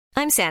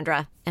I'm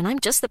Sandra, and I'm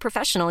just the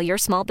professional your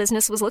small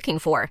business was looking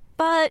for.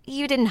 But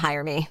you didn't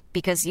hire me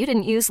because you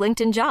didn't use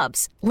LinkedIn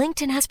Jobs.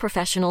 LinkedIn has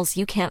professionals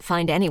you can't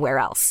find anywhere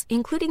else,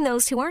 including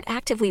those who aren't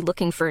actively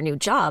looking for a new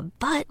job,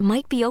 but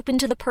might be open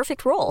to the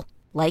perfect role,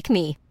 like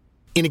me.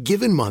 In a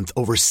given month,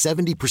 over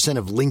 70%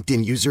 of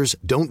LinkedIn users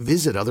don't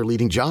visit other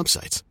leading job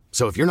sites.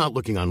 So if you're not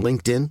looking on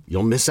LinkedIn,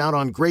 you'll miss out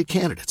on great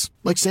candidates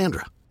like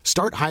Sandra.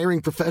 Start hiring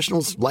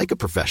professionals like a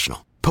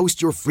professional.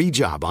 Post your free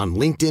job on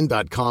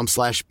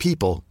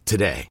linkedin.com/people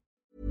today.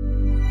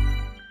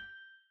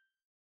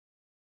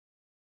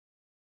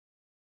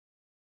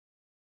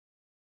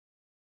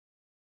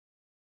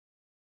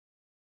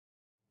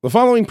 The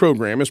following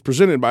program is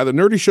presented by the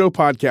Nerdy Show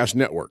Podcast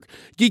Network,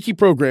 geeky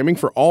programming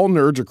for all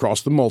nerds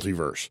across the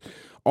multiverse.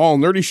 All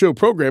Nerdy Show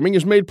programming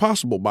is made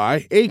possible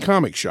by A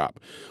Comic Shop,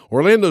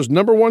 Orlando's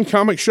 #1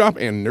 comic shop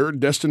and nerd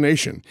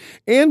destination,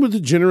 and with the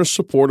generous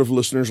support of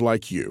listeners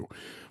like you.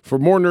 For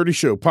more Nerdy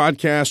Show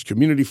podcasts,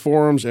 community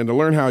forums, and to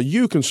learn how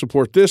you can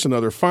support this and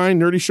other fine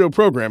Nerdy Show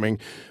programming,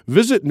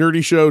 visit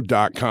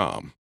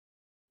nerdyshow.com.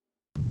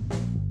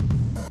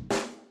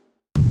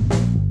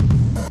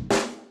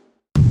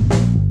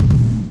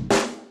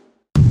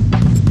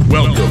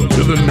 Welcome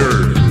to the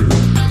Nerd Group.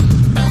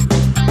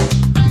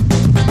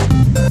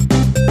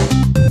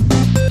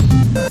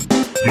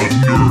 The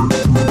Nerd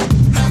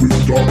Group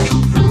with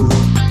Dr. Vern.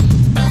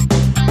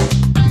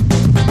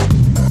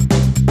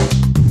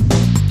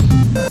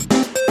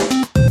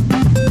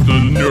 The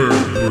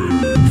Nerd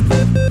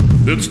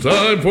Group. It's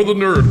time for the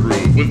Nerd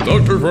Group with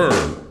Dr.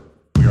 Vern.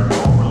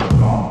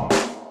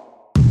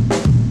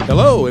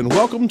 Hello and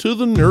welcome to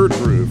the Nerd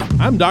Groove.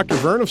 I'm Dr.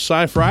 Vern of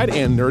Sci-Fried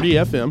and Nerdy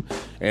FM,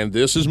 and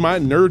this is my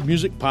nerd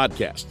music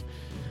podcast.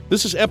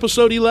 This is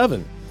episode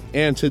 11,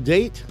 and to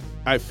date,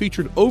 I've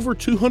featured over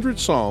 200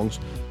 songs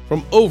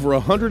from over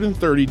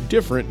 130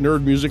 different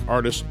nerd music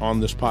artists on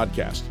this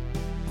podcast.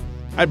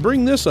 I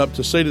bring this up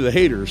to say to the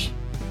haters,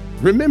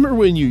 remember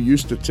when you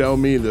used to tell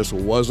me this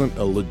wasn't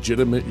a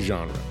legitimate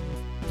genre?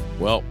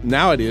 Well,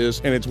 now it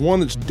is, and it's one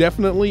that's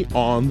definitely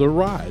on the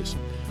rise.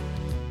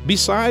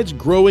 Besides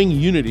growing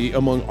unity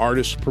among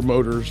artists,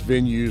 promoters,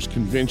 venues,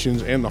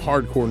 conventions, and the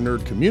hardcore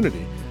nerd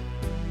community,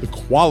 the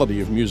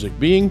quality of music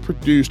being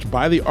produced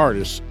by the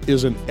artists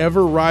is an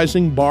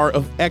ever-rising bar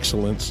of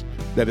excellence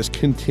that is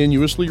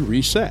continuously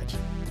reset.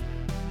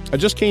 I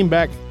just came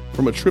back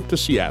from a trip to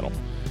Seattle.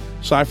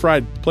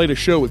 Sci-Fried played a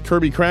show with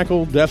Kirby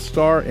Crackle, Death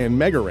Star, and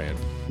Mega Ran.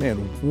 Man,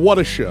 what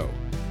a show.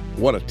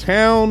 What a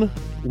town.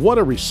 What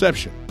a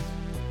reception.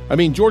 I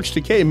mean, George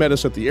Takei met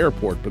us at the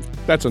airport, but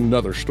that's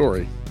another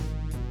story.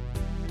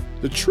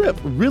 The trip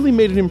really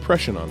made an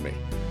impression on me.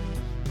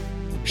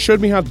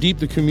 Showed me how deep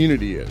the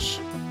community is.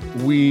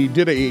 We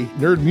did a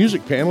nerd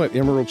music panel at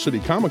Emerald City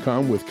Comic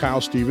Con with Kyle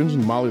Stevens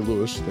and Molly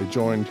Lewis. They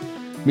joined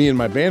me and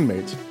my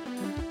bandmates.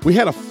 We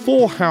had a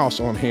full house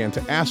on hand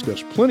to ask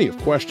us plenty of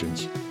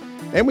questions,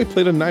 and we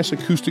played a nice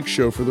acoustic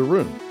show for the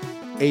room.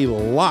 A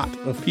lot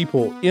of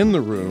people in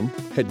the room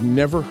had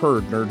never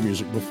heard nerd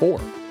music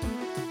before.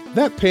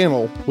 That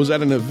panel was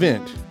at an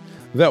event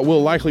that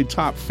will likely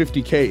top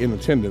 50K in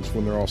attendance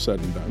when they're all said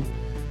and done.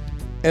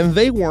 And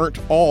they weren't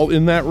all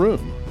in that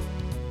room.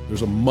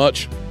 There's a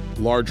much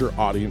larger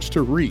audience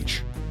to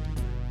reach.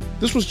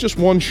 This was just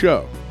one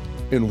show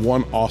in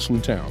one awesome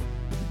town.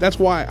 That's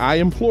why I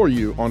implore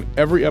you on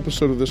every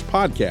episode of this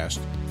podcast,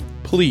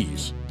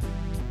 please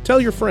tell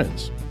your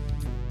friends.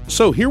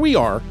 So here we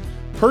are,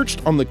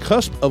 perched on the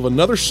cusp of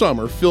another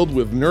summer filled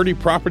with nerdy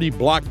property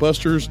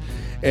blockbusters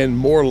and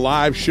more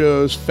live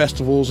shows,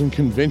 festivals, and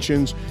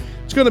conventions.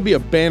 It's going to be a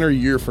banner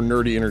year for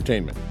nerdy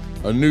entertainment.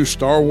 A new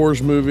Star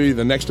Wars movie,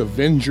 the next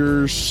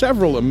Avengers,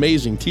 several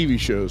amazing TV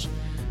shows.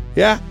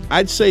 Yeah,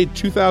 I'd say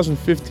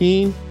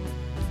 2015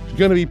 is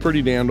going to be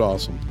pretty damned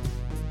awesome.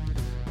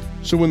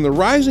 So when the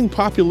rising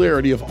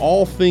popularity of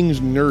all things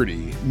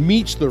nerdy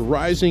meets the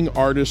rising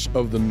artists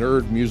of the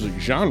nerd music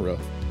genre,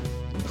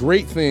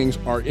 great things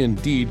are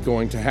indeed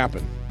going to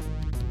happen.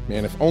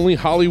 Man, if only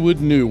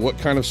Hollywood knew what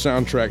kind of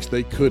soundtracks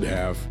they could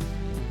have.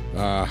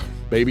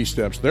 Baby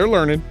steps. They're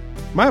learning.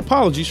 My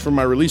apologies for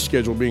my release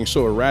schedule being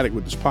so erratic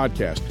with this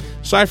podcast.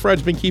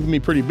 Sci-Fried's been keeping me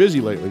pretty busy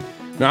lately.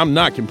 Now, I'm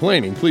not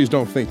complaining. Please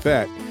don't think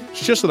that.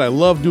 It's just that I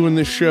love doing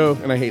this show,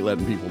 and I hate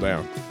letting people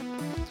down.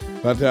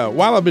 But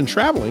while I've been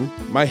traveling,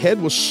 my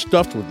head was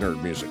stuffed with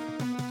nerd music.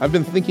 I've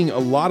been thinking a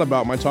lot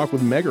about my talk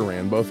with Mega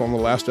Ran, both on the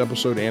last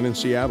episode and in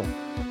Seattle.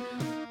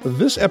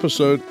 This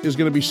episode is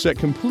going to be set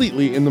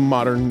completely in the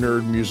modern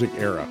nerd music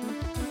era.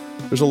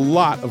 There's a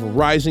lot of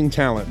rising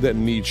talent that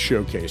needs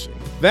showcasing.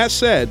 That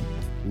said,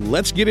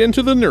 let's get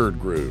into the nerd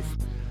groove.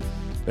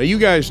 Now, you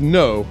guys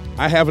know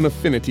I have an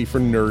affinity for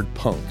nerd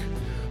punk.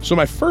 So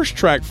my first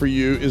track for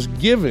you is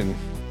Given,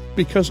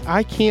 because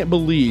I can't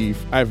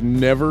believe I've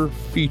never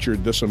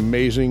featured this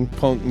amazing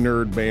punk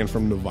nerd band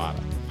from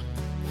Nevada.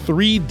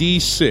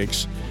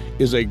 3D6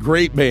 is a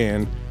great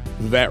band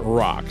that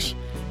rocks,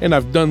 and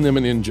I've done them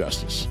an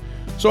injustice.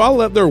 So I'll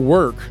let their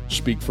work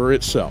speak for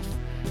itself.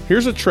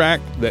 Here's a track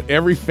that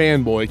every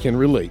fanboy can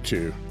relate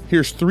to.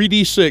 Here's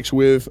 3D6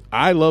 with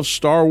I Love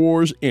Star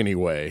Wars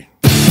Anyway.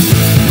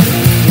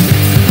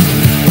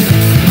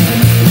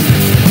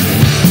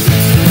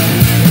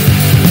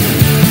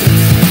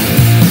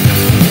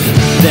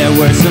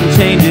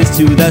 changes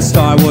to the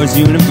Star Wars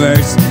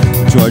universe.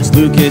 George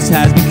Lucas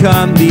has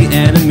become the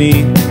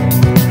enemy.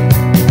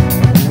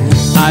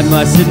 I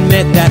must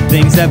admit that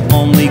things have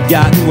only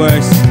gotten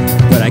worse,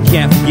 but I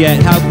can't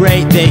forget how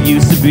great they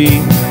used to be.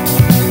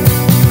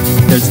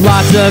 There's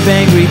lots of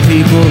angry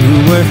people who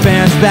were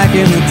fans back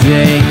in the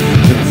day.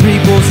 The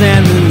prequels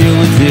and the new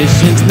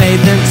editions made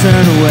them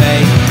turn away.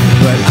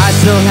 But I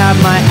still have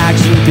my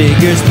action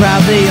figures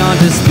proudly on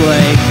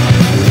display,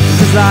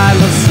 'cause I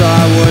love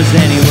Star Wars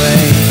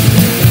anyway.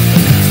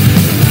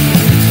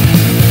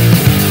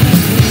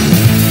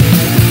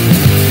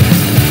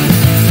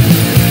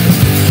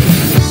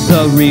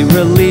 The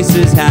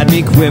re-releases had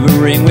me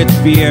quivering with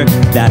fear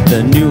that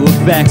the new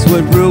effects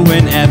would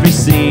ruin every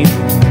scene.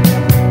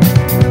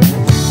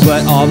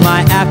 But all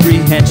my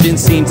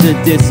apprehensions seemed to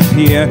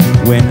disappear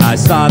when I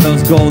saw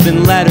those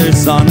golden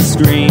letters on the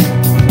screen.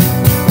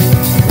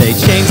 They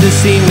changed the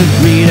scene with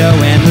Greedo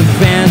and the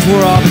fans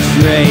were all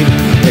betrayed.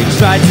 They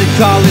tried to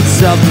call it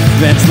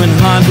self-defense when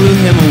Han blew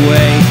him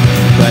away.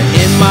 But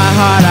in my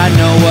heart I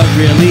know what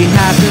really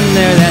happened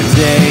there that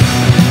day,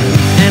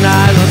 and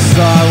I love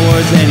Star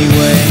Wars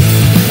anyway.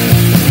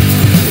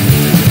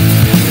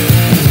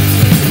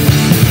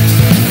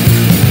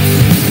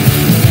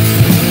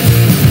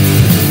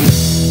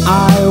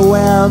 I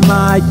wear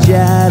my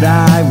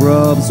Jedi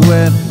robes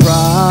with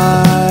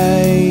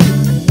pride,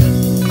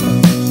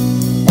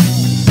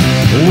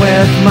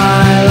 with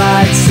my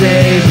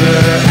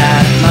lightsaber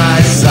at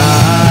my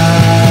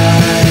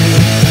side.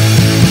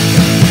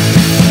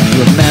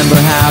 Remember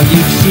how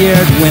you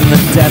cheered when the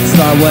Death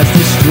Star was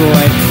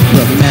destroyed.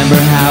 Remember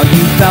how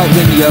you felt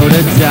when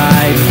Yoda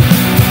died.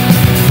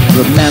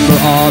 Remember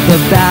all the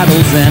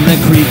battles and the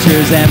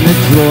creatures and the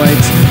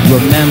droids.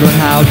 Remember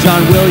how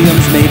John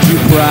Williams made you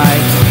cry.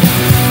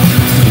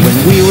 When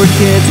we were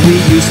kids, we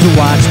used to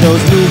watch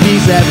those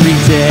movies every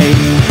day.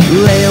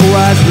 Leia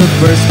was the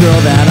first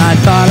girl that I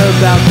thought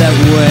about that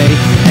way.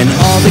 And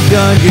all the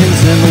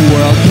Gungans in the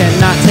world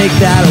cannot take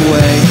that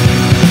away,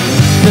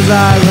 'cause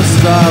I love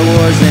Star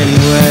Wars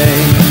anyway.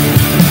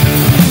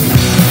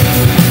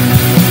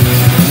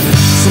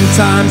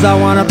 Sometimes I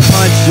wanna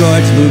punch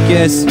George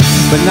Lucas,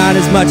 but not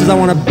as much as I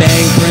wanna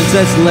bang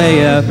Princess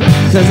Leia,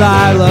 'cause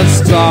I love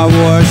Star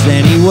Wars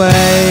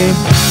anyway.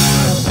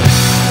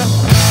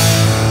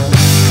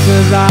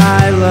 'Cause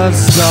I love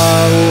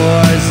Star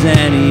Wars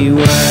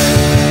anyway.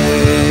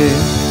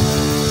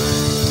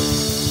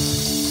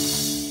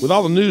 With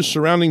all the news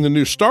surrounding the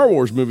new Star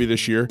Wars movie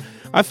this year,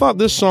 I thought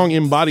this song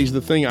embodies the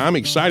thing I'm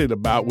excited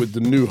about with the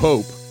new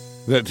hope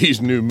that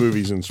these new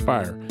movies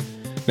inspire.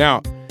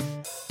 Now,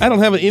 I don't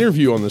have an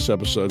interview on this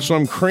episode, so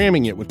I'm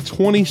cramming it with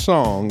 20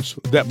 songs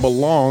that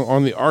belong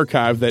on the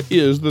archive that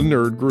is the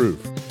Nerd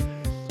Groove.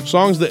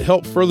 Songs that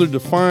help further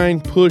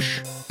define, push,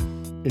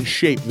 and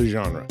shape the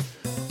genre.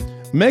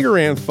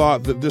 Megaran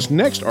thought that this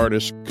next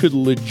artist could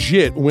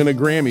legit win a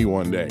Grammy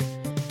one day.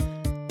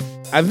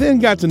 I then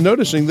got to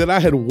noticing that I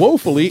had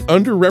woefully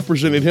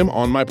underrepresented him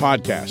on my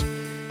podcast.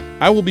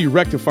 I will be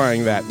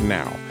rectifying that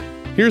now.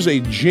 Here's a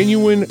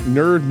genuine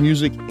nerd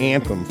music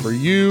anthem for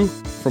you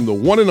from the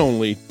one and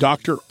only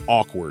Dr.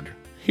 Awkward.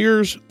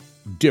 Here's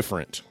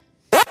Different.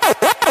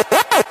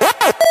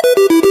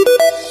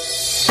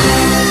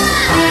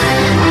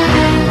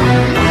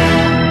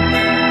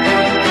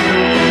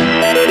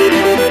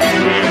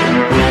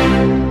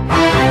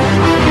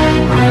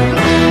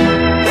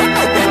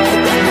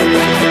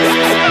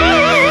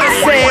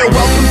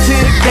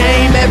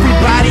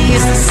 Everybody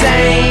is the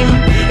same.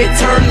 It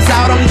turns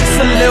out I'm just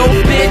a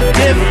little bit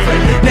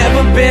different.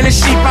 Never been a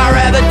sheep, I'd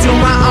rather do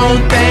my own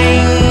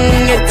thing.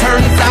 It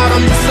turns out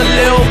I'm just a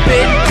little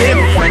bit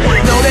different.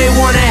 No, they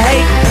wanna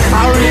hate,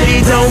 I really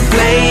don't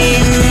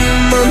blame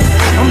them.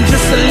 I'm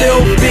just a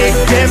little bit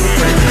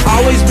different.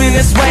 Always been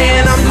this way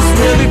and I'm just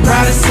really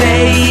proud to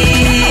say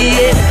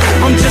it.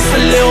 I'm just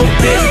a little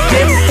bit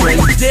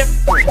different.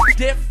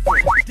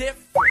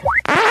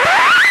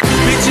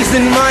 Bitches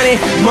and money,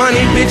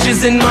 money,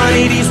 bitches and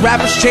money. These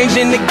rappers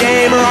changing the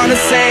game are on the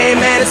same.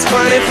 Man, it's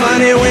funny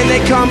when they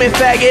call me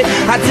faggot.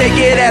 I take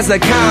it as a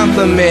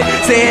compliment.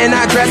 Saying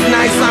I dress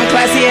nice, I'm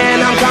classy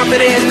and I'm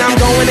confident and I'm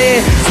going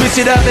in. Switch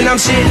it up and I'm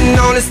shitting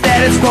on the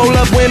status. Roll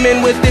up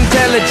women with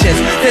intelligence.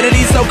 Instead of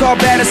these so-called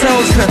baddest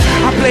hoes.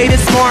 I played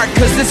it smart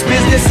cause this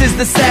business is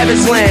the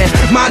savage land.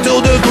 My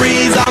dual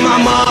degrees on my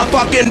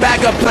motherfucking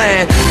backup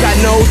plan. Got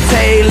no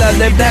tailor,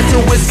 live that to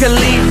Wiz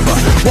Khalifa.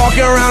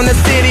 Walking around the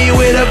city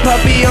with a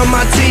puppy on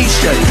my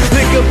t-shirt.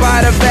 Pick up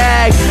by the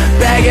bag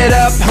it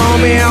up,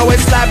 homie. Always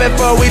slap it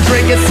before we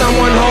drink it.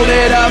 Someone hold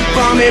it up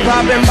for me.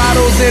 Popping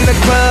bottles in the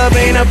club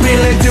ain't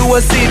appealing to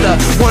us either.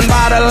 One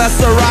bottle of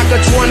Ciroc,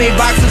 20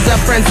 boxes of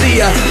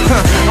Franzia.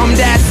 I'm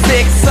that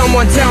sick,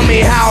 someone tell me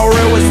how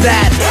real was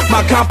that?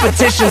 My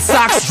competition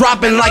socks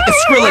dropping like a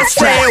Skrillex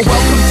track.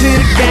 Welcome to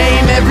the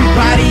game,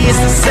 everybody is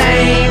the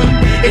same.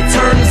 It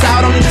turns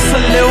out I'm just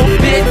a little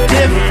bit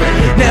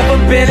different. Never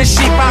been a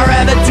sheep, I'd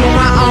rather do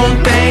my own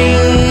thing.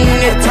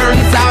 It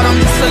turns out I'm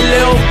just a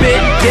little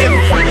bit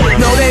different.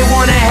 No, they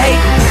wanna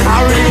hate,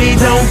 I really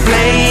don't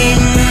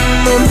blame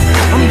them.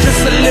 I'm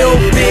just a little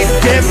bit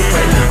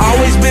different. Always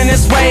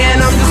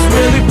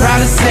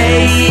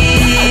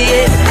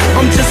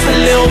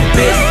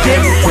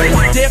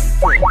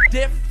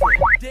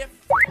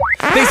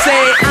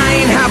say I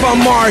ain't have a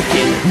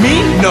market. Me,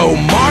 no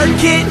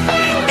market.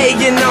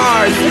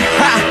 A&Rs,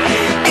 ha,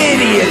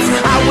 idiots.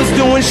 I was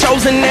doing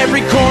shows in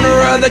every corner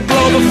of the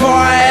globe before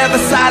I ever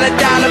signed a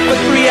dollar for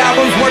 3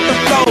 albums worth of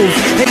flows.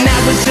 And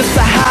that was just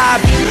a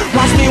hobby.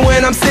 Watch me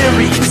when I'm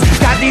serious.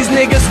 Got these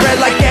niggas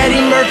red like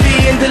Eddie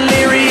Murphy and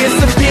delirious,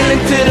 appealing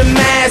to the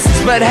masses.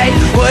 But hey,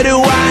 what do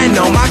I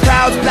know? My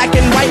crowd's black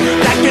and white,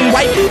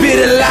 bit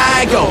of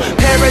LIGO.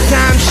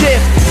 Paradigm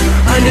shift.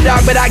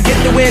 Underdog, but I get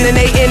the win, and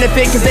they in the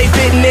fit cause they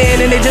fitting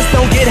in, and they just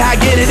don't get how I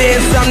get it in.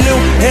 Something new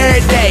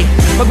every day.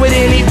 Fuck what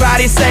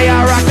anybody say,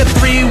 I rock a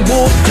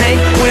 3-wolf tank.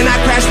 When I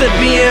crash the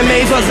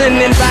BMAs, wasn't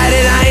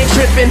invited, I ain't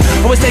tripping.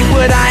 Always take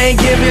what I ain't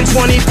giving.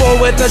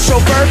 24 with a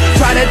chauffeur,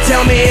 try to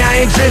tell me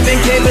I ain't driven.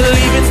 Can't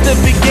believe it's the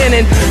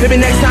beginning. Maybe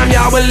next time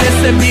y'all will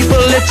listen.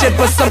 People itching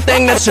for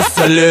something that's just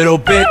a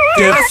little bit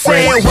different.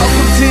 I say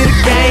welcome to the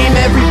game,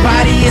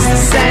 everybody is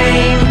the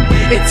same.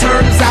 It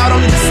turns out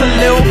I'm just a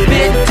little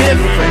bit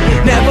different.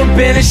 Never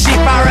been a sheep,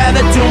 I'd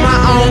rather do my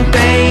own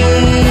thing.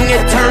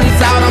 It turns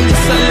out I'm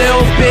just a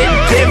little bit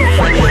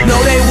different. No,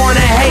 they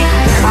wanna hate,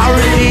 I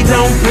really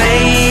don't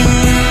blame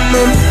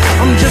them.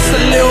 I'm just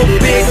a little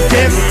bit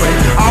different.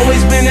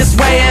 Always been this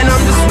way and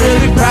I'm just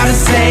really proud to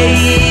say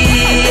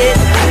it.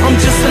 I'm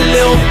just a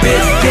little bit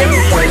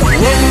different.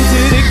 Welcome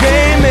to the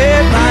game,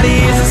 everybody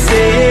is the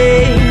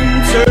same.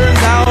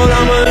 Turns out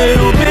I'm a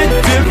little bit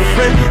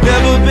different.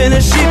 Never been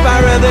a sheep,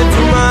 I'd rather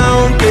do my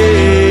own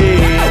thing.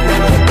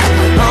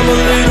 I'm a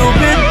little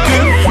bit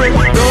different.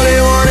 Though they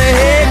wanna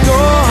hate, go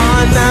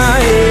on now,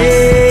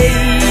 hey.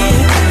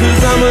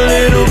 Cause I'm a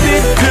little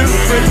bit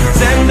different.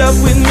 Stand up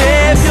with me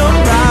if you're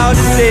proud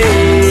to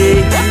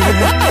say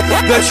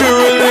that you're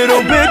a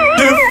little bit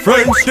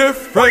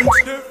different.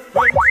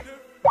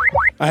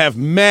 I have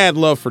mad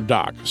love for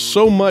Doc,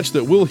 so much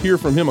that we'll hear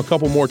from him a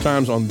couple more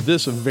times on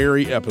this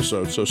very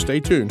episode, so stay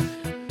tuned.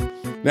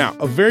 Now,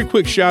 a very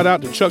quick shout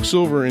out to Chuck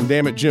Silver and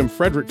Dammit Jim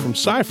Frederick from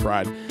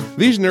Sci-Fried.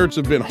 These nerds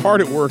have been hard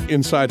at work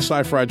inside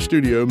Sci-Fried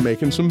Studio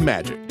making some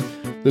magic.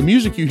 The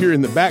music you hear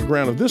in the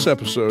background of this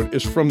episode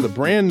is from the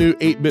brand new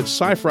 8-bit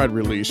Sci-Fried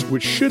release,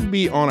 which should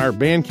be on our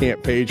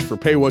Bandcamp page for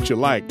Pay What You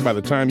Like by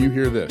the time you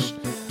hear this.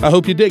 I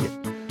hope you dig it.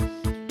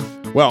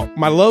 Well,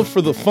 my love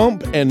for the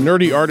thump and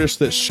nerdy artists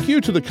that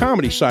skew to the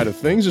comedy side of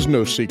things is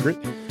no secret.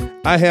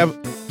 I have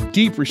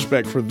deep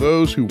respect for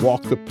those who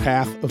walk the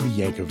path of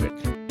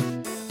Yankovic.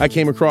 I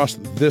came across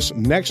this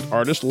next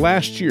artist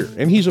last year,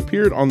 and he's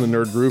appeared on the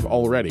Nerd Groove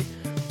already.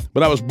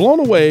 But I was blown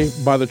away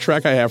by the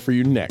track I have for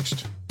you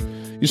next.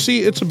 You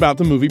see, it's about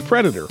the movie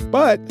Predator,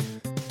 but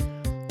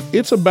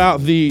it's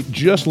about the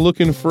just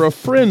looking for a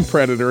friend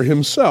Predator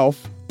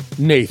himself,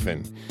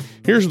 Nathan.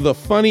 Here's the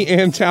funny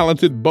and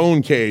talented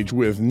Bone Cage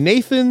with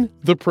Nathan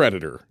the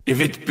Predator. If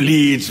it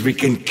bleeds, we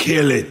can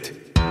kill it.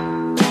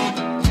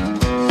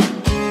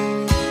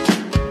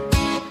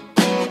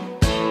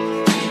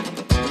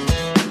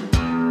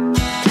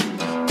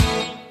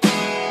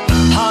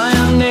 Hi,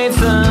 I'm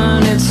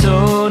Nathan, it's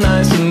so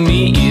nice to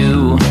meet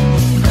you.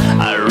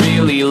 I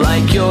really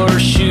like your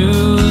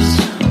shoes.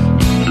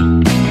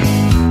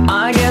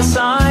 I guess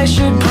I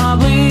should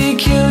probably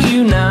kill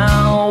you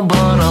now,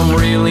 but I'm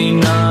really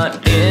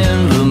not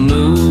in the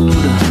mood.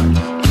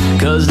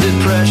 'Cause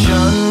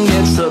depression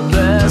gets the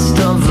best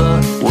of the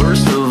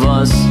worst of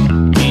us,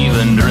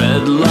 even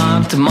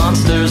dreadlocked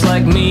monsters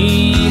like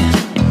me.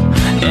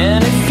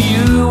 And if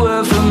you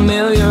were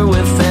familiar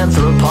with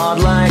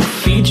anthropod-like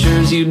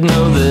features, you'd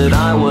know that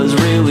I was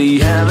really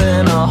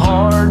having a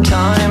hard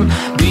time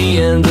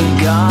being the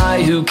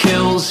guy who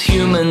kills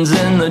humans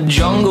in the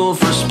jungle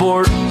for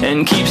sport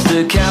and keeps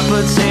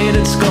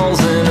decapitated skulls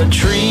in a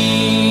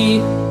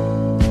tree.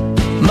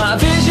 My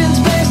vision's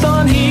based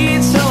on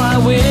heat, so I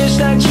wish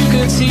that you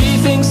could see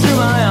things through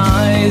my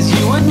eyes.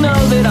 You would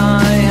know that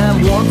I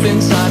have warmth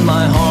inside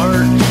my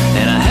heart,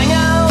 and I hang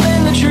out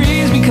in the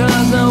trees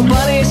because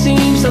nobody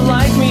seems to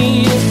like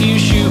me. If you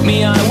shoot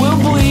me, I will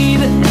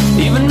bleed,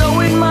 even though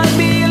it might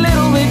be a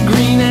little bit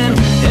green. And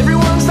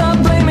everyone stop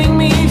blaming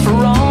me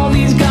for all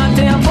these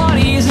goddamn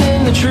bodies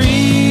in the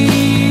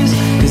trees,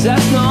 'cause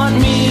that's not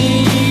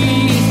me.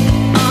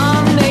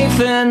 I'm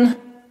Nathan.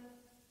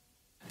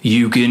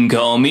 You can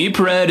call me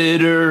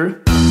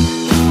Predator.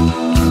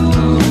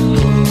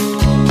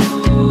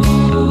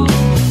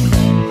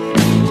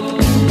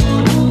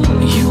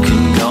 You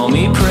can call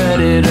me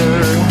Predator.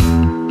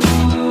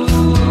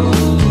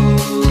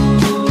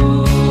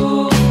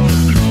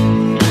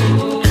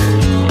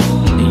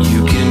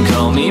 You can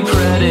call me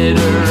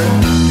Predator.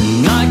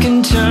 And I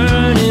can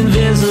turn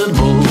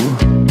invisible,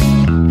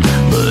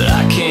 but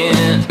I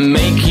can't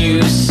make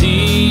you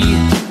see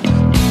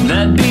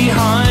that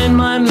behind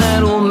my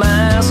metal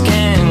mask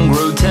and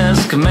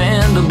grotesque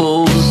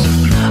mandibles,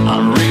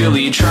 I'm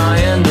really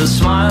trying to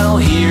smile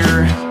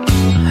here.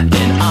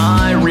 And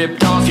I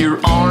ripped off your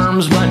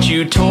arms, but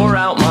you tore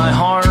out my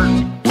heart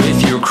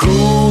with your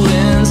cruel,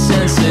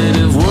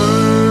 insensitive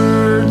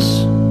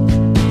words.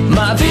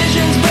 My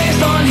vision's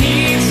based on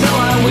heat, so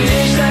I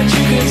wish that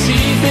you could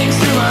see things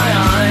through my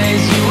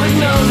eyes. You would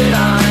know that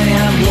I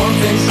have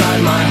warmth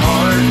inside my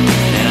heart,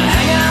 and I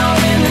hang out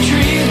in the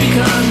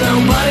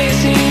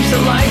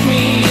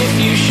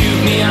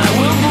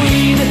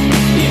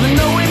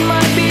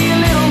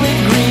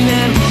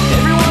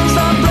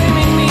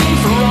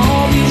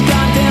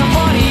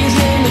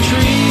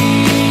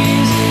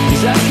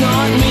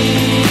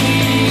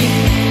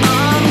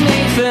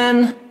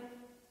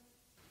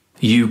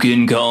You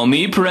can call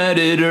me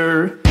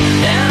Predator.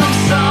 And I'm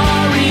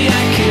sorry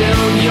I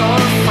killed your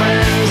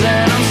friends.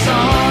 And I'm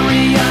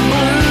sorry I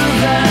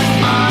blew that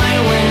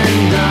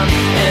island up.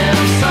 And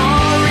I'm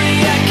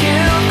sorry I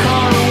killed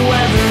Carl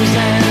Weathers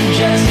and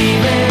Jesse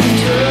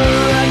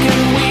Ventura.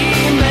 Can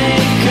we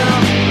make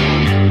up?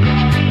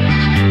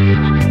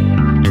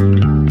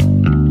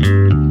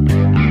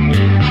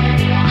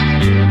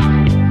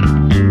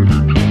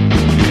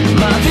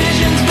 My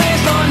vision's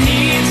based on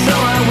heat, so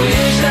I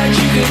wish that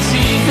you could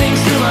see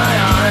things through my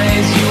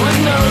eyes. You would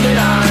know that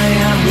I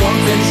have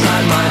warmth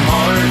inside my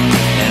heart.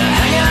 And I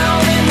hang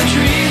out in the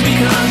trees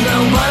because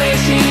nobody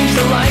seems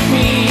to like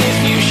me. If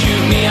you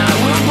shoot me, I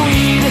will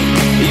bleed,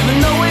 even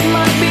though it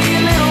might be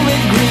a little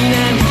bit green.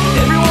 And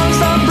everyone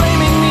stop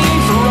blaming me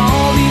for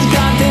all these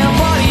goddamn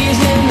bodies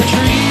in the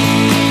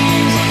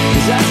trees,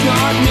 'cause that's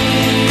not me.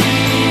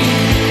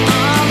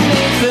 I'm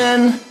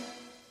Nathan.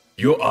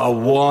 You are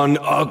one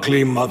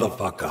ugly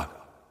motherfucker.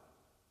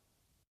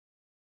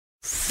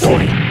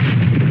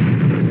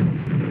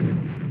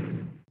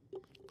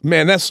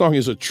 Man, that song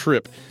is a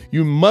trip.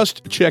 You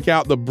must check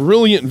out the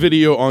brilliant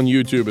video on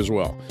YouTube as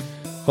well.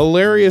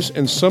 Hilarious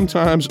and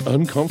sometimes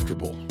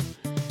uncomfortable.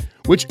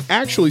 Which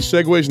actually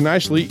segues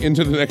nicely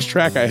into the next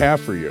track I have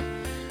for you.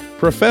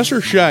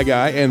 Professor Shy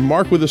Guy and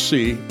Mark with a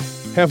C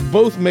have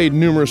both made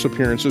numerous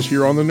appearances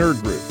here on the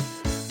Nerd Groove.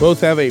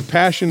 Both have a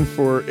passion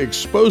for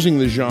exposing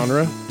the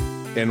genre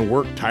and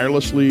work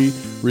tirelessly,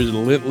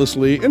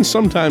 relentlessly, and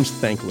sometimes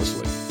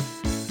thanklessly.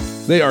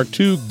 They are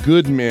two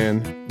good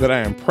men that I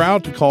am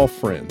proud to call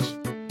friends.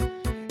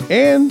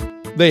 And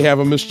they have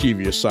a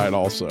mischievous side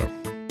also.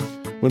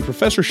 When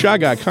Professor Shy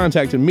Guy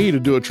contacted me to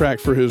do a track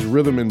for his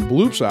Rhythm and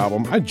Bloops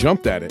album, I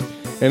jumped at it,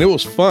 and it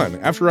was fun.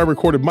 After I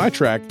recorded my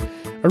track,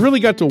 I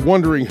really got to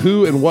wondering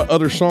who and what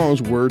other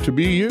songs were to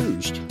be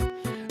used.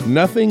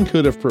 Nothing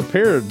could have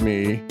prepared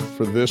me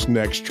for this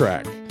next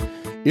track.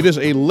 It is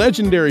a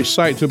legendary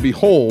sight to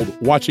behold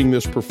watching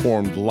this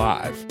performed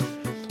live.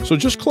 So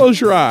just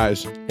close your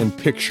eyes and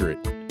picture it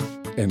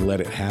and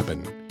let it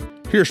happen.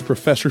 Here's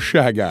Professor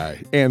Shy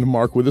Guy and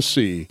Mark with a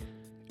C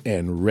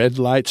and Red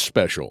Light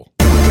Special.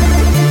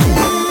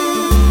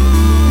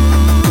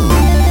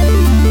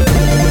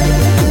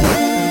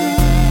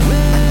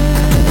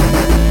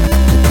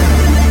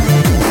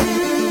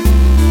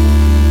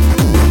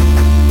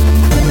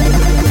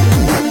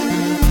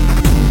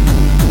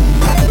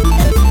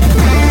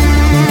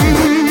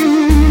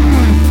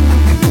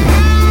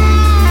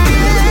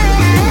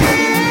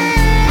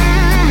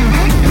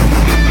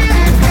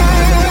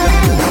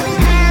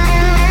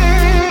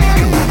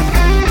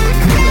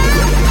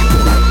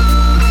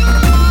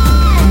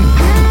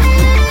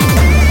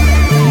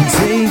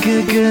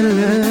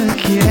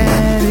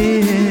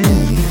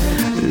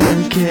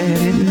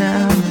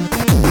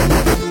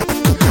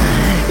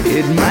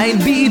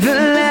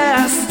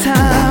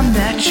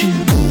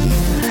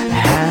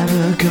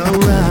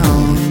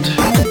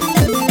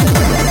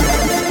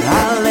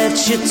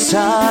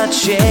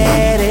 Touch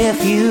it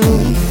if you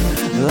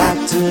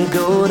like to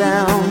go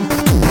down.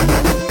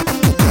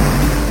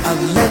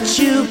 I'll let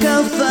you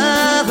go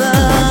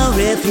further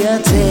if you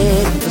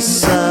take the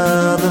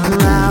southern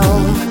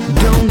route.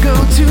 Don't go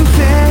too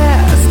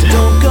fast,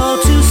 don't go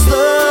too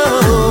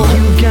slow.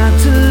 You got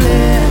to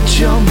let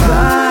your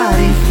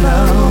body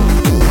flow.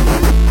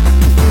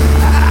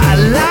 I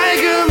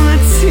like 'em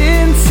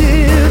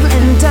attentive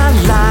and I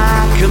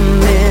like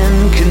 'em in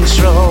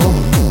control.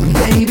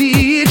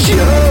 Baby, it's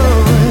yours.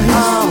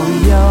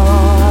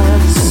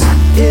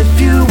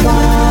 If you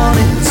want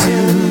it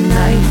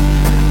tonight,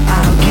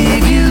 I'll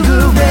give you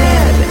the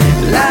red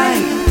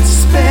light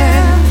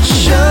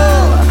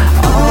special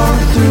all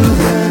through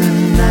the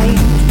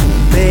night.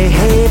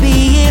 Baby,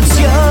 it's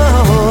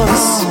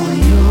yours, all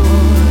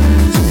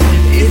yours.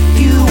 If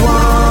you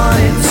want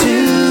it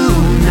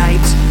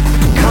tonight,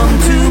 come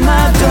to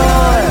my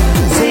door,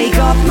 take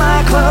off my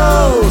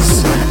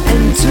clothes,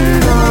 and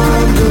turn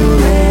on the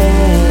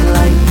red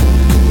light.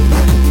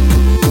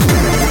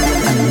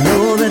 I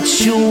know that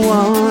you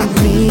want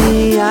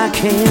me, I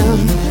can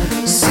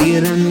see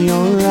it in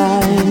your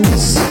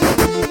eyes.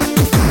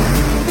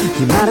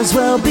 You might as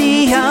well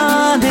be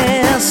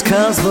honest,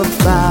 'cause the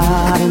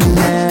body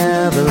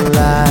never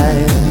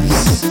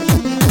lies.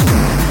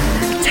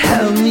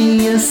 Tell me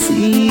your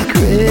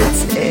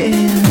secrets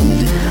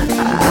and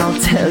I'll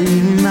tell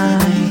you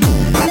mine.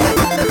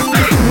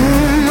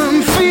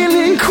 I'm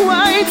feeling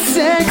quite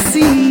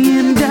sexy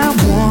and I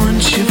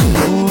want you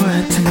for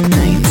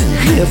tonight.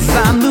 If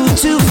I move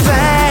too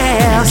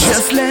fast,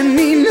 just let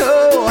me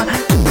know,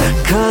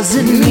 'cause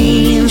it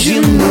means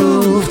you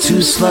move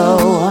too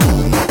slow.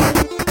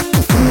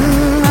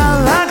 I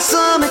like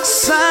some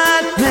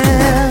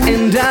excitement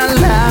and I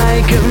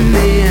like a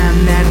man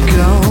that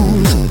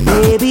goes.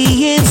 Baby,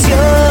 it's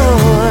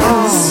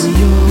yours, all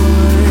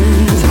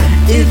yours.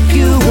 If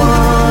you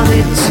want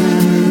it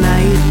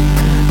tonight,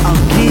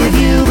 I'll give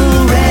you the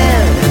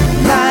red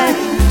light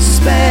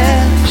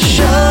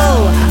special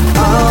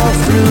all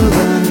through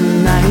the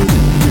night.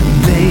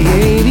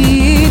 Baby,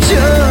 it's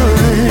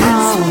yours,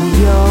 all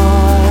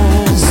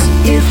yours.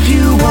 If you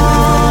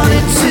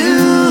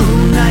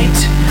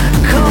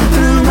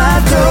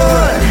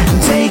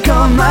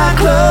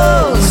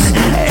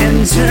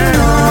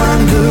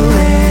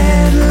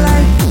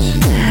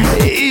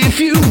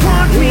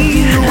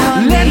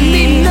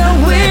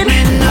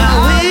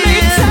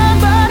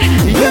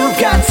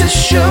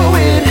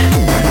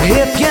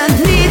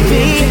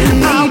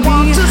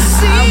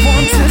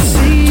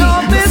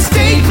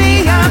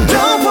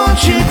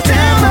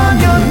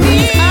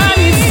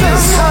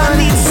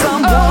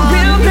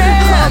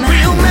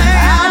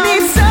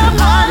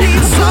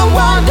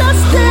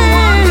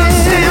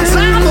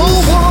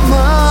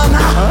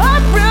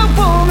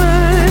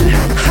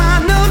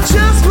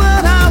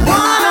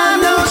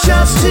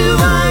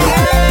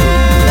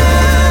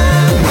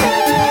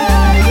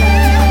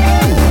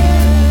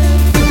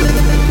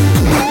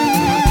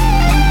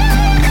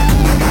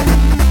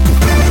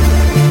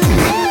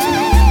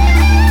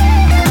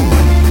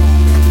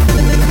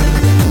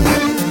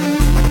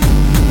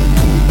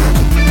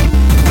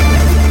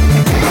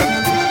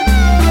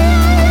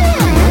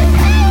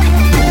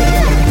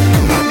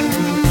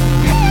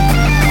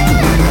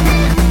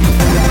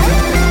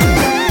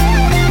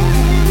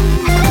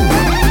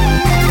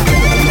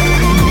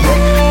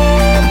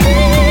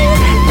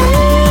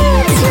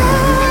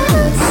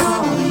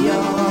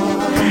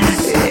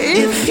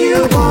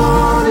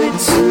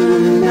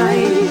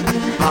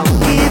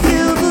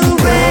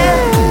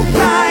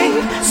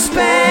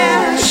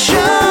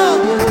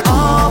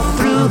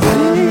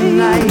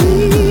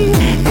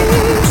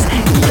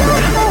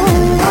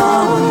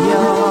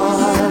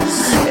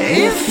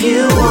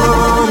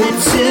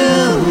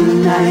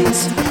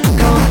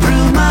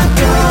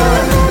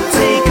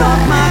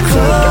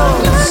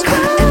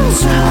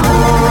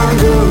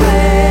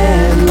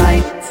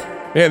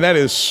Man, that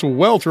is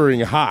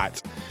sweltering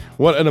hot.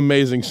 What an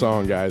amazing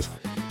song, guys.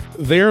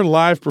 Their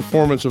live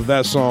performance of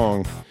that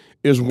song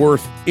is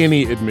worth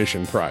any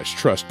admission price,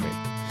 trust me.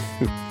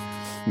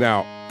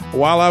 Now,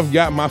 while I've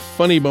got my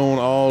funny bone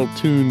all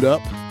tuned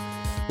up,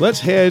 let's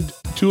head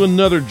to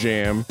another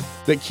jam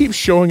that keeps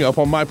showing up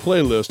on my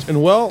playlist,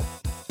 and well,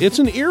 it's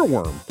an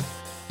earworm.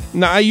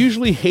 Now, I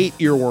usually hate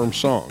earworm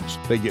songs.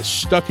 They get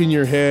stuck in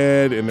your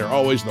head, and they're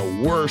always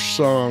the worst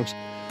songs.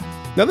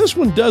 Now, this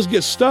one does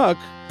get stuck,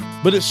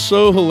 but it's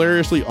so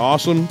hilariously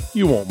awesome,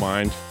 you won't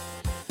mind.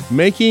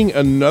 Making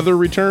another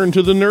return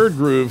to the Nerd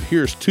Groove,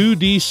 here's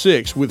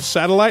 2D6 with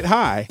Satellite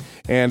High,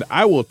 and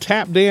I will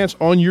tap dance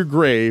on your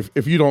grave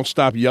if you don't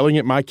stop yelling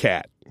at my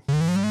cat.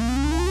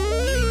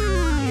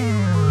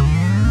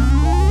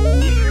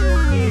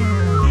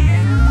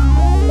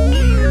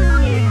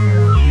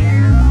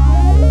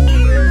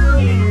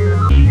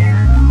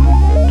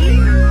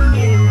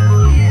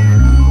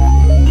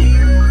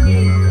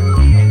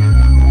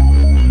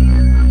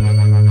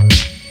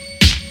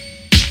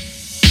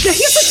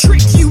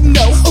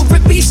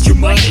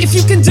 If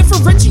you can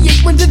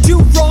differentiate when to do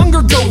wrong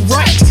or go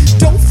right,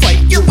 don't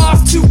fight, you're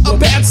off to a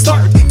bad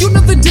start. You know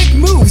the dick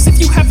moves if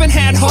you haven't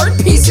had hard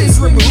pieces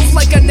removed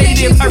like a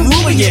native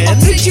Hyrulean. I'll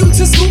take you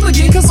to school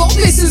again, cause all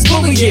this is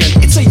bullying.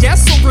 It's a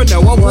yes or a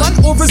no, a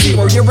 1 over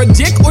 0. You're a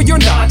dick or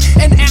you're not,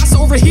 an ass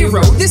or a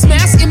hero. This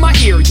mask in my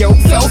ear, yo,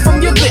 fell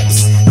from your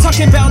lips.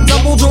 Talking about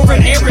Dumbledore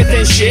and Aerith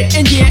and shit.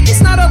 And yeah,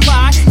 it's not a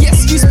lie,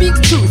 yes, you speak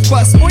truth,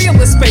 but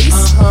spoiler space,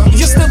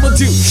 you're still a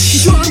dude.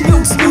 Your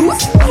move smooth,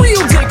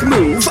 real dick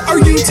move. Are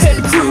you Ted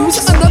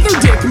Cruz? Another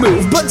dick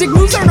move. But dick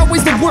moves aren't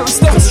always the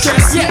worst, no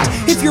stress yet.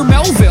 If you're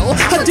Melville,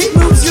 a dick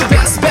move's your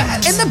best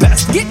bet. And the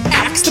best get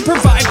axed to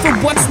provide for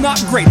what's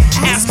not great.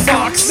 Ask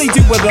Fox, they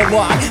do it a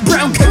lot.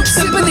 Brown coats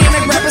and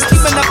banana grabbers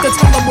keeping up to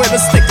tell them where to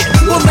stick it.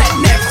 We'll let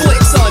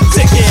Netflix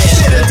untick it.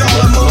 Shit,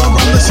 $1 more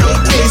on the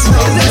showcase,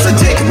 bro. That's a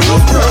dick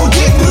move, bro.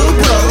 Dick move,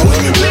 bro.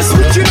 Mess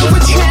with Genova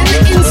Chen,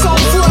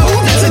 insult flow.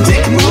 That's a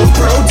dick move,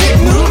 bro. Dick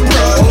move,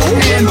 bro.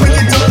 And when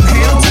you don't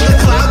hail to the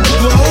cloud that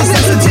glows,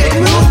 that's a dick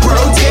move, bro.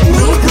 Dick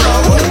move, bro.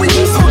 And when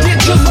you forget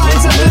your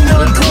lines at the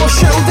Nerdcore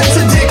show, that's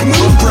a dick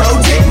move, bro.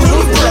 Dick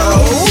move, bro.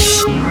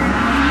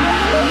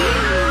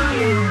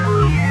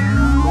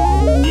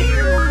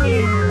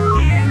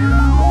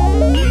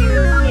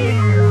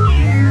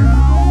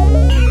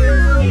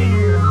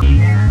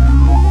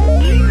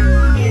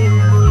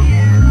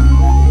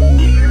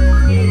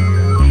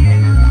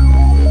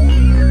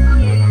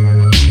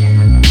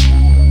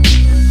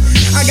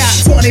 I got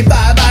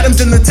 25 items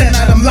in the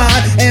 10-item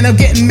line, and I'm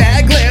getting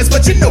mad glares,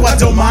 but you know I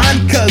don't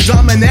mind, cause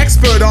I'm an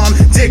expert on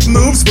dick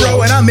moves,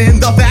 bro, and I'm in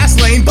the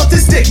fast lane, but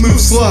this dick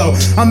moves slow.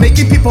 I'm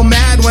making people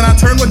mad when I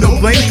turn with no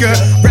blinker,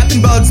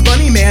 rapping Bugs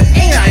Bunny, man,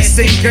 ain't I a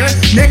stinker?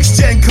 Next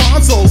gen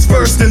consoles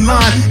first in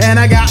line, and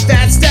I got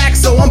that stack,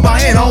 so I'm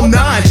buying all 9.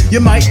 You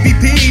might be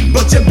peeved,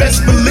 but you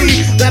best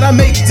believe that I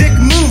make dick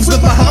moves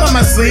with my heart on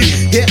my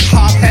sleeve. Hip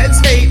hop heads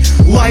hate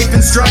life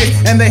and strife,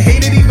 and they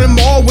hate it even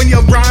more when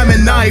you rhyme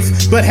and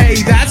knife. But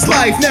hey, that's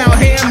life, now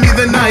hand me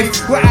the knife.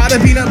 We're out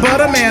of peanut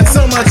butter, man,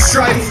 so much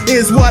strife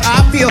is what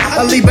I feel.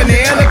 I leave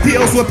banana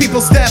peels where people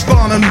step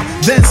on them,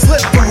 then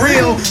slip for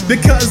real,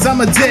 because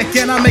I'm a dick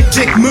and I make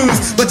dick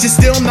moves. But you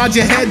still nod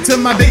your head to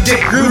my big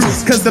dick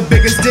grooves, cause the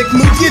biggest dick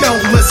move, you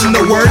don't listen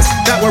to words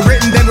that were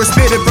written, then were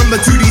spitted from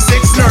the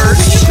 2D6 nerds.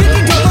 You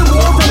picking up a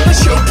war from the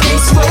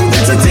showcase road.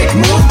 That's a dick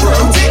move, bro.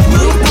 Dick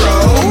move,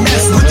 bro.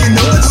 Mess with you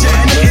know the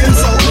Chen,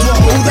 insult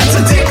flow. That's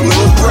a dick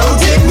move, bro.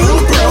 Dick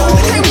move, bro.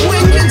 And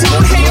when you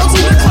don't hail to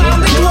the cloud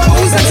that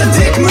glows, that's a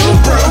dick move,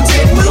 bro.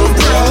 Dick move,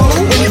 bro.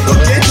 When you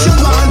forget your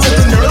lines at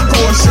the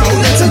Nerdcore show,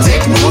 that's a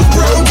dick move,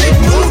 bro. Dick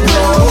move,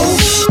 bro.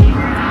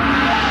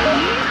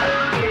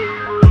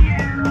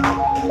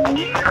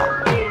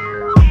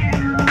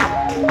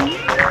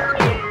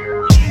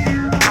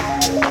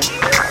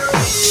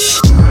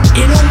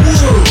 In a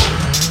world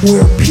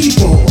where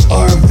people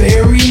are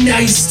very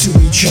nice to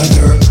each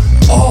other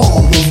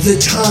all of the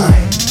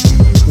time,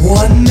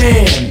 one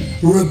man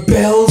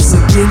rebels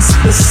against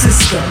the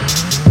system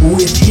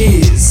with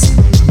his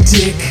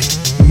dick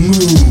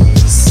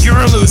moves. You're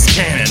a loose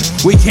cannon.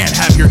 We can't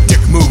have your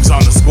dick moves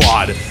on the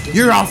squad.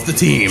 You're off the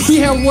team.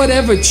 Yeah,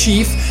 whatever,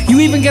 Chief. You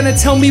even gonna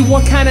tell me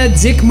what kind of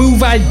dick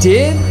move I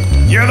did?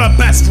 You're the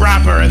best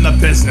rapper in the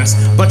business,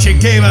 but you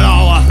gave it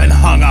all up and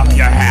hung up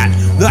your hat.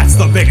 That's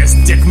the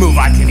biggest dick move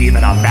I can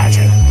even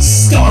imagine.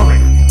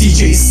 Starring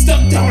DJ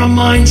Stuck Down a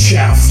Mine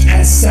Shaft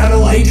at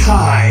Satellite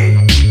High.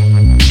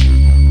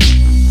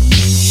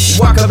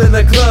 Walk up in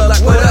the club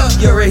like, what up?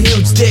 You're a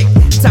huge dick.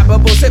 Type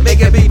of bullshit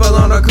making people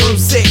on a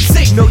cruise sick.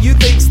 No, you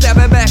think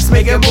stepping back's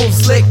making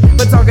moves slick,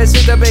 but talking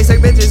shit to basic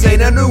bitches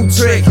ain't a new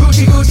trick.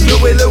 Gucci, Gucci,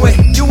 Louis, Louis,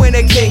 you ain't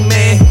a king,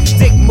 man.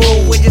 Dick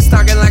move when you're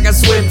stalking like a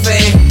swim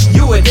fan.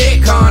 You a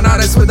dick con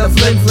artist with a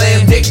flim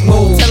flam. Dick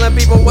move, telling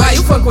people why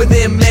you fuck with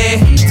him,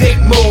 man. Dick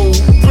move,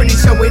 pretty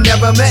sure we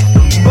never met,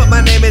 but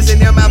my name is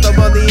in your mouth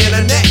up on the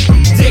internet.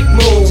 Dick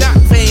move,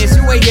 fans,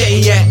 you ain't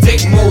getting yet.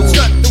 Dick move,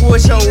 strut through a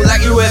show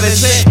like you ever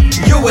said.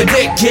 You a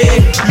dick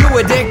kid, you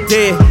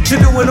addicted to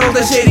doing all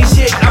the shady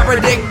shit I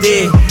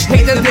predicted.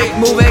 Hate the dick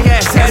move, I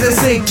guess, has it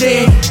sinked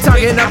in.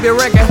 Tugging up your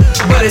record,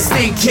 but it's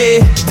sneak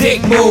kid.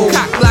 Dick move,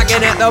 cock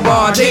blocking at the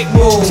bar. Dick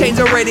move, change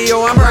the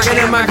radio, I'm rocking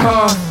in my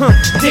car.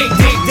 Dick,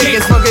 dick, dick,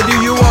 as fucking do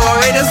you all.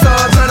 Ain't a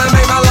star trying to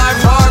make my life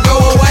hard. Go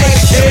away,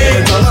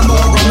 kid.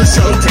 More on the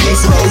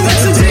showcase road.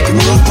 That's a dick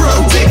move, bro.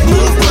 Dick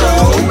move,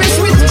 bro. Mess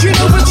with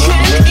Genova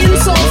Chen,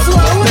 insult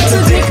flow. That's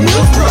a dick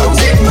move, bro.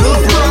 Dick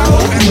move, bro.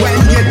 And when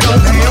you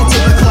don't hail to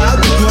the cloud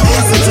that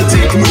glows, that's a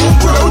dick move,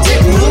 bro.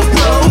 Dick move,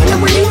 bro. And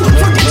when you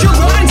forget your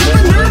lines at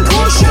the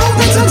Nerdcore show,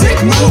 That's a dick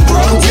move,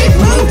 bro. Dick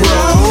move,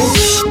 bro.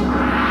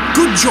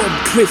 good job,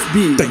 Cliff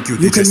B. Thank you,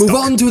 You can DJ move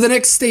Stuck. on to the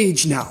next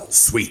stage now.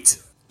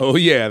 Sweet. Oh,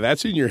 yeah,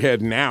 that's in your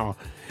head now.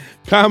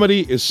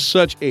 Comedy is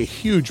such a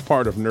huge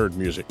part of nerd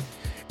music,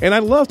 and I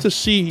love to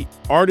see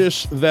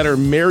artists that are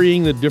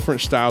marrying the different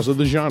styles of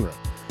the genre.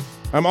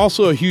 I'm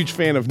also a huge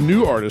fan of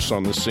new artists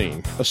on the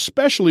scene,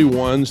 especially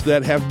ones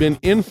that have been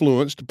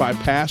influenced by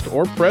past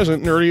or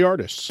present nerdy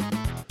artists.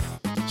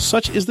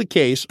 Such is the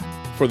case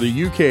for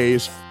the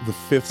UK's The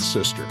Fifth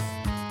Sister,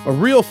 a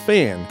real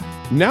fan,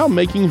 now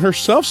making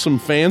herself some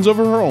fans of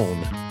her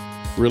own.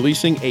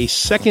 Releasing a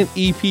second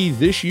EP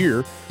this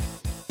year,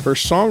 her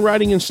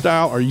songwriting and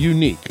style are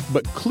unique,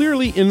 but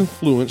clearly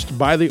influenced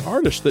by the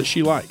artist that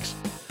she likes.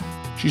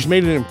 She's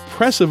made an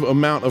impressive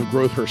amount of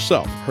growth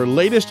herself. Her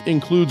latest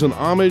includes an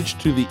homage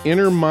to the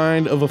inner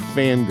mind of a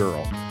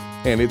fangirl,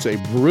 and it's a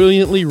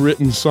brilliantly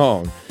written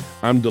song.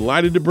 I'm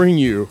delighted to bring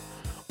you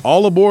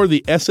All Aboard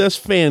the SS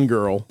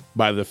Fangirl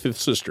by The Fifth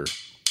Sister.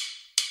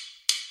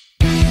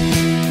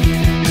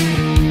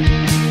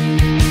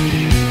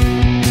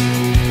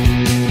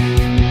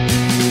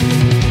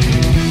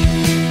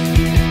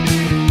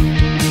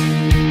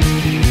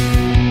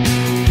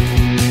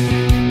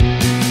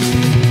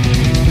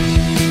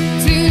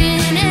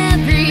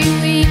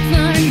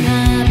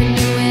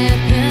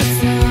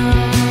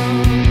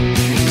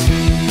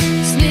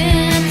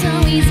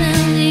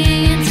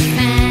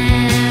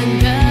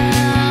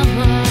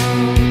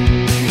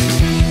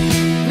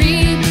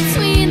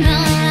 Between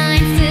the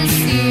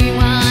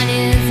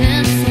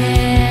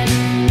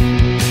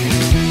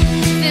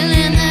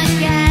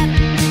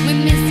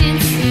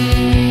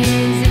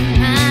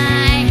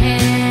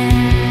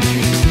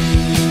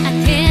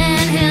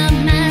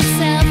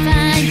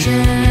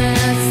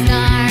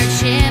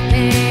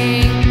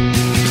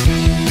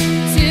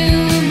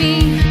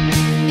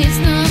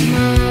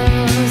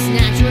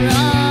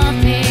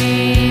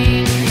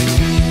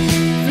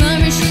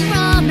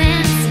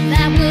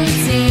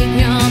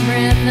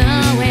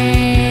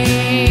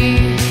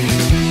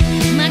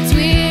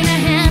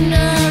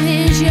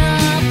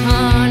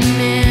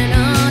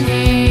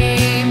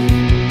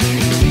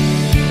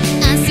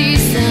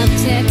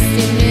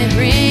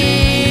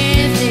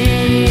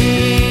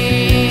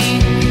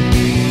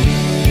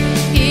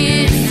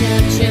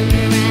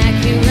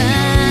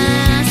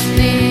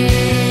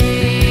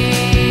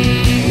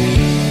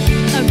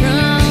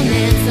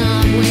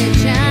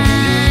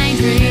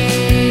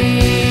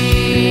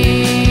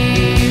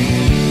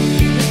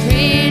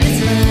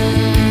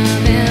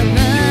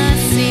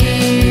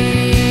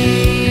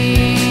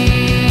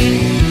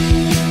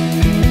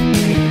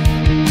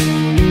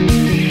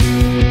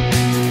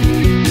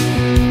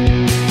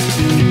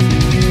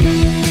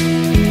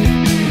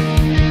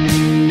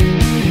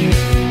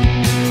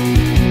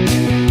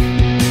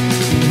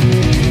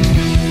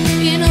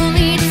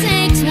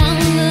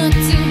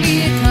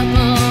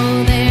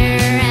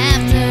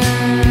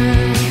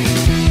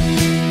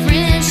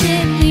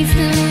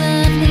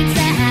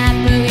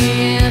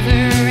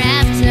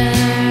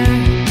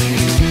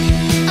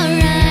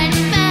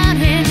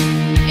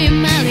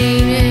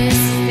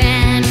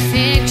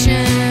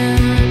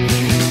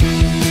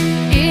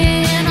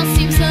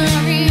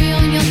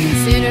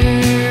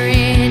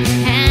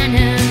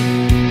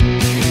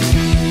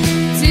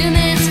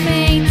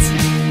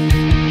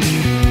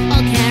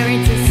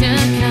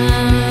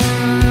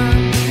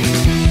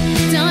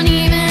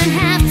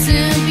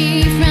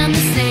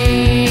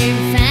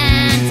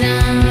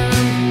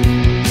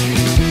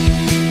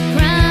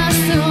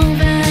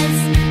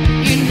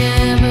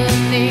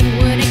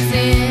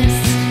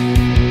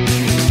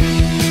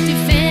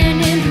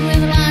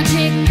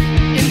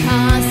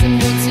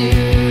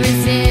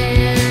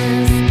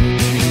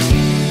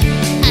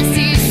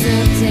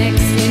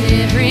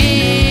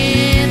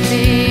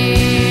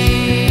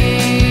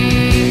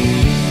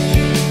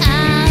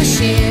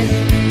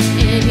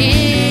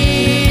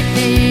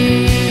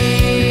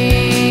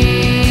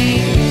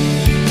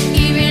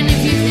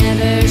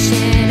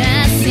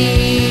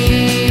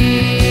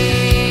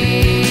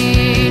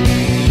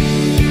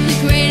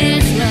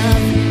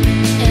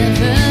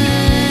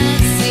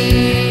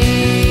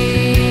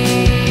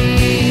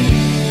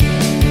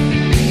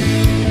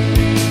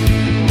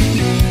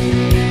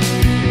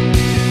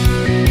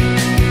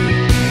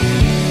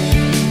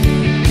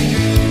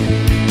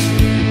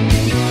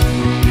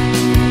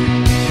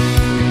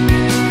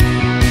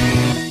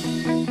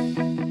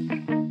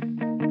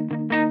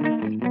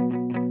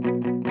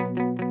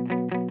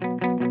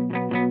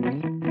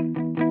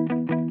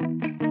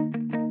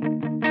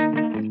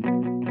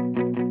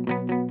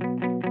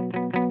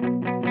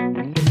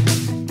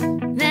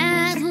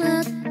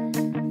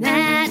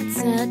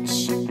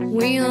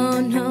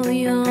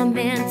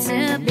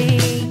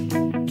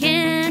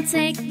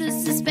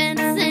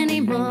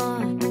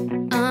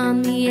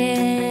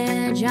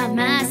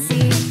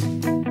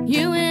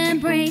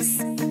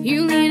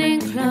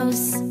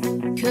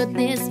Could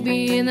this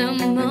be the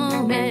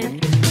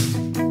moment?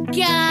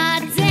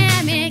 God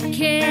damn it,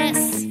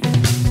 kiss.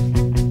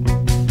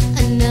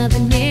 Another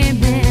near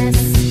miss.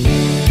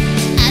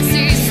 I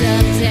see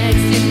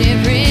subtext in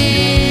everything.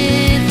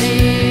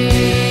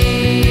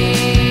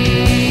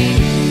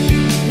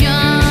 Your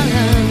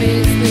love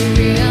is the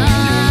real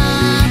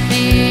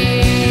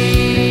thing.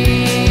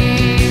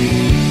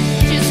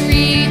 Just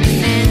read the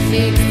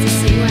fanfics to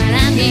see what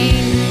I mean.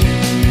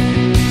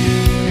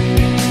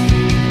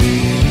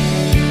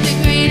 The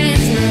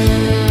greatest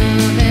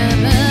love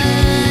ever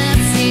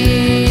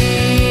seen.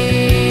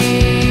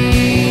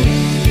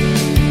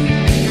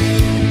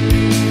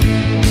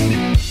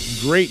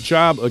 Great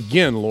job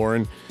again,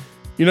 Lauren.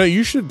 You know,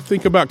 you should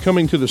think about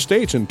coming to the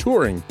States and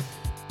touring.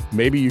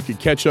 Maybe you could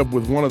catch up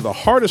with one of the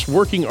hardest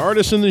working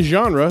artists in the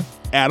genre,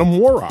 Adam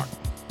Warrock.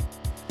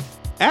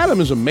 Adam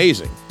is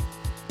amazing,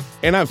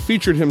 and I've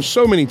featured him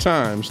so many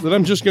times that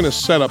I'm just going to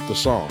set up the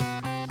song.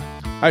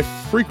 I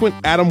frequent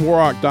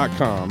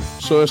AdamWarrock.com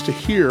so as to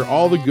hear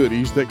all the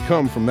goodies that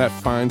come from that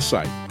fine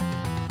site.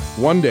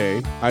 One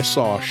day, I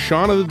saw a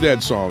Shaun of the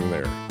Dead song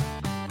there.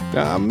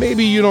 Now,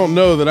 maybe you don't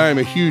know that I am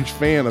a huge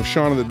fan of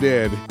Shaun of the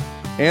Dead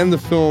and the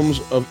films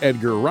of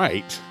Edgar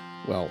Wright.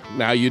 Well,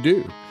 now you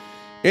do.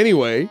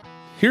 Anyway,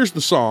 here's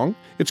the song.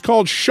 It's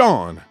called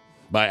Shaun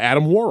by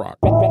Adam Warrock.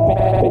 You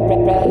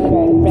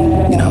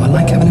know, I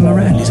like having him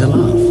around. He's a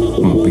laugh.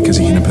 Well, because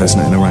he can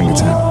impersonate an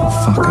orangutan.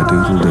 Fuck a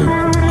doodle-doo.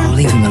 Oh,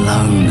 leave him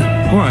alone.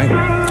 All right,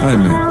 I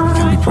admit, he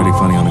can be pretty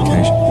funny on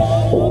occasion.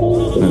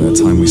 At the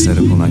time we stayed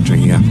up all night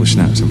drinking apple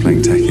schnapps and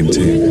playing Tekken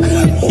 2.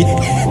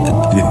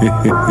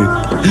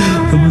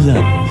 When was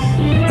that?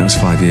 That was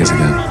 5 years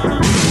ago.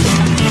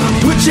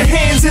 Put your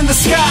hands in the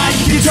sky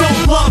if you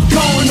don't love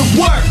going to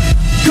work.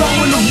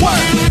 Going to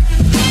work.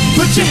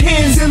 Put your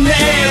hands in the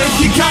air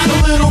if you got a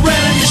little red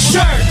on your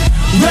shirt.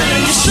 Red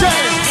on your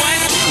shirt.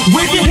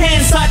 Wave your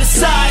hands side to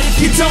side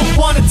if you don't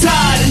want to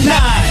die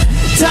tonight.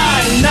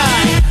 Die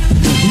tonight.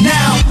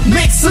 Now,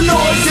 make some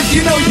noise if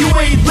you know you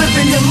ain't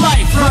living your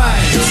life right.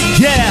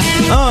 Yeah,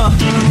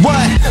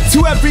 what?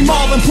 To every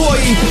mall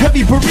employee,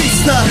 every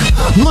barista,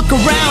 look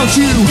around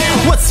you.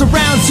 What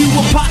surrounds you?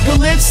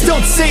 Apocalypse?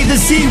 Don't say the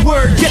Z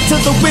word. Get to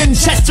the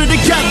Winchester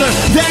together,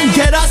 then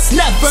get us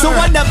never. So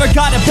I never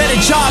got a better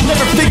job,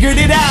 never figured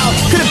it out.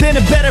 Could've been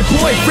a better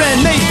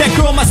boyfriend, made that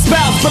girl my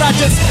spouse. But I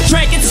just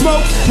drank and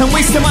smoked and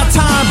wasted my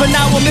time. But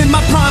now I'm in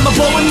my prime of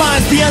blowing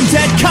minds, the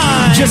undead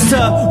kind. Just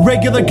a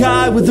regular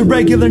guy with a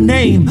regular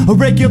name. A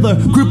regular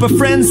group of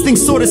friends,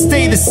 things sort of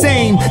stay the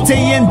same.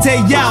 Day in, day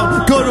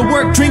out, go to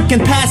work, drink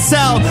and pass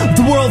out.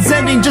 The world's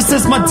ending just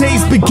as my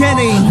day's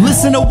beginning.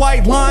 Listen to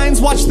white lines,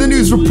 watch the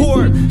news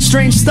report.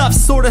 Strange stuff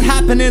sort of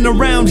happening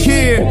around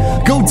here.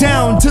 Go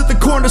down to the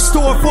corner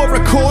store for a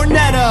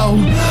cornetto.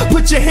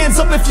 Put your hands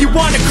up if you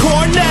want a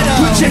cornetto.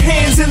 Put your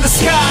hands in the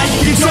sky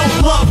if you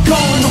don't love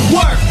going to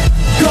work.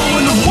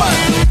 Going to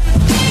work.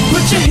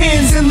 Put your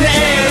hands in the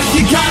air if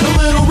you got a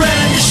little red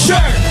on your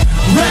shirt.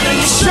 Red on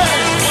your shirt.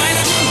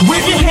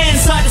 Wave your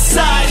hands side to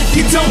side if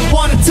you don't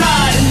want to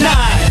die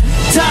tonight.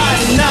 Die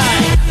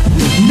tonight.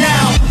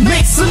 Now,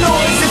 make some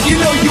noise if you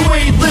know you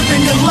ain't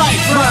living your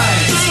life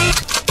right.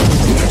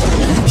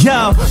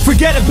 Yo,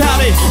 forget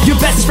about it, your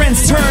best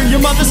friend's turn.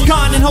 Your mother's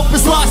gone and hope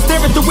is lost there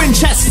at the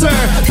Winchester.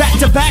 Back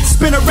to back,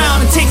 spin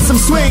around and take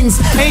some swings.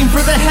 Aim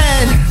for the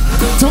head,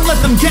 don't let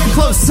them get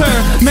closer.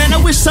 Man,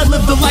 I wish I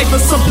lived a life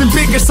of something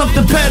bigger,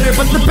 something better.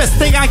 But the best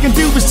thing I can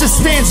do is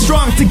just stand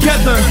strong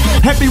together.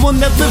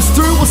 Everyone that lives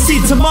through will see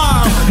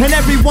tomorrow, and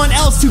everyone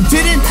else who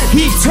didn't,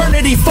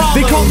 eternity follows.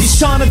 They call me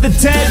Shaun of the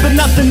Dead, but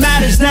nothing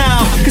matters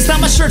now. Cause now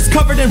my shirt's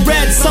covered in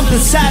red, something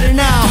sadder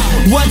now.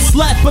 What's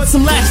left but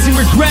some lasting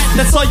regret?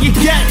 That's all you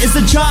get is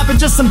a job and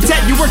just some debt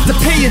you work to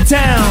pay it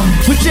down.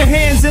 Put your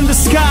hands in the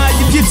sky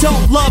if you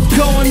don't love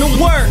going to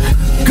work.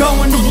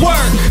 Going to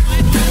work.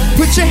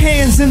 Put your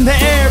hands in the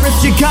air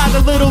if you got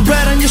a little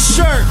red on your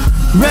shirt.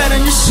 Red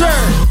on your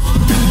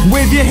shirt.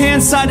 Wave your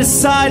hands side to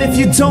side if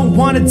you don't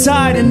want to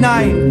die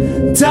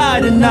tonight. Die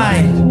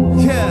tonight.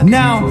 Yeah.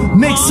 Now,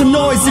 make some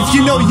noise if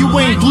you know you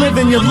ain't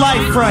living your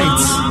life right.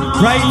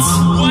 Right?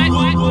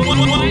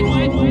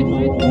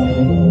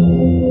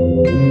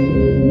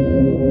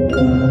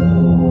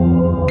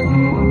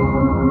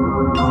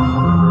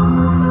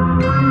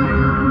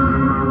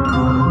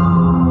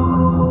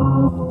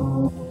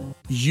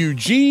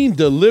 Eugene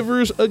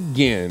delivers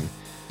again.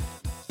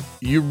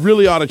 You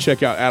really ought to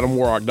check out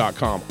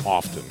AdamWarrock.com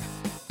often.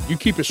 You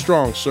keep it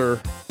strong, sir.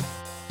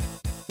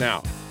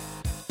 Now,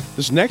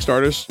 this next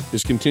artist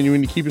is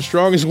continuing to keep it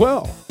strong as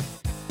well.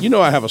 You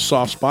know I have a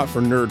soft spot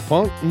for nerd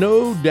punk,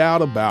 no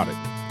doubt about it.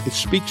 It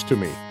speaks to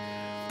me.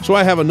 So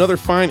I have another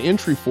fine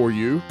entry for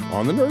you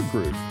on the Nerd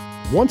Groove.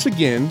 Once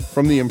again,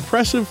 from the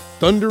impressive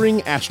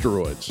Thundering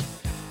Asteroids.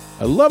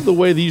 I love the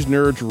way these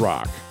nerds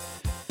rock.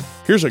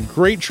 Here's a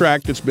great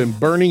track that's been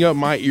burning up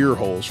my ear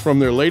holes from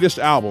their latest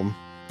album.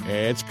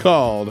 It's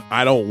called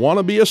I Don't Want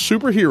to Be a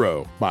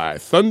Superhero by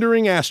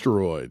Thundering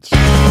Asteroids. I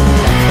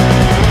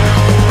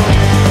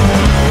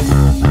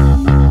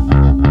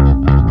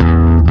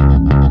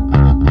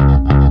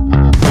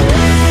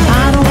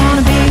don't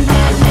wanna be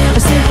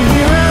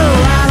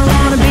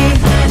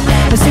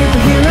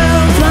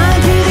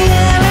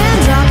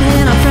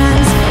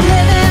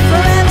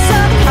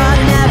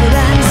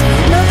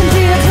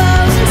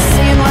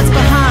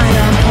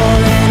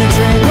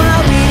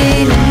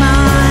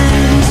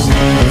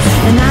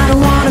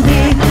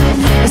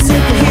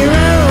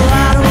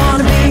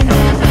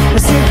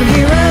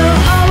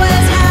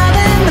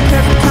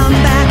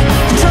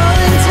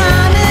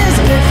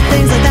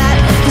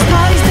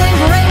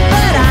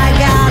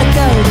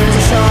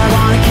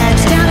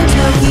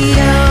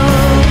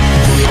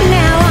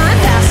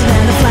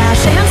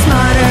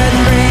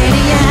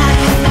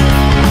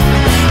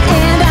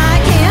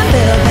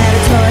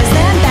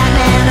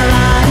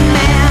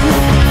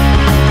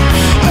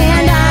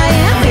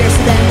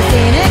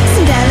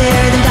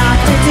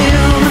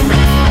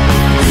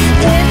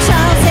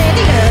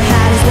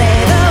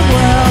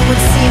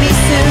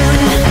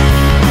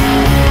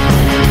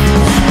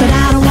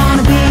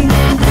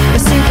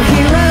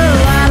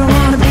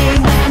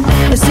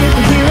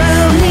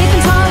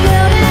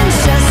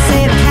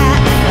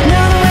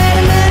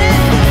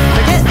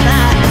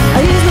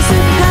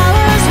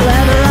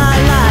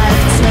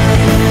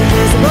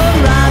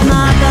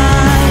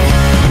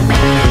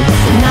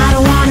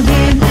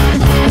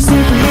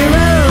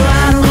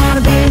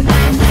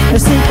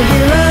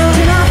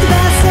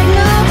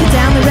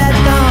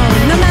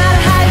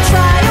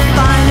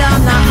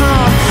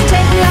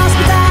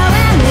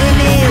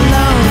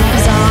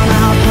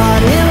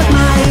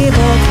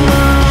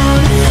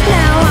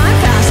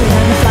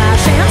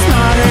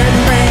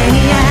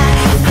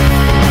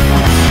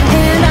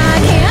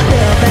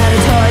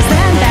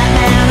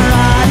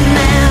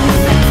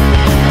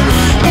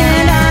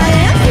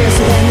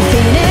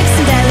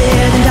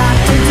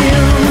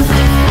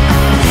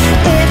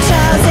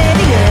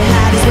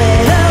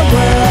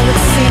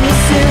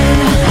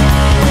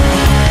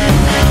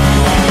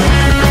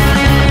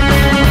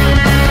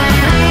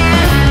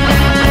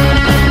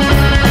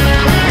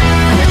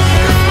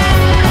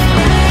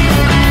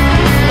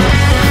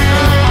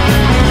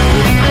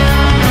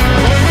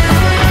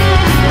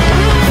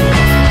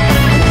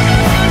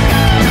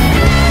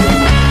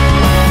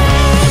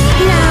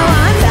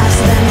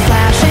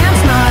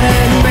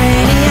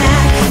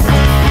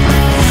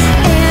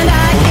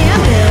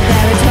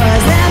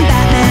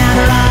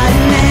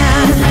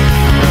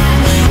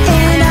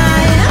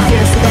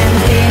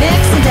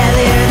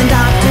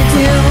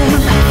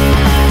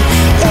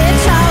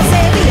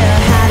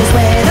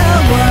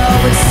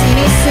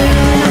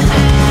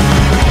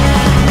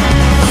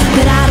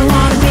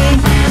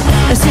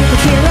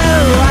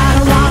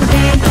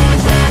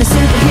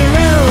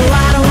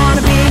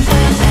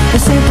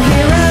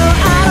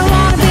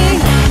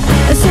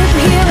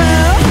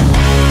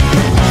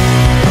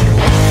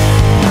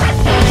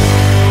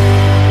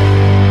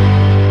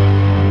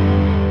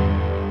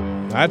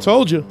I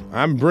told you,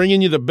 I'm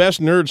bringing you the best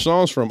nerd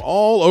songs from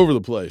all over the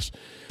place.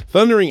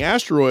 Thundering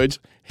Asteroids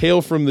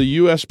hail from the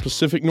U.S.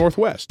 Pacific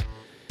Northwest.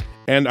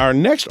 And our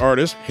next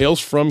artist hails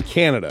from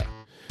Canada.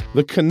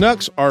 The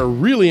Canucks are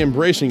really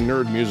embracing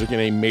nerd music in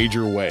a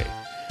major way.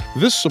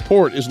 This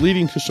support is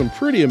leading to some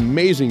pretty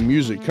amazing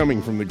music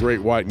coming from the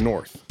Great White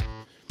North.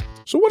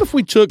 So what if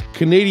we took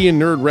Canadian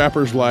nerd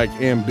rappers like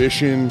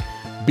Ambition,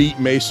 Beat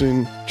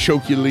Mason,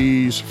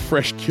 Chokules,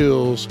 Fresh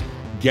Kills,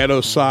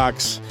 Ghetto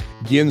Socks,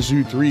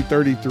 Ginzu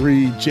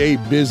 333, Jay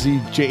Busy,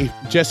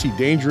 Jesse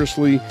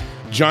Dangerously,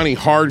 Johnny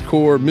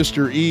Hardcore,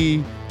 Mr.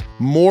 E,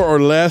 More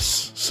or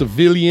Less,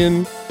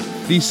 Civilian,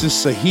 Thesis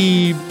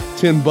Sahib,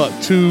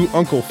 Timbuktu,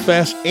 Uncle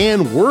Fess,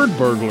 and Word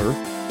Burglar,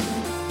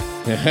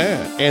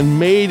 and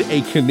made a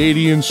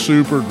Canadian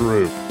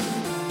supergroup.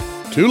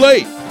 Too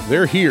late,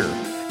 they're here,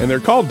 and they're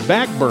called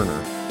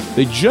Backburner.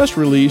 They just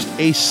released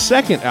a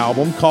second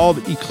album called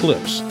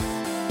Eclipse.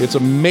 It's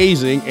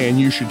amazing, and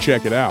you should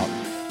check it out.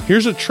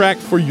 Here's a track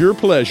for your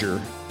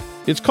pleasure.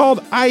 It's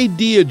called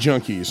Idea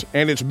Junkies,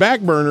 and it's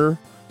Backburner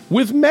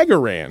with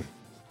Megaran.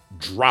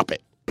 Drop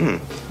it.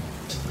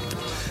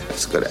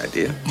 It's a good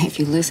idea. If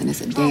you listen,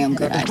 it's a damn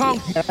good idea.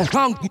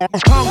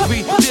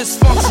 Hungry,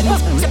 dysfunctional,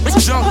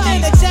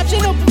 junkie.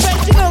 Exceptional,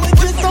 professional, it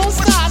just don't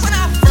stop. When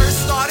I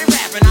first started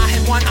rapping, I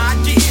had one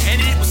idea,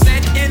 and it was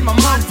set in my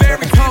mind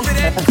very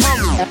confident.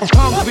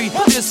 Hungry,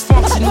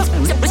 dysfunctional,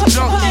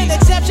 junkie.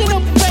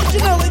 Exceptional,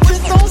 professional, it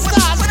just don't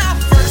stop. When I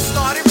first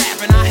started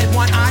rapping, I had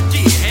one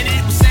idea, and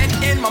it was set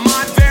in my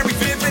mind very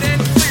vivid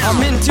and clear.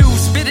 I'm into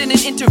spitting in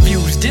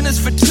interviews, dinners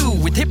for two,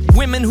 with hip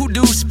women who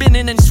do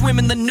spinning and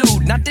swimming the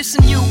nude. Not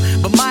dissing you,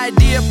 but my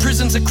idea,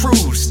 prison's a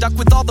cruise. Stuck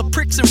with all the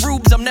pricks and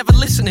rubes I'm never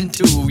listening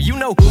to. You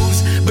know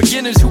who's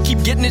beginners who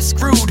keep getting it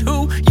screwed.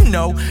 Who? You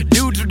know,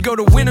 dudes would go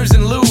to winners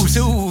and lose.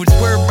 Who's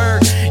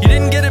Wordberg? You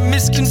didn't get it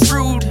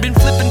misconstrued. Been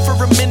flipping for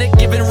a minute,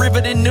 giving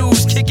riveting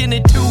news. Kicking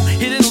it to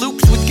hidden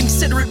loops with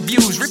considerate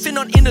views. Riffing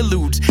on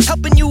interludes,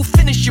 helping you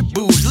finish your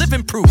booze.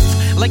 Living proof,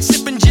 like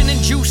sipping gin and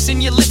juice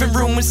in your living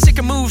room. With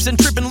sicker moves and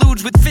tripping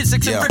ludes with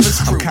physics and rivers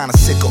crew. I'm kinda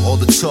sick of all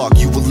the talk.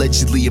 You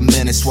allegedly a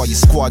menace while your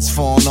squad's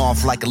falling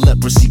off like a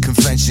leprosy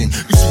convention.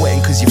 You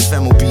sweating cause your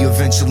femme will be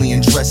eventually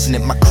undressing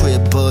at my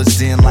crib,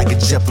 buzzed in like a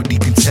Jeopardy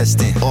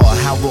contestant. Oh,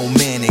 how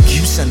romantic.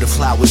 You send her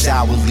flowers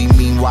hourly.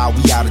 Meanwhile,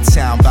 we out of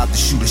town about to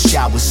shoot a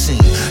shower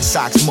scene.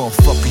 Socks,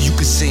 motherfucker, you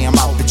can say I'm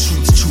out the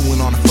treats,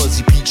 chewing on a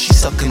fuzzy peach. She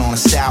sucking on a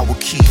sour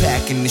key.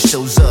 Packing the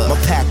shows up. My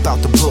pack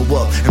about to blow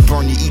up and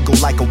burn your ego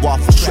like a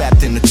waffle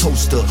trapped in a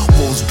toaster.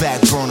 Wolves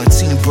Backburner,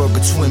 Team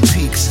Burger, Twin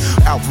Peaks.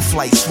 Alpha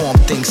Flight, Swamp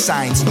Thing,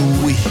 Science,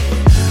 ooh-wee.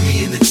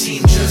 Me and the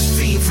team just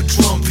fiend for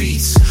drum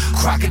beats.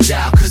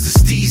 Crocodile cause the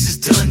steez is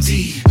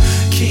Dundee.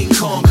 King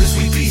Kong cause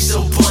we be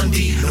so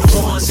Bundy. No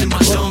one's in my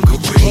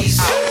dungarees.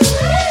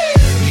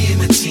 Me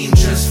and the team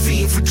just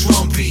fiend for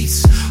drum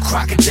beats.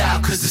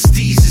 Crocodile cause the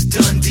steez is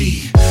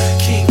Dundee.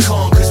 King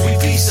Kong cause we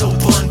be so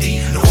Bundy.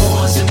 No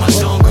one's in my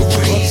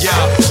dungarees.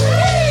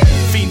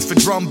 Fiends for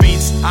drum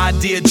beats,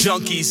 idea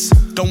junkies.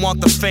 Don't want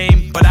the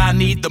fame, but I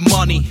need the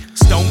money.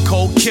 Stone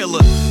cold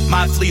killer,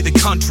 might flee the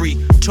country.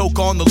 Choke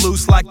on the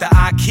loose like the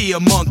IKEA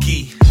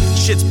monkey.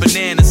 Shit's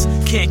bananas,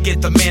 can't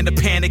get the man to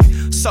panic.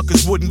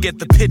 Suckers wouldn't get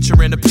the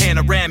picture in a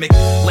panoramic.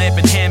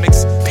 Lamping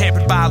hammocks,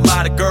 pampered by a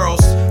lot of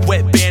girls.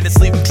 Wet bandits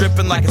leave them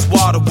dripping like it's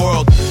water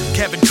world.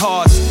 Kevin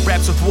Cars,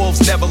 raps with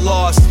wolves never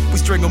lost. We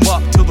string them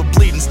up till the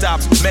bleeding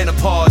stops.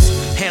 Menopause,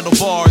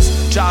 handlebars,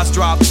 jaws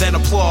drop, then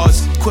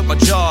applause. Quit my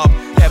job.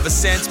 Ever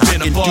since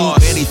been a boss. I can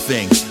do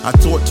anything. I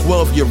taught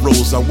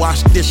 12-year-olds. I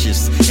washed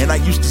dishes, and I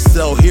used to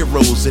sell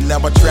heroes. And now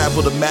I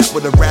travel the map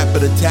with a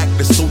rapid attack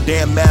that's so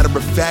damn matter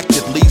of fact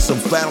it leaves them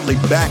flat on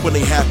their back when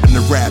they happen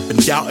to rap.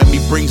 And doubting me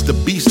brings the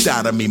beast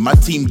out of me. My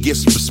team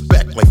gets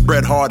respect like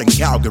Bret Hart in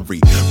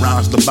Calgary.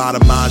 Rhymes the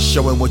bottom line,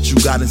 showing what you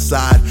got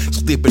inside.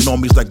 Sleeping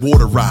on me's like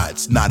water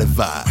rides, not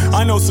advised.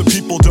 I know some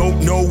people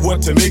don't know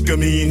what to make of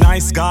me.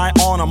 Nice guy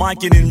on a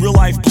mic and in real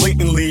life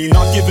blatantly.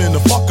 Not giving a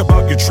fuck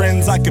about your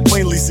trends, I can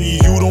plainly see.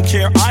 You don't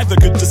care either,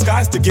 good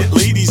disguise to get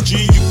ladies,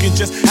 G. You can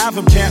just have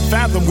them, can't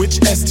fathom which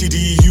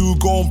STD. You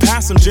gon'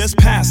 pass them, just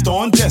passed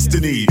on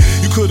destiny.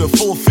 You could've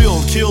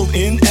fulfilled, killed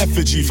in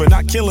effigy. For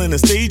not killing a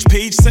stage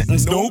page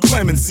sentence, no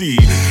clemency.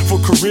 For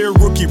career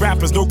rookie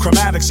rappers, no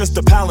chromatics, just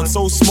a palette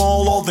so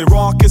small, all they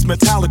rock is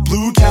metallic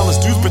blue. Callous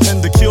dudes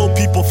pretend to kill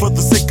people for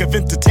the sake of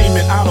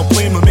entertainment. I don't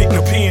blame them, make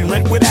no paying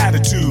rent with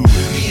attitude.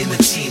 Me and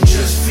the team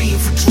just fiend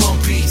for drum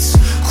beats.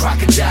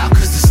 Crocodile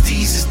cause the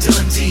steez is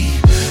Dundee.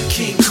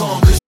 King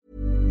Kong cause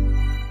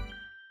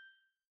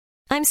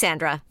I'm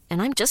Sandra,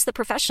 and I'm just the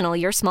professional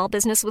your small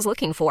business was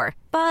looking for.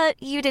 But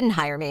you didn't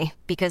hire me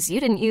because you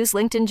didn't use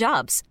LinkedIn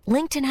Jobs.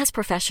 LinkedIn has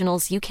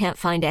professionals you can't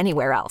find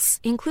anywhere else,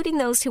 including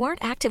those who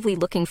aren't actively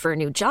looking for a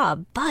new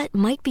job, but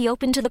might be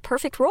open to the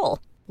perfect role,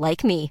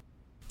 like me.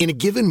 In a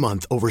given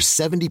month, over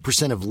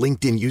 70% of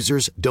LinkedIn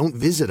users don't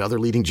visit other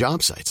leading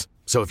job sites.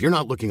 So if you're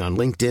not looking on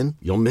LinkedIn,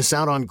 you'll miss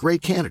out on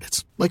great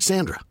candidates like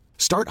Sandra.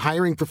 Start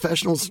hiring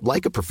professionals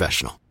like a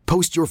professional.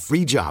 Post your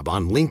free job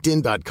on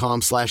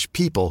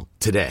linkedin.com/people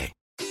today.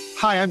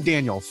 Hi, I'm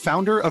Daniel,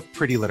 founder of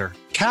Pretty Litter.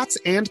 Cats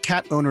and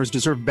cat owners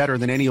deserve better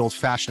than any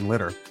old-fashioned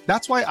litter.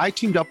 That's why I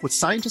teamed up with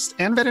scientists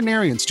and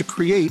veterinarians to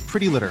create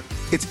Pretty Litter.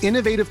 Its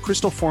innovative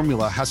crystal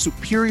formula has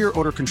superior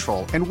odor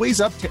control and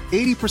weighs up to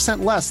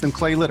 80% less than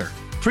clay litter.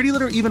 Pretty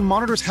Litter even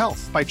monitors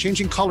health by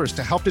changing colors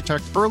to help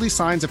detect early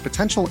signs of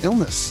potential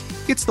illness.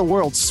 It's the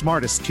world's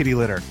smartest kitty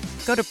litter.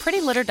 Go to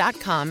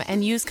prettylitter.com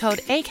and use code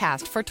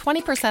ACAST for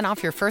 20%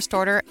 off your first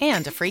order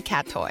and a free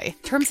cat toy.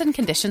 Terms and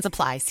conditions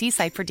apply. See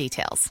site for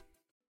details.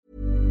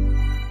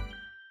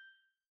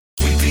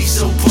 We be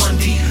so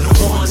Bundy,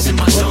 the ones in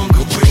my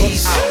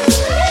dungarees.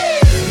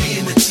 Me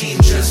and the team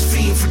just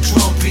fiend for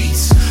drum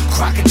beats.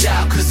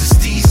 Crocodile cause the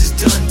steez is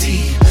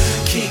Dundee.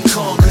 King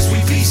Kong cause we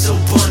be so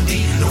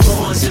Bundy, the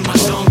ones in my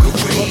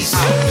dungarees.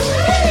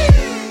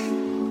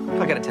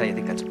 I gotta tell you, I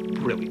think that's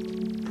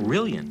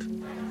brilliant.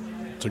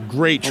 It's a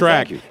great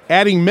track.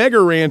 Adding Mega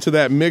Ran to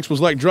that mix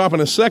was like dropping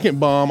a second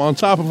bomb on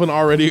top of an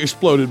already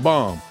exploded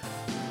bomb.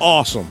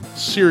 Awesome.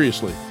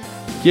 Seriously.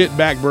 Get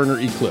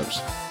Backburner Eclipse.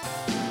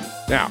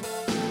 Now,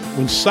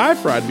 when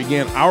Sci-Fried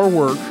began our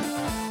work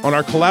on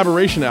our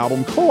collaboration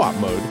album, Co-op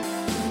Mode,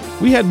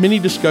 we had many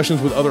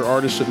discussions with other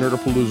artists at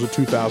Nerdapalooza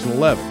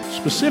 2011.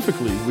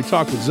 Specifically, we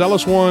talked with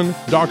Zealous One,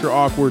 Dr.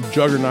 Awkward,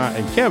 Juggernaut,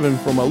 and Kevin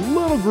from a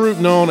little group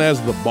known as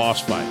the Boss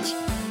Fights.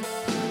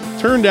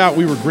 Turned out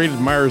we were great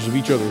admirers of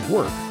each other's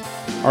work.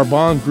 Our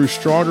bond grew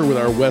stronger with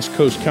our West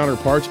Coast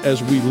counterparts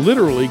as we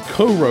literally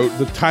co-wrote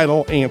the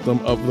title anthem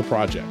of the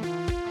project.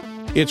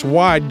 It's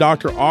why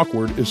Dr.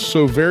 Awkward is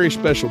so very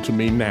special to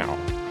me now.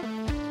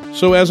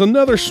 So as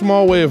another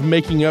small way of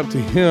making up to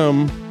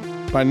him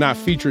by not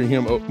featuring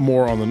him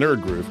more on the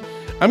Nerd Groove,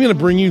 I'm going to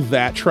bring you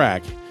that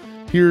track.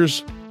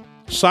 Here's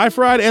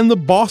Sci-Fried and the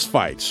Boss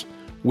Fights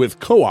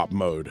with Co-op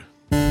Mode.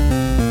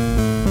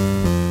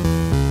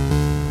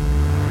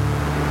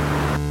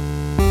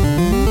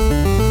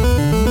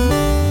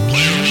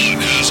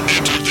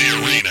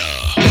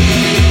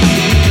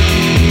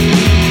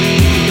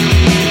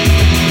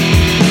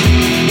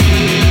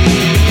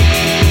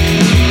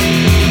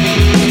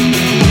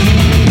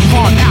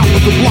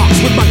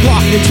 With my Glock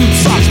and two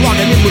socks,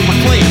 logging in with my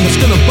clan that's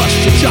gonna bust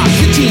your chops.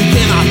 Your team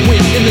cannot win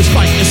in this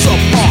fight. It's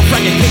subpar.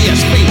 Fragging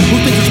KSP, who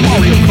thinks it's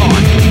Mario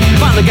Kart?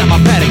 Finally got my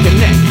paddock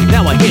connect.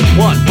 Now I hit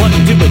one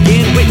button to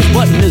begin. Wait, this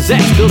button is X.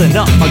 Building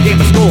up a game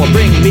of score.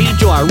 Bring me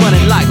joy,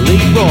 running like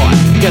Leroy.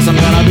 Guess I'm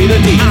gonna be the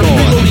decoy. I'm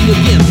reloading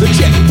again. The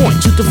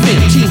checkpoint to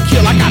defend. Team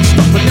kill. I got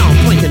stuck, but now I'm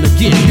flanking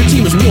again. Your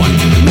team is one.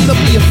 Made up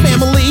be a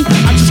family.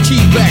 I just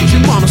teabag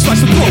your mama,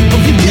 slice the throat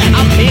of your dad.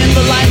 I'm in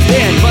the lion's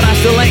den, but I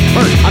still ain't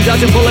hurt. I'm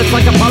dodging bullets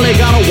like a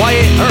polygon of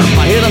Wyatt Earp.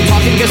 I hear them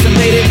talking, guessing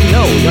they didn't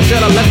know. Y'all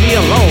should have left me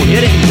alone. You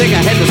didn't think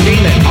I had this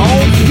game at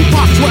home? You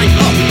popped right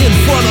up in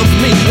front of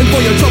me, and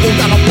for your trouble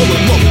got a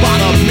bullet look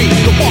bottom me.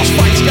 The boss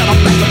fights got a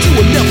back that you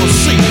would never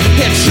see.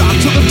 Headshot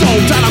to the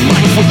dome,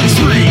 dynamite for the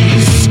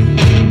trees.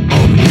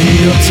 On the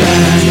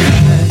attack,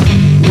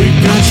 we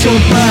got your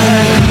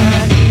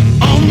back.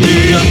 On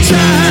the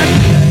attack,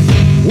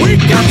 we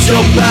got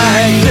your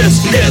back.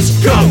 This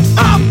is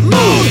Co-op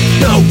Mode.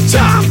 No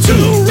time to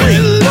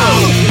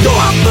reload.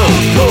 Co-op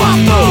Mode, Co-op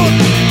Mode,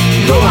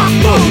 Co-op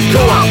Mode,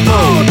 Co-op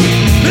Mode.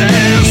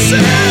 This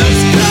is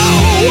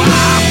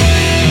Co-op.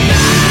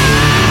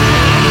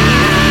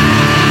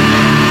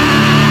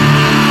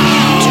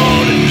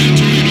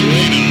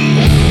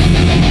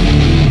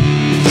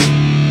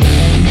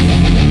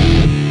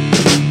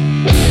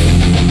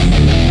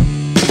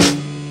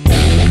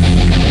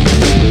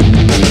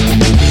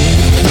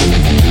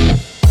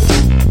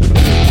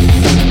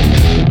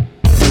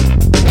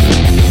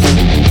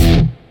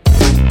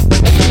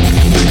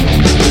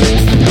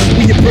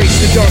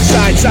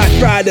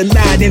 Sci-Fried, a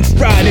line and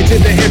stride into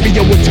the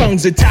area where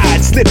tongues are tied.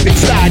 Slip and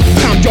slide,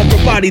 time jump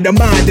from body to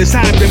mind. There's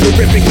hybrid, we're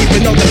ripping,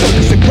 keeping all the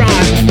focus to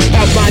crime.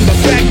 Outline the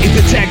fact, it's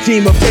a tag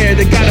team affair.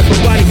 They got up a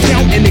body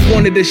count and they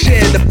wanted to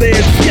share the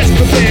flares. Yes,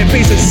 prepare,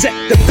 faces set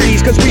to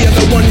freeze, cause we are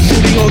the ones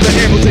shooting all the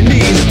arrows and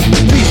knees.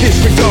 Please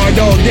disregard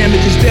all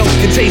damages dealt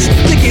and taste.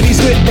 Lickety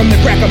split from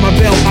the crack of my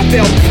belt. I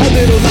felt a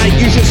little like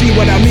you should see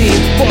what I mean.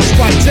 Boss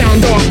fight,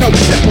 sound off, now we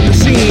step on the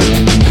scene.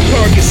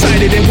 Target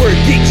sighted and we're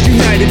geeks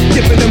united.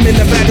 Dipping them in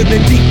the batter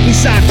than deep, we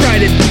Sci-Fried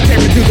it.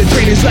 Tearing through the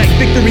trainers like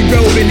Victory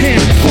Road in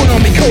hand. Put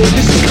on me cold,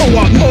 this is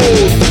Co-op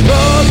Mode.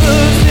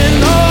 Brothers in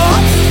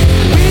arms,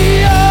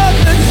 we are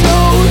the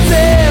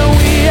chosen.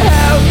 We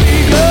have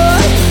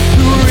begun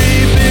to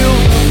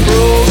rebuild the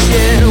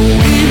broken.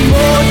 We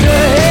forge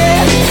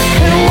ahead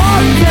and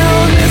walk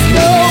down this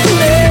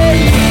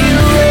lonely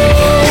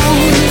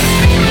road.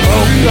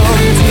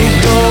 Welcome to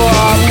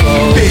Co-op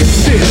Mode.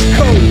 This is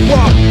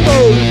Co-op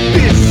Mode.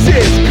 This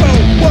is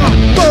Co-op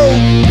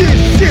Mode.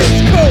 This is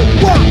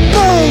Co-op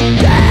Mode.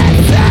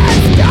 This is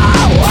Co-op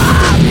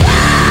Mode.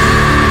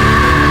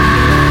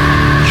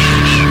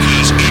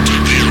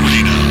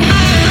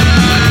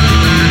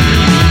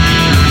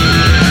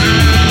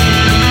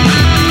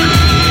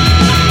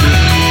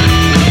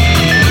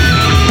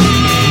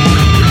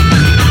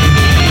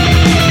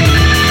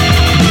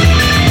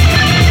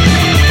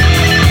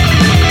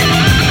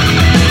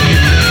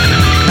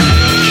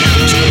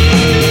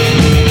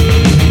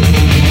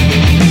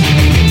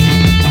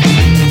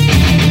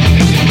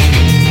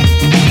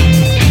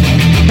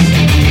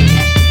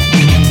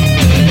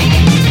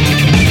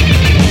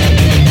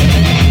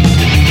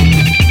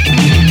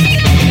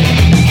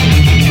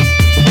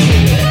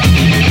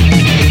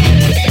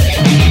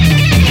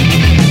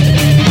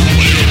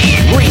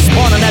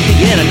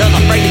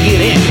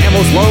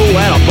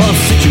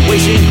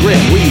 situation grip.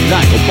 We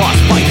like a boss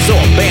fight, so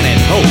abandon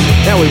hope.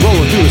 Now we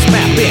rolling through this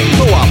map in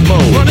co-op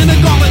mode. Running the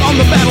gauntlet on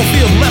the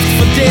battlefield, left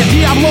for dead.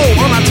 Diablo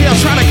on our tail,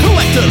 trying to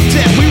collect a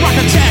debt. We rock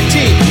a tag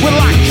team with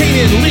Lock,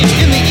 Kane, and Lynch.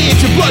 In the end,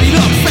 you're bloodied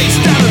up, face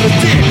down in the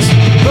ditch.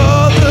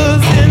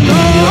 Brothers in the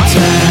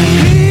attack,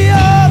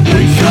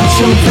 we got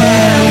your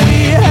back.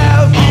 We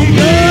have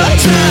the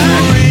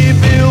attack.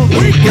 Rebuild,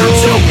 we got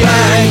your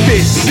back.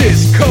 This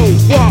is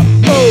co-op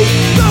mode.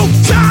 No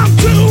time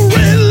to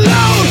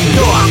reload.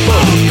 Co-op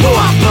mode,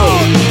 co-op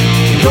mode,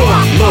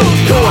 co-op mode,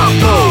 co-op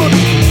mode.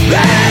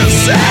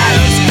 This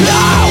is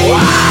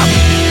co-op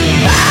mode.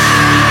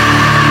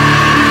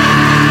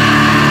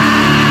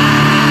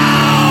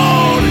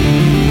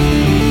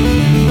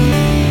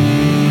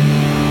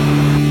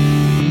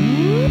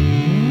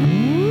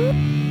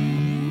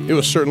 It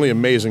was certainly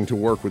amazing to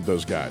work with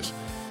those guys.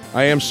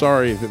 I am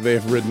sorry that they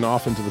have ridden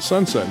off into the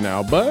sunset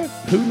now, but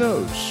who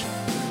knows?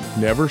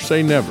 Never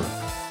say never.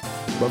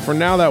 But for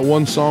now, that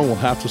one song will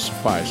have to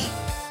suffice.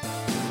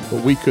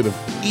 But we could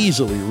have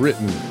easily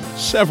written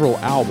several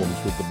albums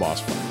with the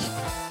Boss Fights.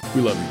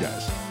 We love you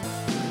guys.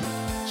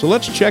 So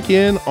let's check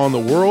in on the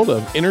world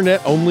of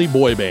internet-only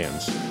boy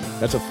bands.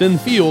 That's a thin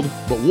field,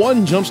 but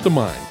one jumps to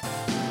mind.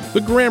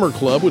 The Grammar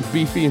Club with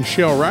Beefy and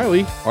Shell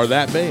Riley are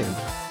that band.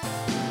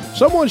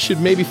 Someone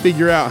should maybe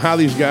figure out how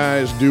these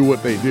guys do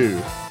what they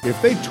do. If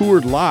they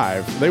toured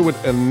live, they would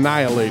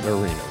annihilate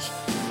arenas.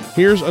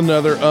 Here's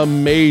another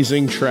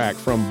amazing track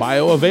from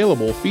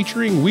Bioavailable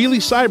featuring Wheelie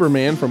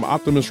Cyberman from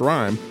Optimus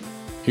Rhyme.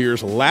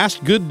 Here's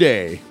Last Good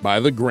Day by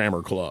the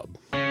Grammar Club.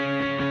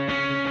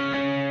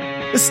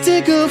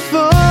 Stick a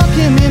fork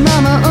in me,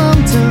 mama,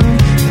 tongue.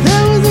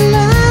 That was the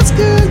last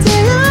good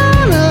day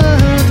on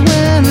earth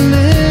when I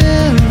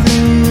lived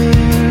there.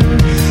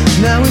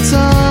 Now it's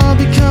all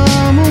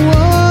become a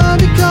war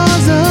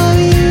because of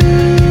you.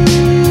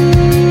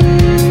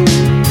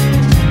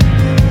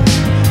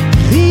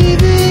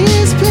 Leaving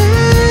his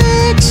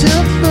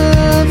picture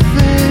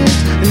perfect,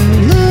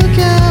 and look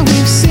how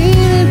we've seen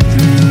it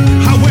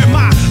through. I wear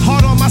my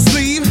heart on my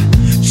sleeve,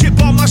 chip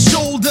on my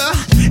shoulder.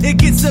 It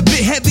gets a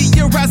bit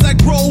heavier as I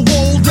grow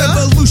older.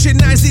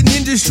 Revolutionizing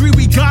industry,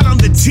 we got on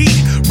the tee.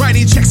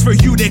 Writing checks for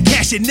you to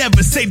cash and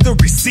never save the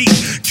receipt.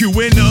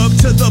 Queuing up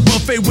to the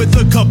buffet with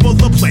a couple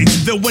of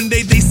plates. Then one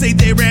day they say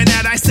they ran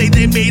out, I say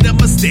they made a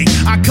mistake.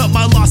 I cut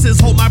my losses,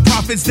 hold my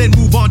profits, then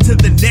move on to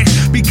the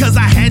next. Because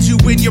I had you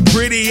when you're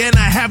pretty and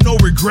I have no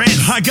regrets.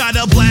 I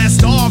gotta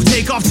blast off,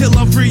 take off till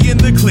I'm free in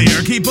the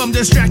clear. Keep them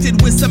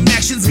distracted with some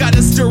actions,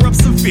 gotta stir up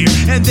some fear.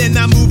 And then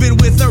I'm moving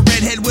with a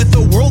redhead with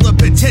a world of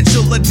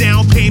potential. A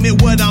down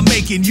payment, what I'm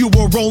making, you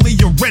were only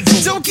your rental.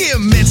 Don't get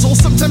mental,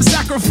 sometimes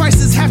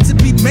sacrifices have to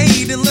be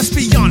made. And let's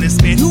be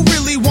honest, man, who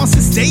really wants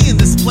to stay in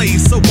this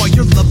place? So all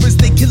your lovers,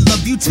 they can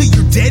love you till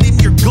you're dead and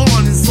you're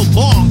gone. And so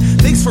long,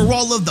 thanks for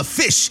all of the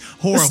fish.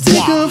 Au revoir.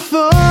 Stick a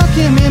fork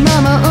in me,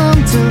 mama,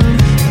 tongue.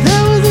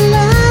 That was the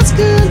last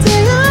good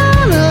day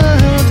on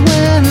earth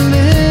when I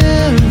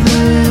lived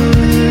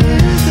there.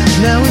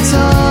 Now it's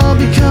all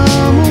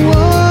become a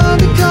war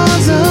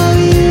because of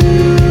you.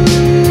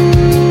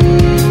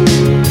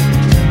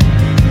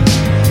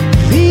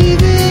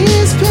 Leaving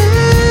his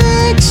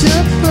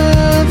picture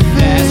perfect.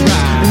 That's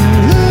right.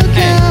 And look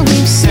how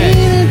we've seen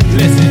it.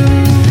 Listen,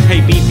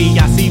 hey BB,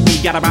 I see we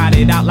gotta ride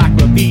it out like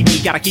graffiti.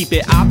 Gotta keep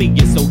it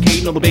obvious,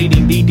 okay? No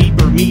debating the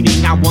deeper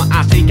meaning. I want,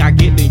 I think I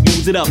get it.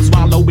 Use it up,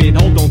 swallow it,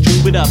 hold on,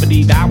 chew it up, and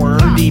devour,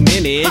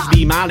 diminish,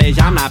 demolish.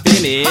 I'm not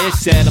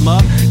finished. Set them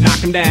up, knock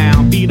them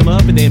down, beat them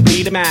up, and then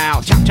bleed them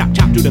out. Chop, chop,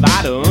 chop to the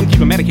bottom. Keep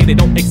them medicated,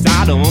 don't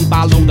excite them.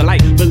 Follow the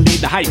light, believe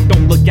the hype.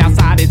 Don't look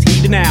outside, it's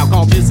heating now.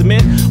 Call this a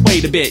myth.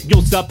 Wait a bit,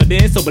 you'll suffer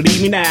this, so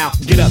believe me now.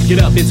 Get up,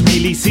 it's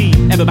really see.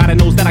 Everybody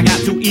knows that I got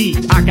to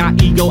eat. I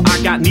got ego,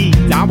 I got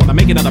needs. I wanna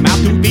make another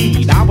mouth to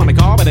feed. I want a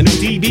car with a new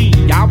TV.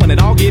 I want it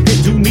all given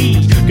to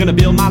me. Gonna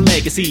build my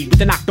legacy with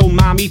the knocked on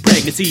mommy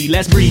pregnancy.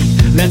 Let's breathe,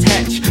 let's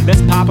hatch,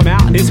 let's pop them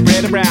out and then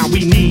spread around.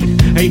 We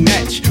need a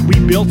match. We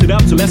built it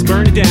up, so let's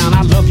burn it down.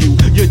 I love you,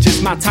 you're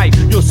just my type.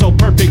 You're so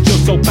perfect, you're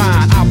so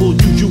fine. I will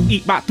use you,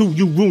 eat right through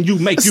you, ruin you,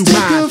 make you mine.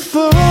 Stick a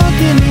fork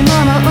in me,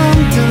 mama,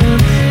 tongue.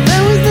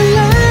 That was the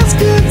last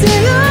good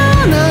day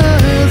on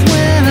earth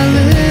when I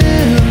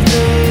lived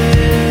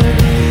there.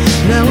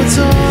 Now it's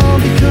all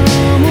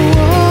become a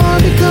war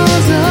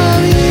because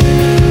of you.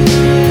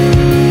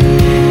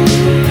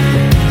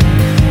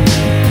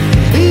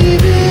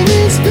 Leaving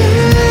his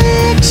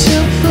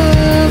picture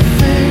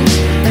perfect,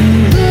 and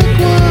look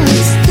what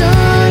it's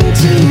done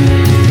to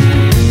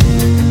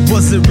you.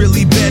 Was it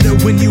really better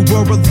when you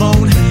were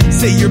alone?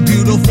 Say you're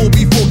beautiful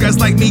before guys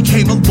like me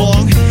came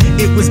along.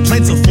 It was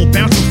plentiful,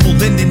 bountiful,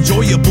 and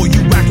enjoyable.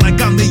 You act like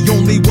I'm the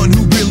only one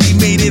who really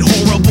made it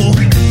horrible.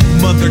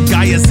 Mother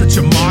Gaia's such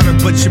a martyr,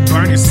 but you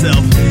burn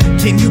yourself.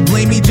 Can you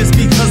blame me just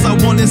because I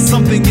wanted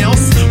something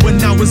else?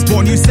 When I was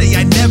born, you say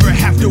I never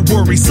have to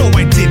worry, so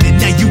I didn't.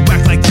 Now you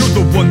act like you're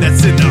the one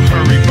that's in a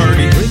hurry,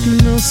 birdie. Breaking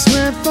no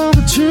sweat for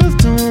the truth,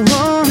 don't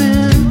want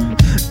it.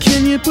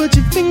 Can you put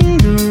your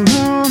finger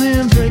on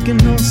it? Breaking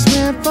no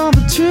sweat for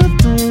the truth,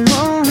 don't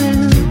want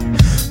it.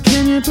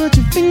 Can you put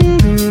your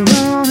finger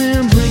on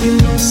it? Breaking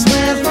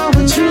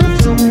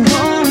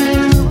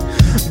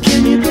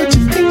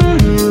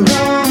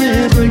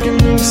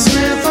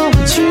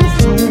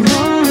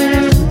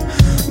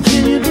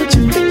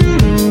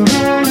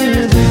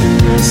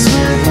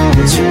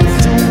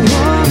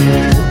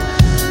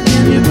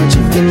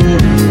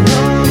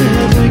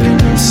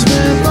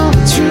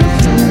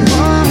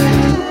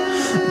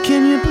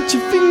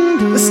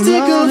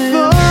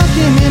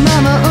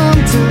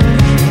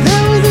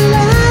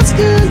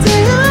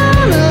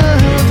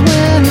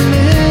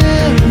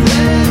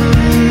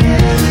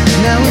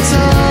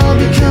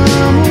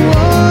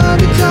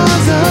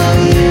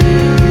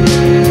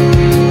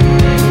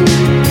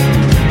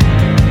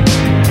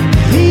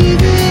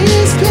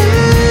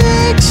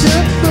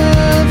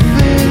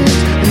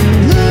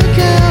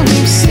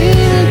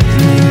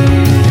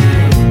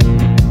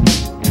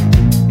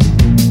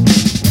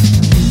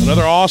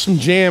awesome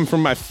jam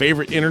from my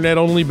favorite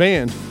internet-only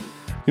band.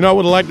 You know, I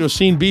would have liked to have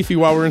seen Beefy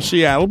while we were in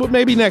Seattle, but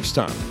maybe next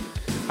time.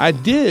 I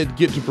did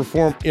get to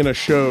perform in a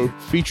show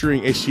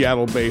featuring a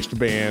Seattle-based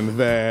band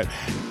that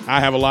I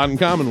have a lot in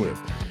common with,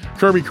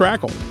 Kirby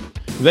Crackle.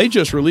 They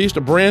just released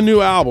a brand new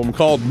album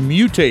called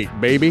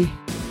Mutate, baby,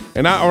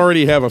 and I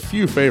already have a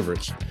few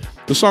favorites.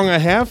 The song I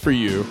have for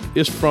you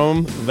is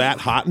from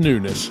that hot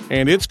newness,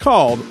 and it's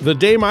called The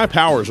Day My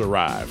Powers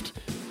Arrived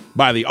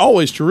by the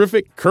always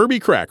terrific Kirby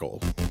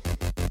Crackle.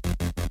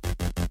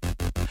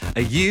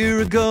 A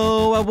year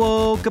ago I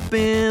woke up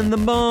in the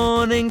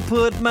morning,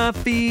 put my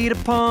feet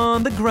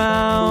upon the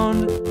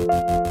ground,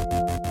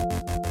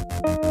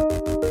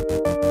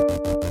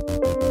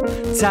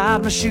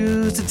 tied my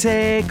shoes to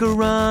take a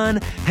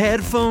run,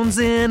 headphones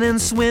in and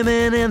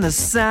swimming in the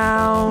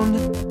sound.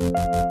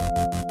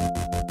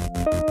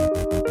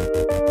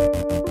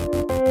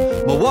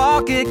 My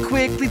walk, it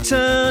quickly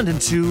turned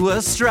into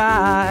a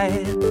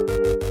stride.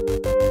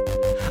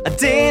 A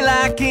day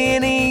like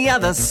any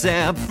other,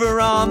 except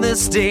for on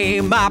this day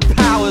my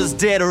powers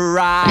did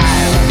arrive.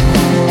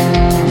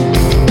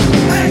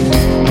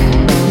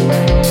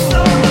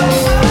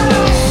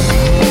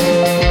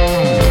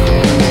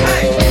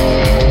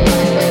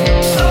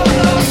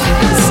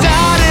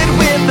 Started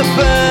with a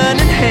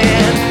burning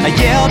hand, I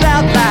yelled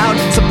out loud,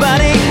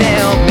 somebody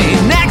help me.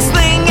 Next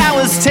thing I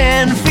was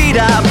 10 feet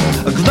up,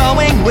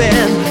 glowing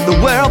with the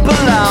world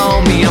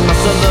below me. I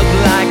must have looked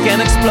like an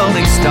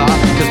exploding star,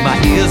 cause my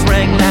ears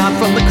rang loud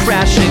from the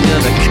crashing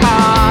of the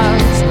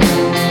cars.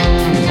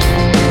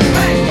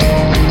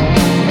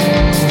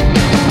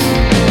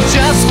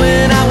 Just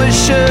when I was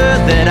sure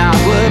that I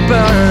would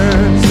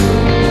burst,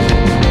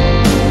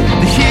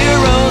 the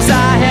heroes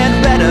I had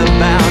read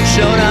about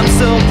showed up,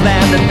 so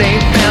glad that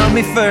they found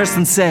me first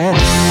and said,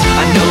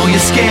 I know you're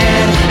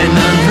scared and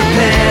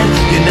unprepared,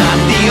 you're not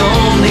the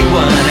only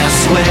one, I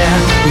swear,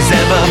 who's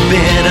ever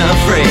been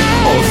afraid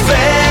or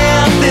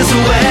felt this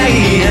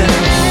way.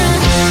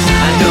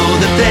 I know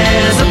that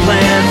there's a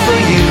plan for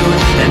you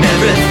and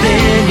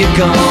everything you're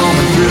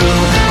going through.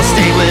 I'll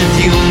stay with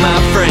you, my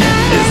friend,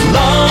 as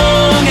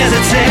long as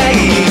it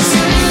takes.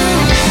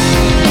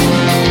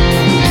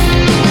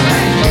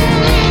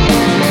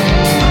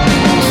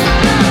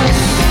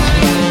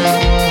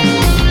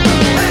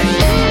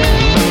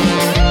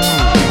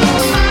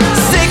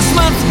 6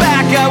 months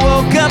back I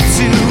woke up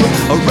to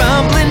a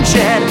rumbling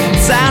jet,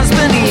 signs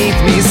beneath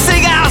me,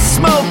 cigar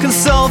smoke and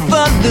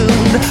sulfur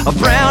loomed. A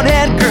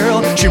brown-haired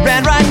girl, she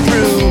ran right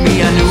through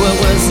me. I knew it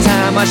was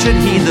time I should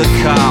heed the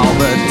call,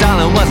 but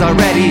darling, was I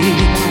ready?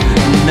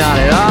 Not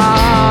at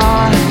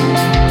all.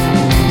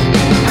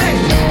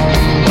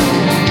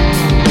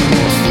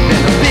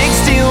 Then a big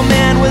steel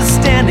man was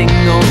standing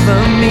over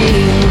me,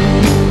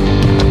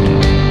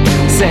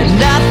 said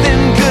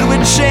nothing good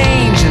would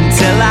change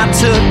until I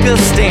took a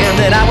stand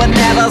that I would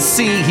never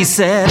see. He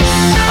said,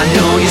 I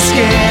know you're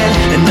scared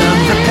and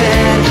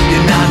unprepared,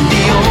 you're not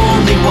the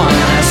only one,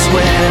 I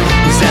swear,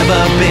 who's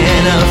ever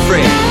been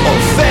afraid or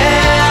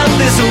felt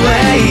this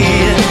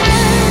way.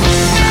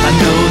 I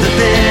know that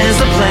there's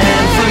a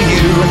plan for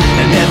you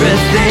and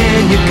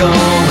everything you're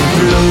going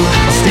through.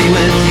 I'll stay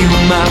with you,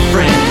 my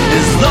friend,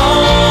 as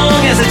long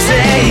as it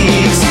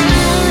takes.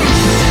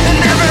 And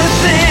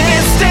everything,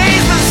 it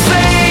stays the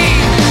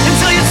same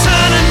until you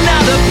turn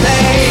another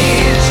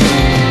page.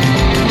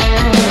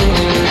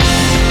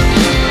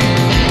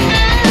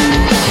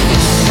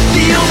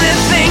 The only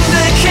thing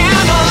that can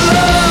go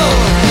low,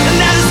 and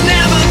that is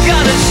never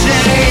gonna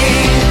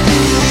change.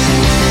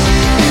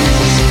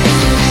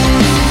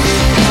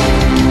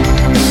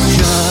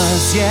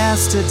 Just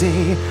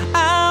yesterday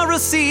I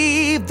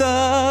received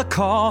the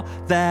call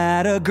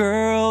that a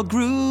girl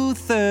grew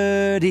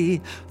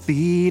 30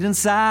 feet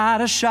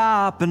inside a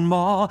shopping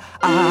mall.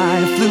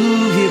 I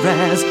flew here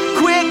as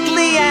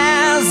quickly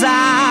as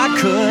I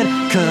could,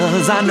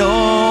 cause I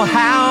know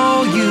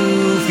how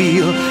you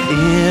feel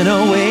in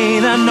a way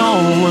that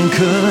no one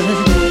could.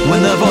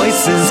 When the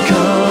voices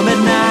come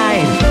at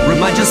night,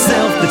 remind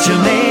yourself that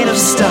you're made of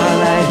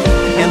starlight,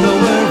 and the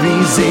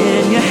worries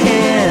in your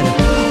head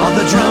are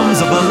the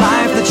drums of a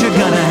life that you're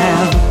gonna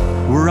have.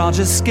 We're all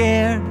just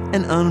scared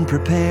and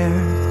unprepared.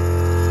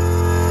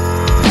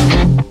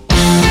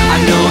 I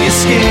know you're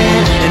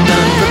scared and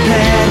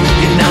unprepared,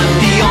 you're not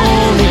the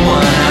only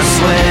one, I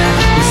swear,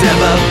 who's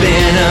ever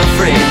been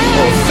afraid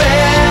or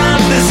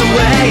felt this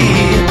way.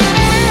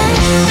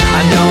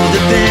 I know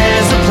that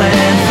there's a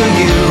plan for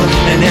you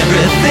and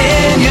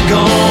everything you're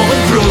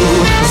going through.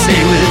 I'll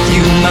stay with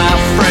you, my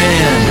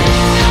friend,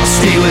 I'll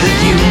stay with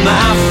you,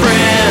 my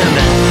friend,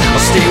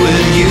 I'll stay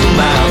with you,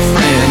 my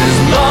friend, as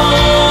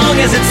long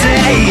as it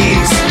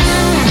takes.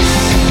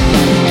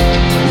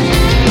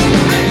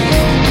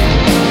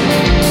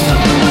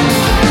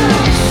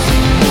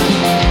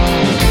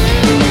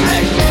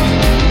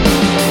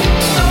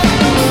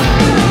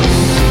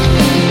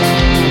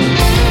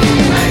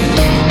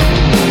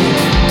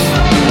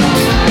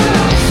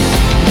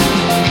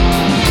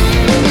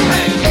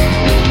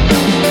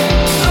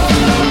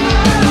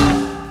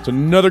 It's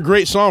another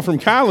great song from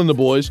Kyle and the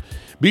Boys.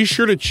 Be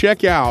sure to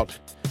check out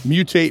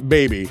Mutate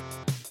Baby,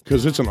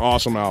 because it's an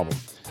awesome album.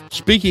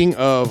 Speaking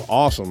of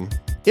awesome,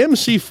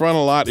 MC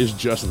Frontalot is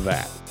just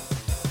that.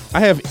 I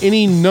have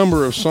any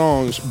number of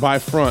songs by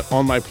Front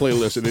on my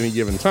playlist at any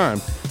given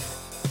time,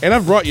 and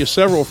I've brought you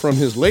several from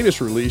his latest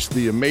release,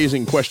 The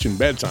Amazing Question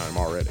Bedtime,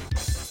 already.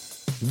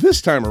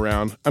 This time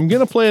around, I'm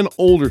going to play an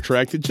older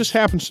track that just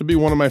happens to be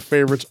one of my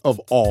favorites of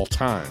all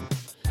time.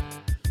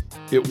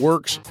 It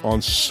works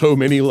on so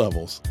many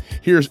levels.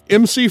 Here's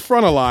MC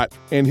Frontalot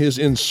and his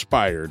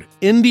inspired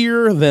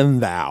Indier Than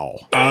Thou.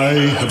 I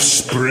have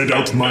spread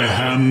out my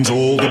hands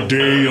all the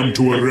day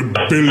unto a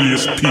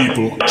rebellious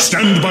people.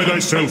 Stand by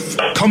thyself,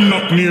 come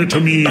not near to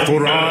me,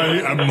 for I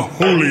am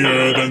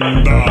holier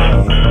than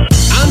thou.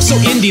 I'm so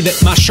indie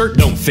that my shirt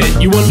don't fit.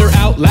 You wonder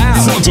out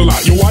loud.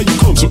 Frontalot, yo, why you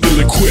come so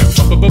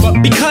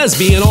ill-equipped? Because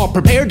being all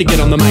prepared to get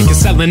on the mic is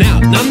selling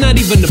out. And I'm not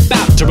even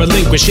about to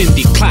relinquish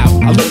indie clout.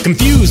 I look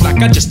confused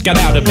like I just got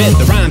out of bed.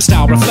 The rhyme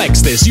style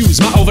reflects this. Use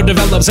my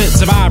overdeveloped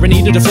sense of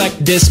irony to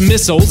deflect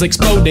dismissals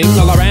exploding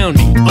all around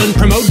me.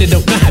 Unpromoted,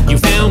 don't know how you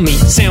found me.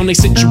 Soundly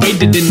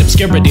situated in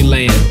obscurity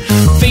land.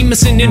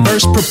 Famous in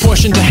inverse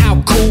proportion to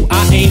how cool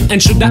I am.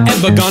 And should I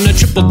ever garner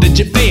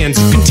triple-digit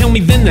fans, you can tell me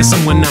then there's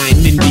someone I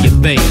ain't into your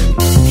thing.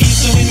 He's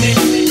so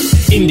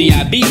indie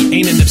I be.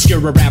 Ain't an obscure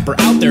rapper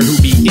out there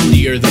who be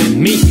indier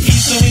than me.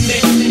 He's so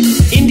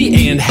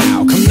indie and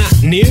how? Come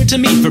not near to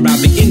me, for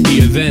I'll be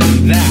indier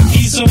than thou.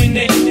 He's so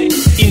indie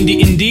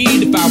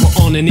indeed. If I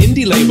were on an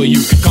indie label,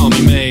 you could call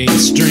me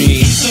mainstream.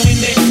 He's so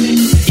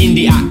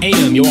indie I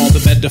am. You're all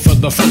the better for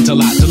the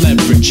Frontalot to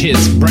leverage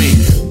his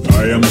brand.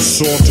 I am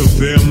sort of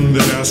them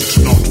that asked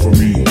not for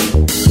me.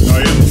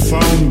 I am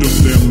found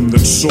of them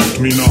that sought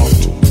me not.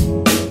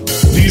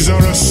 These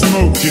are a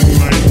smoke in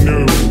my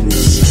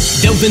nose.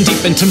 Delving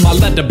deep into my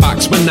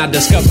letterbox when I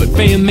discovered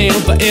fan mail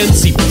for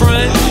MC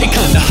Front. It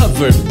kinda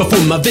hovered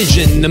before my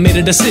vision. I made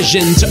a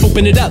decision to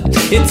open it up.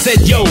 It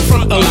said, yo,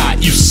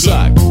 Frontalot, you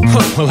suck.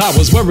 Well, I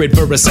was worried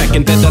for a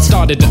second that I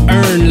started to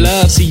earn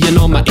love, seeing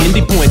all my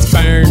indie points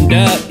burned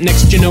up.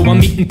 Next, you know, I'm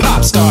meeting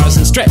pop stars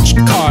and stretch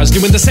cars,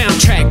 doing the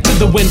soundtrack to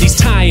the Wendy's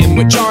tie-in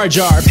with Jar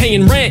Jar,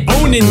 paying rent,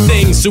 owning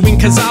things, suing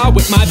Kazaa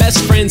with my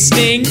best friend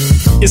Sting.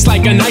 It's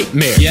like a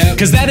nightmare, yeah,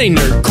 cause that ain't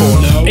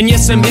nerdcore. No. And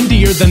yes, I'm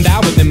indier than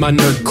thou within my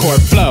nerdcore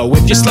flow.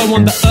 If you're slow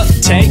on the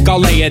uptake, I'll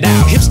lay it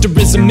out.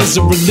 Hipsterism is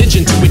a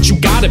religion to which you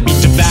gotta be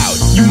devout.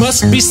 You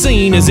must be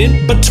seen as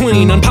in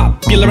between,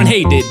 unpopular and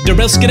hated, or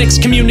else get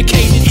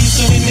excommunicated. He's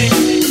so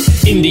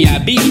indie I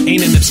be.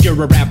 Ain't an obscure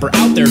rapper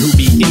out there who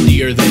be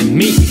indier than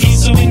me.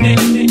 He's so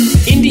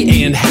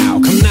indie and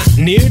how? Come not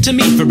near to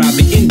me, for I'll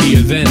be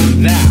indier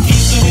than thou.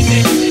 He's so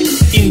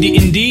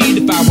indie indeed.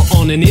 If I were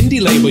on an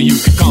indie label, you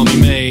could call me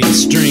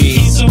mainstream.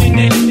 He's so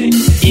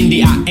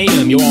indie I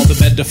am. You're all the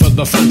better for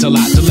the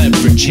Frontalot to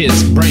leverage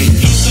his brand.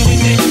 He's so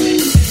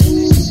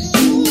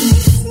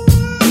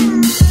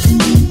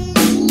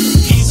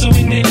He's so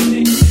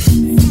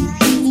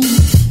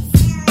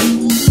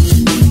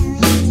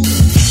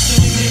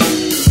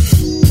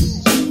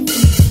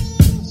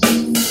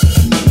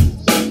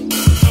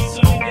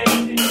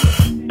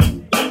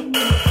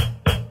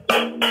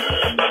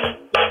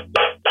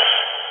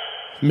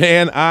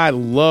Man, I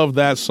love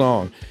that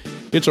song.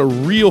 It's a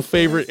real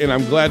favorite, and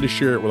I'm glad to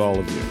share it with all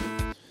of you.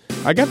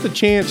 I got the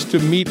chance to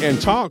meet and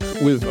talk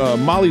with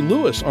Molly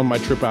Lewis on my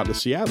trip out to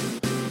Seattle.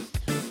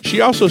 She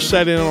also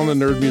sat in on the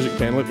Nerd Music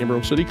panel at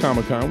Emerald City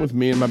Comic Con with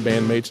me and my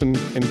bandmates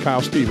and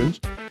Kyle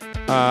Stevens.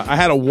 I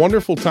had a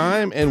wonderful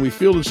time, and we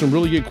fielded some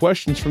really good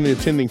questions from the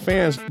attending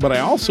fans, but I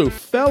also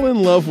fell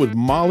in love with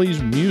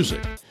Molly's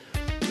music.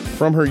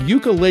 From her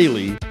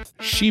ukulele,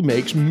 she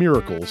makes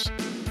miracles.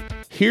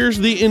 Here's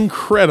the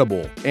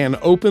incredible An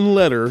Open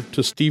Letter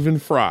to Stephen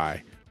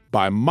Fry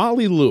by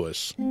Molly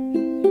Lewis.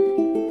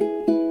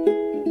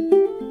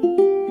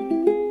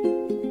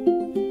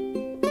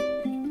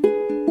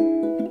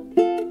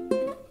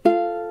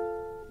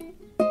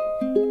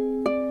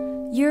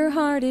 Your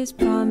heart is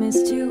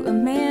promised to a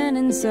man,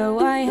 and so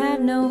I have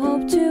no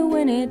hope to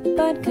win it.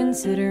 But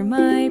consider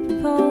my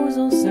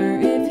proposal, sir,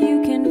 if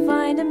you can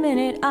find a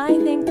minute. I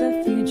think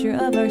the future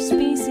of our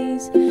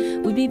species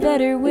would be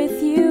better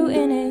with you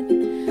in it.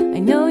 I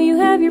know you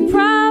have your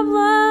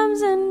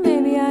problems, and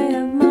maybe I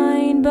have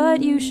mine,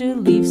 but you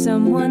should leave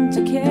someone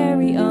to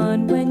carry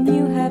on when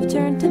you have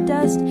turned to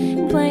dust.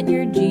 Implant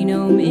your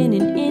genome in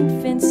an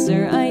infant,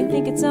 sir, I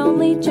think it's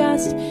only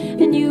just.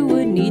 And you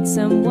would need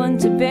someone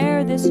to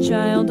bear this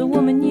child, a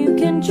woman you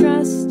can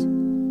trust.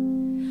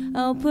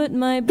 I'll put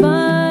my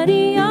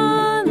body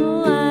on the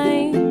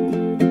line.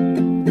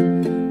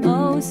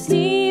 Oh,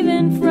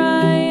 Stephen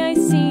Fry, I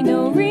see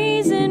no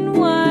reason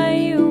why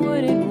you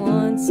wouldn't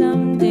want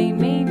someday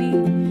maybe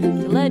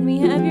to let me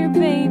have your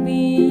baby.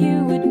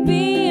 You would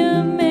be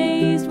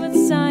amazed what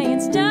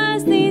science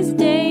does these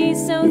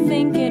days, so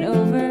think it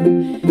over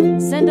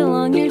and send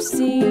along your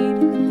seed.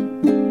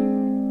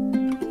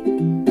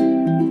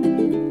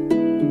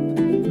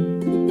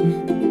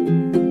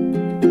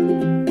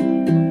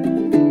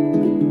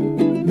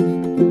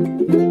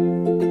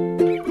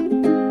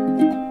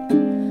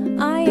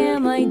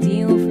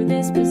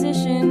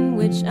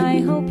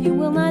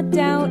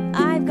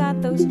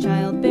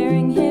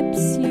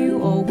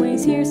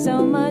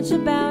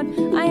 much about.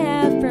 I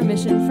have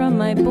permission from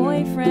my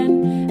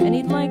boyfriend, and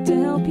he'd like to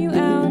help you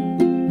out.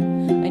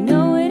 I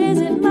know it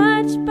isn't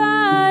much,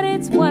 but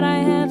it's what I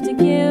have to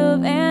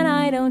give. And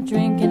I don't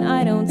drink, and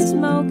I don't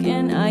smoke,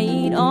 and I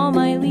eat all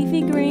my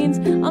leafy greens.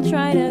 I'll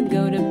try to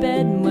go to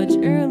bed much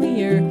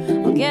earlier.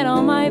 I'll get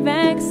all my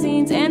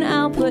vaccines, and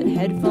I'll put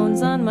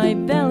headphones on my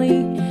belly,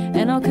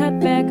 and I'll cut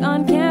back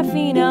on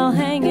caffeine. I'll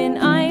hang an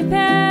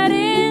iPad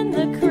in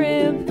the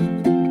crib.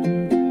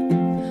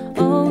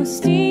 Oh,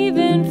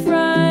 Stephen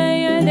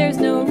Fry, there's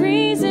no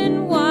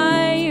reason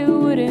why you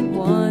wouldn't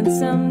want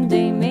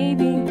someday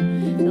maybe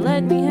to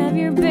let me have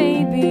your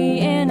baby.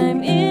 And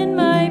I'm in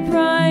my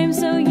prime,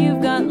 so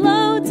you've got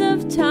loads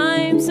of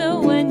time. So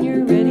when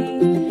you're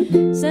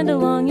ready, send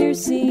along your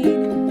seed.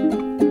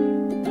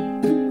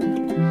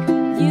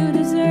 You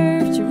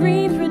deserve to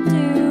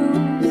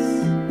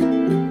reproduce,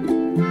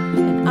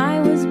 and I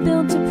was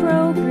built to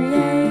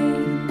procreate.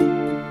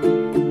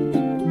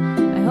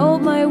 I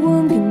hope my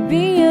womb can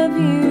be of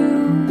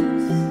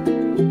use,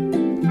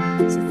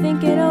 so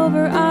think it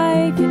over,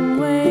 I can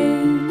wait.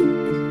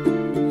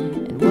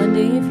 And one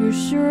day if you're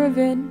sure of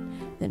it,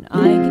 then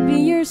I could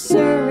be your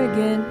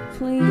surrogate,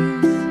 please.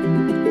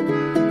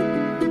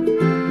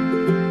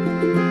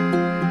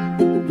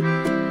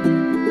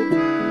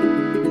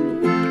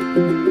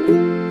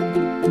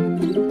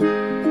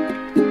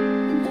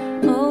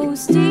 Oh,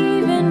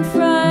 Stephen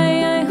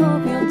Fry, I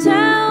hope you'll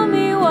tell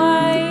me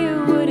why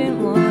you wouldn't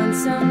want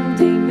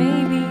someday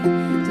maybe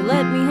to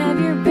let me have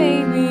your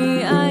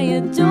baby. I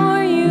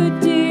adore you,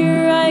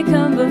 dear. I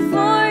come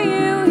before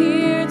you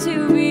here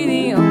to be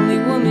the only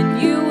woman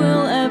you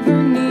will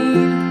ever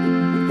need.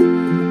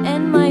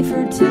 And my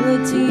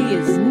fertility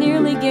is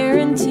nearly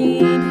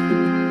guaranteed,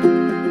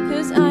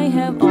 'cause I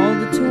have all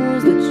the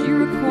tools that you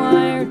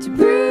require to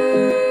breed.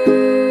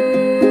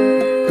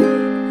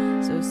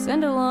 So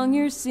send along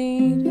your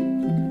seed.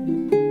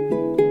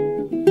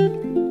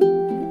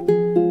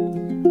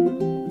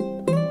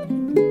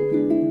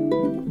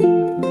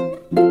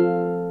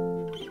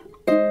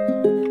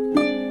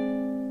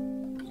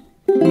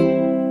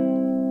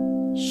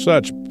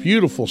 Such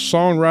beautiful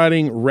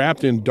songwriting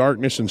wrapped in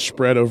darkness and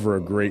spread over a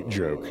great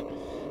joke.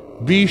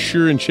 Be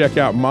sure and check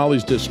out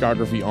Molly's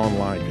discography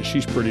online, because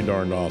she's pretty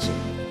darned awesome.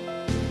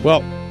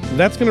 Well,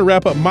 that's going to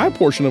wrap up my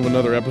portion of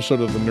another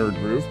episode of The Nerd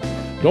Groove.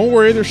 Don't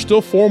worry, there's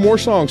still 4 more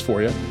songs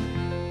for you.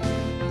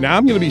 Now,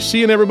 I'm going to be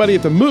seeing everybody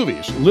at the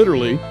movies,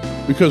 literally,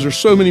 because there's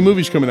so many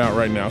movies coming out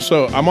right now,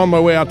 so I'm on my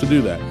way out to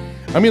do that.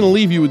 I'm going to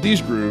leave you with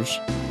these grooves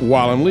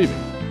while I'm leaving.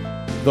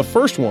 The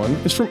first one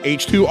is from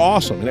H2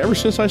 Awesome, and ever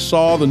since I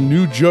saw the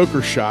new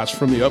Joker shots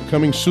from the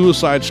upcoming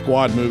Suicide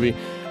Squad movie,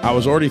 I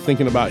was already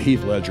thinking about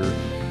Heath Ledger.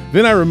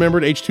 Then I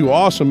remembered H2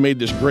 Awesome made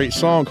this great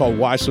song called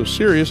Why So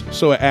Serious,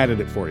 so I added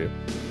it for you.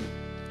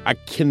 I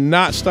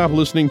cannot stop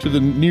listening to the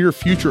Near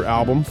Future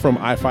album from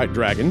I Fight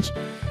Dragons.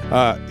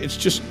 It's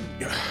just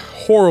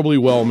horribly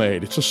well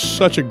made. It's just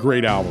such a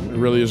great album. It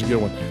really is a good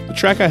one. The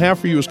track I have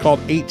for you is called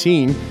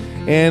 18,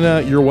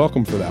 and you're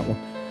welcome for that one.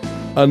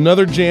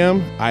 Another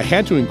jam I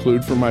had to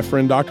include from my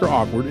friend Dr.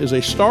 Awkward is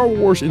a Star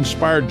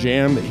Wars-inspired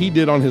jam that he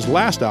did on his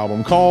last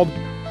album called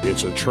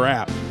It's a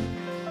Trap.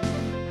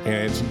 And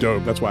it's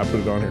dope. That's why I put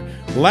it on here.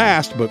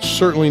 Last, but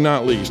certainly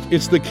not least,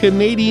 it's the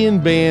Canadian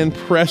band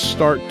Press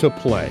Start to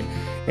Play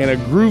and a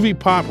groovy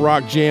pop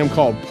rock jam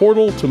called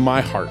Portal to My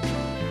Heart.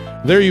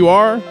 There you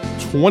are,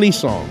 20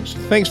 songs.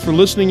 Thanks for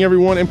listening,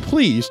 everyone, and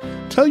please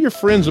tell your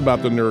friends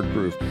about the Nerd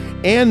Groove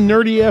and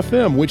Nerdy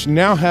FM, which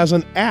now has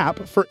an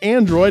app for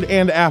Android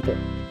and Apple.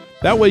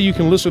 That way you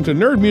can listen to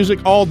nerd music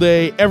all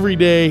day, every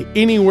day,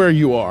 anywhere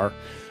you are.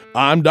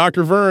 I'm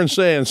Dr. Vern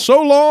saying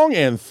so long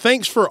and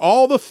thanks for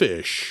all the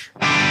fish.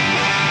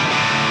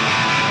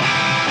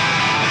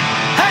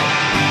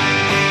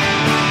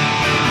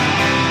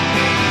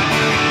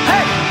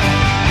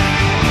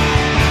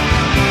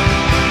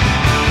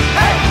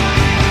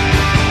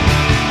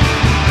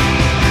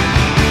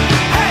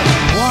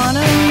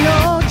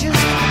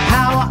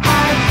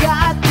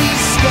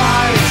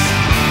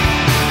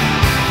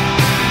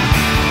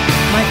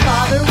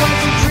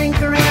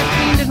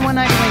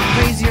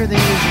 Than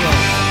usual.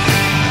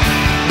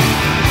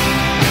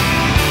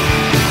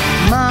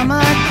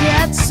 Mama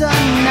gets a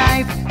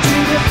knife to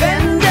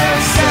defend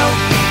herself.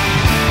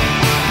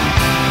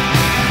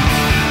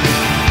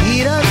 He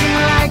doesn't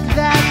like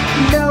that,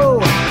 no,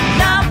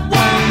 not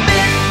one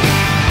bit.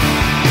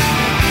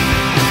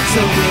 So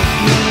with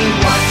me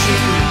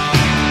watching,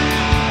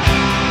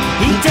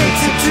 he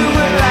takes it to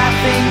her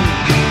laughing.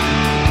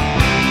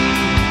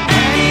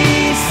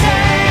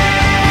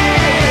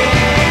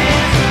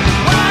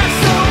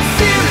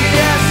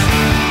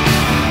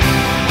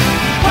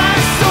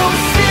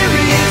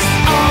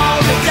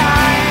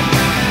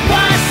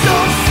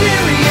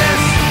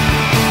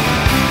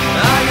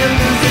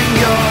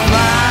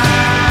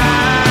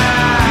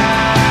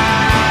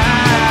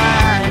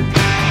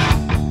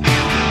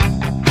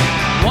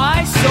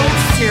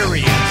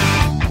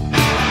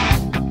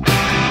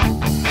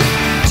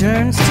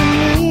 Turns to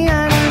me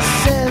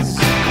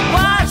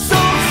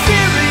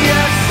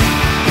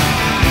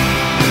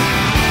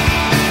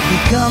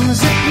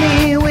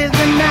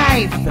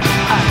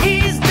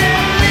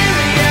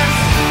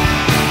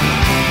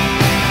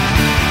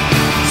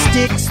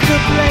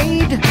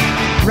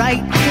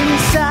right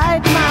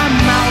inside my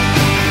mouth.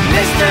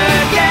 Mr.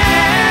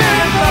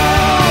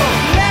 Gamble,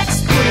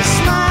 let's put a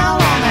smile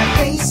on that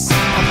face.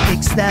 I'll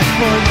fix that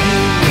for you.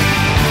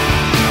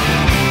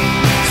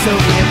 So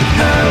with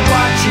her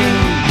watching,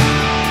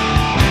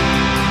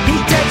 he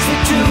takes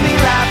it to me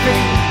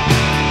laughing.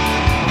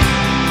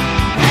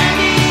 And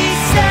he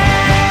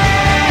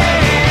says,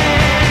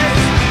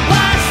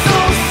 why so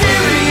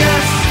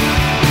serious?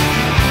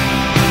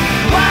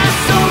 Why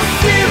so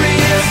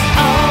serious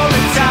all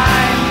the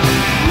time?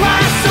 Why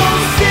so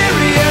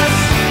serious?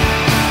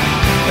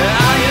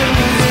 Are you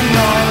losing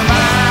your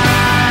mind?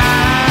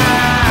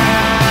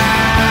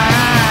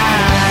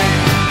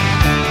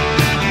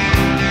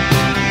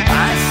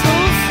 Why so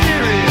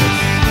serious?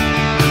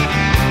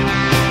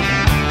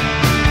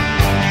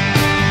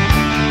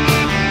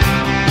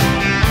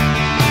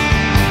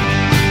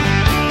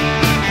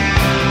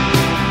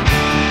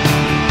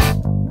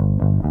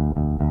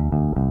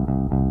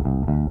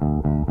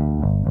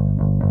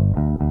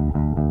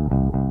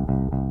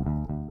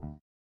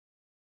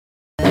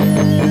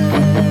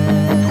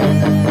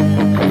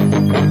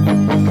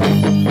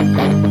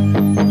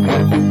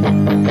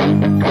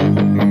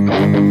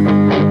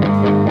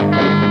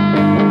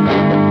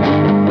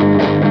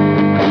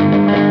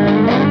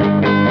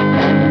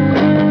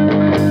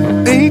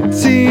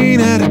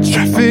 At a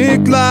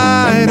traffic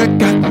light, I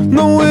got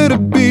nowhere to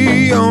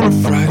be on a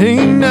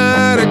Friday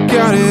night. I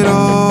got it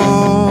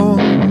all,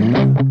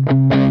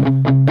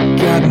 I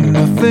got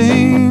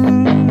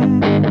nothing.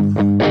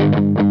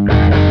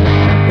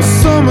 The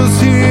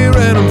summer's here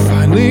and I'm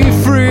finally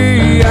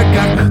free. I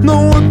got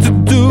no one to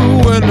do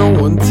and no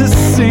one to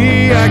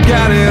see. I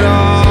got it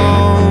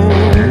all,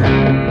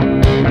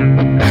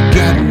 I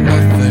got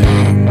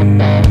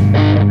nothing.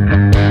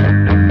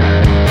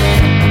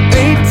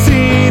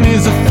 18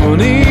 is a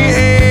funny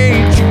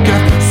age. You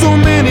got so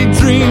many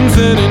dreams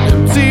and an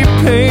empty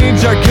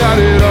page. I got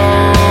it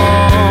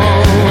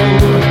all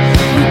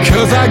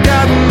because I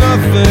got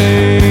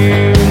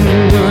nothing.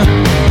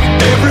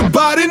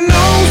 Everybody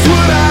knows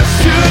what I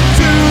should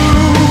do.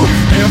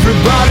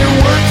 Everybody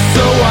works,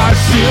 so I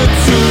should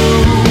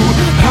too.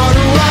 How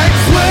do I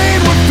explain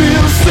what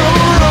feels so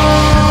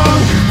wrong?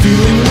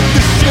 Dealing with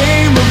the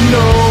shame of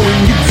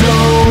knowing you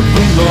don't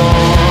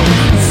belong.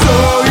 So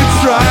you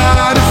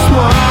try to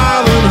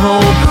smile and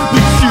hope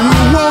that you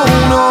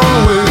won't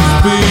always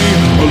be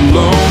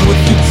alone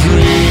with your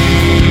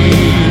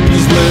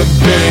dreams,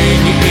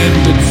 living in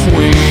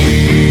between.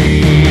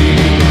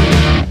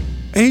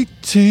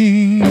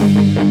 18.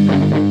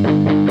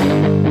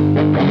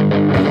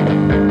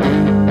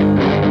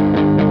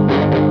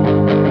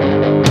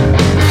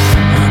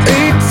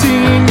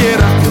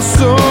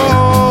 So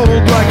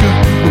old, like a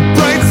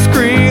bright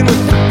screen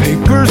with a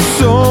paper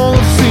soul.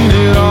 I've seen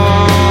it all,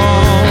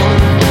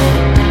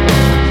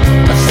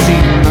 I've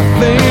seen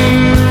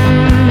nothing.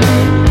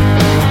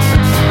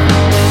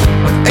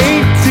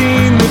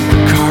 18 with the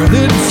car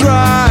that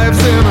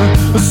drives and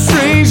a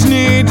strange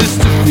need just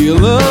to feel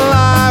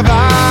alive.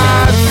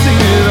 I've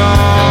seen it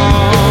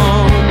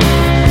all,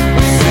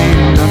 I've seen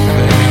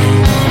nothing.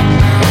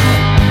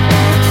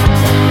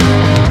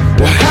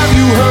 Well, have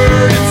you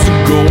heard it's a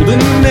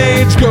golden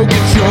age? Go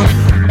get your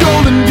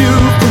golden view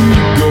from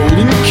your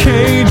golden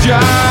cage.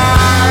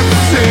 I've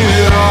seen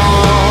it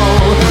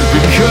all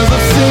because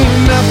I've seen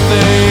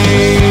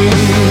nothing.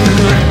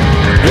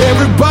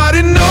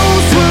 Everybody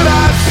knows what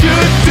I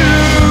should do.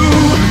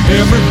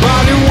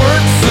 Everybody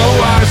works, so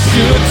I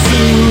should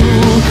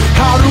too.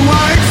 How do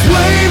I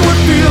explain what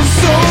feels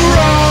so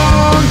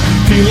wrong?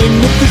 Dealing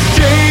with the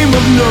shame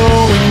of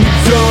knowing you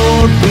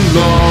don't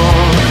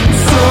belong.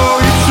 So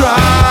you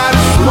try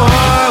to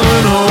smile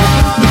and hope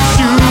that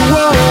you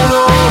won't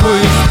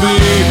always be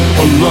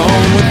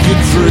alone with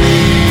your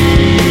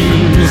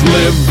dreams,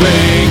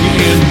 living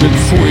in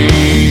between.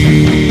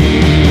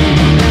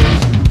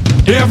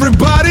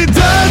 Everybody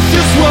does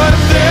just what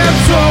they're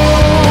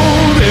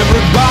told.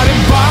 Everybody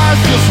buys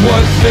just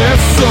what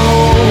they're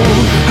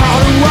sold. How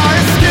do I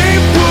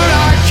escape what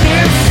I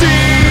can't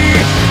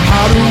see?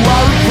 How do I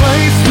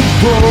replace the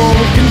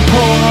broken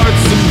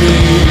parts of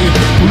me?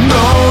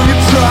 No, you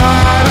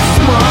try to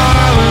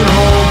smile and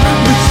hope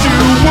that you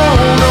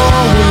won't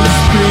always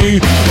be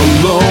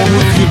alone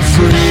with your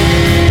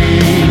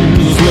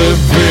dreams,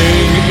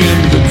 living in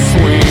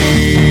between.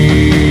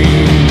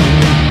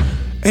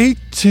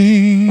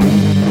 18.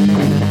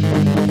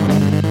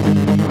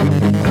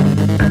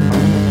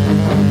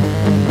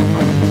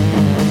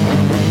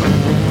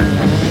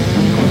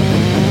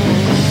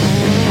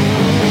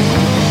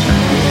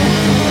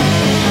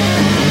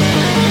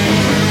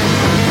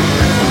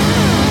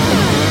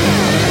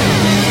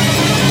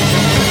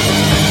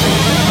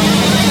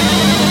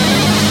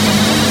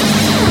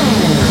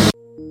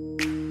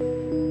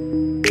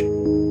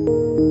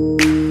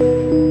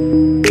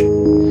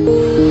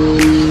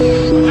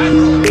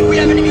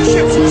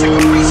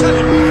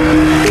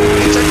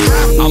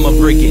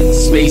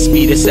 Space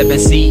speed of 7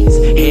 seas,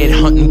 head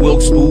hunting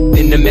Wilkes Booth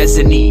in the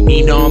mezzanine.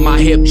 Nina on my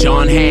hip,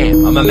 John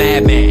Hamm, I'm a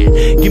madman.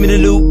 Give me the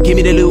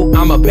loot,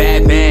 I'm a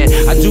bad man.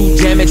 I do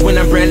damage when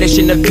I'm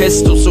brandishing a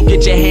pistol, so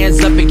get your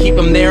hands up and keep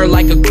them there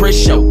like a Chris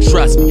show.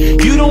 Trust me,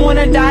 you don't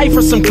wanna die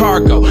for some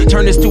cargo.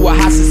 Turn this to a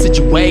hostage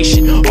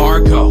situation,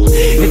 Argo.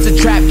 It's a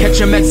trap, catch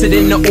them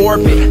exiting the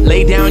orbit.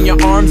 Lay down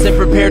your arms and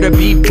prepare to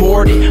be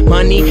boarded.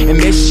 Money and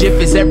mischief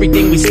is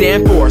everything we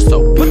stand for,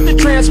 so put the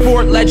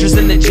transport ledgers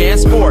in the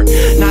JanSport.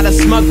 Not a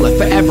smuggler,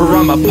 forever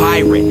I'm a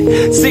pirate.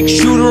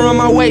 6-shooter on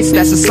my waist,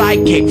 that's a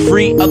sidekick.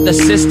 Free of the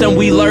system,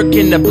 we lurk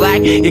in the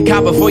black. You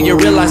cop before you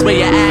realize where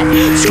you're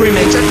at.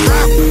 Screaming, just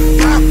drop.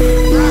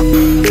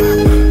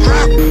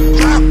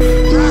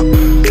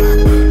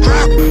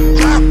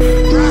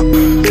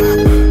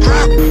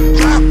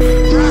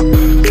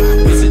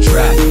 It's a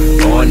trap,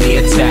 on the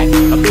attack.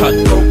 A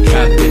cutthroat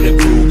captain, the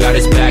crew got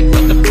his back.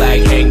 Let the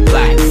flag hang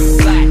black.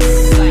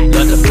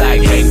 Let the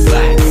flag hang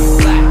black.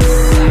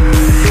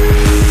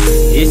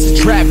 It's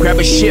a trap, grab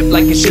a ship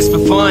like it's just for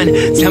fun.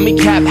 Tell me,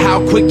 Cap, how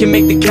quick you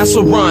make the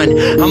castle run?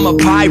 I'm a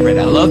pirate,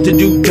 I love to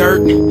do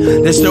dirt.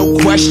 There's no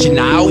question,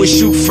 I always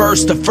shoot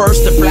first. The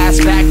first to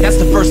blast back, that's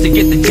the first to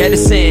get the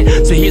jettison.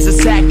 So here's a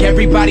sack,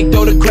 everybody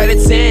throw the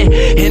credits in.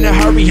 In a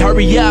hurry,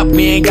 hurry up,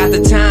 we ain't got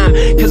the time.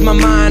 Cause my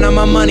mind on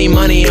my money,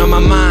 money on my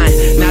mind.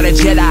 Not a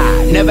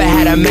Jedi, never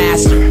had a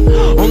master.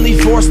 Only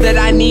force that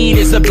I need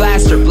is a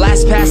blaster.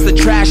 Blast past the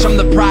trash, I'm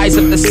the prize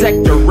of the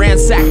sector.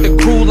 Ransack the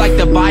crew like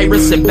the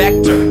virus and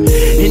Vector.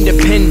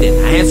 Independent,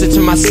 I answer to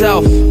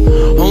myself.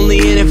 Only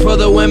in it for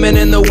the women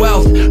and the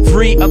wealth.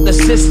 Free of the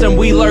system,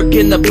 we lurk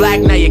in the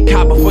black. Now you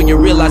cop before you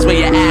realize where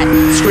you're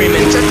at.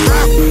 Screaming, just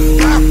drop,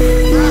 drop,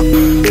 drop,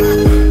 drop,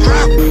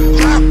 drop, drop,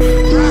 drop,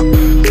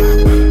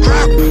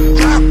 drop,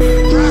 drop,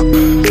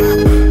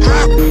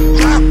 drop, drop,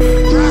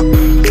 drop.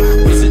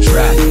 It's a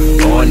trap,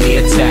 on the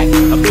attack.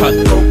 A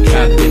cutthroat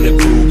captain, the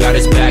crew got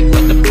his back.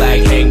 Let the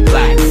flag hang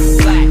black.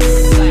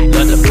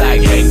 Let the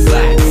flag hang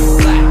black.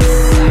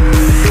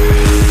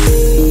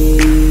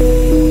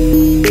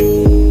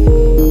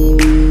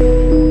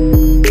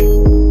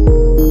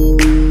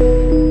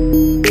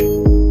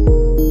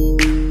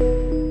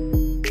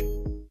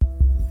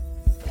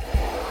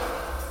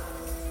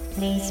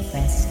 Please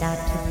press start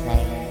to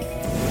play.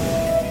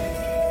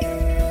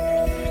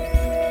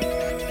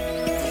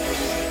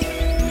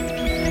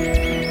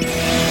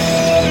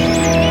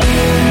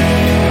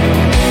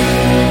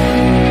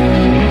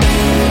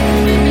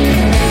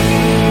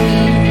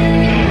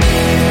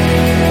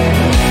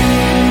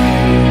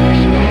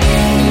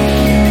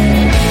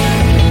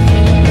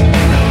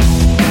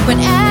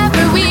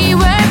 Whenever we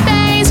were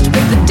faced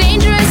with the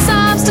dangerous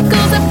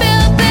obstacles that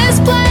filled this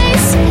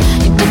place,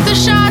 you took the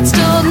shots,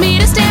 told me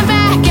to stand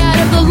back out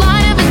of the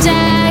line of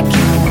attack.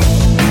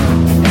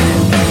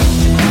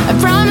 I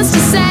promised to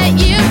set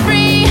you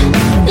free.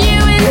 You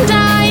and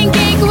I and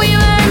Geek, we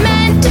were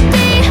meant to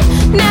be.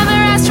 Never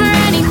asked for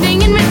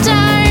anything in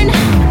return.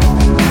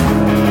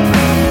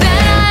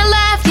 Then I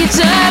left you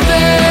to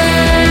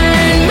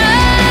burn.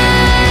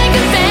 My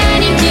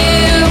companion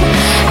cube.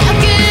 How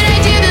could I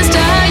do this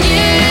to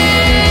you?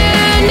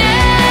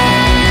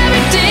 Never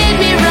did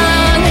me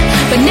wrong,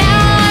 but now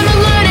I'm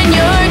alone and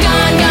you're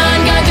gone,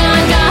 gone, gone,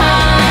 gone,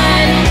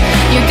 gone.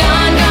 You're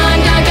gone, gone,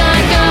 gone,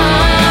 gone,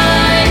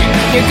 gone.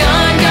 You're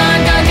gone,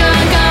 gone, gone,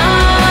 gone,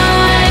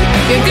 gone.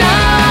 You're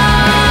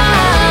gone.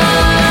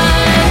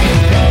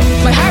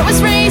 My heart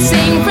was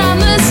racing from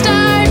the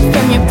start,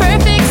 from your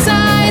perfect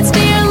sides to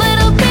your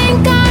little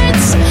pink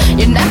hearts.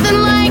 You're nothing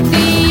like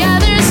the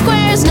other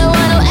squares, no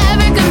one will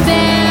ever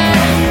compare.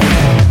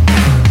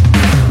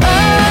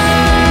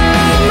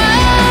 Oh,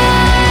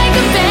 my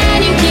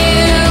companion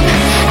cube,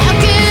 how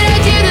could I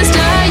do this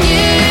to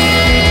you?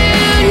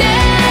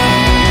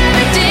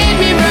 Never did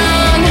me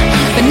wrong,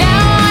 but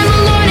now I'm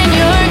alone and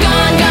you're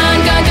gone, gone,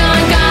 gone,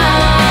 gone,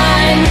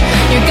 gone.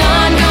 You're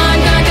gone, gone,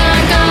 gone,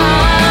 gone,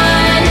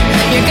 gone.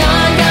 You're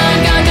gone, gone,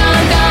 gone,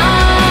 gone,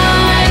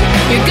 gone.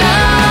 You're gone.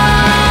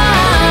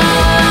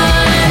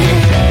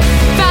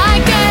 If I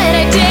could,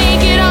 I'd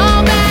take it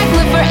all back,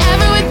 live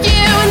forever with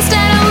you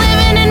instead of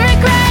living in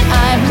regret.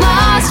 I've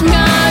lost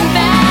my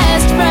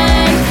best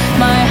friend,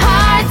 my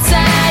heart's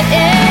at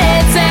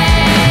its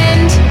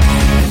end.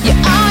 You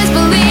always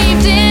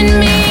believed in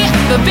me,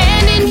 I've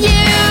abandoned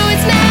you.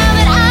 It's now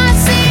that I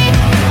see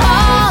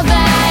all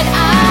that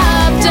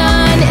I've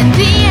done. In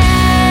the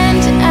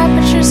end,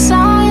 Aperture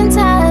Science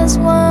has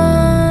won.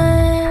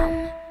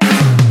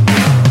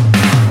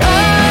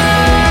 Oh,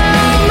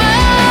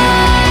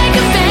 my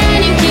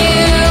companion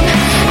cube,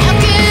 how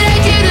could I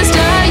do this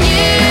to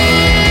you?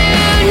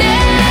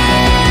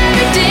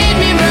 Never did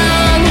me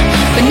wrong,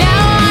 but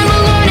now I'm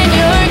alone and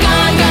you're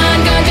gone,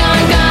 gone, gone,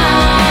 gone,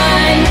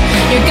 gone.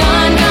 You're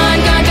gone, gone,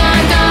 gone,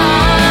 gone,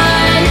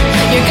 gone.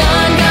 You're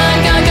gone, gone,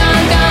 gone,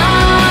 gone,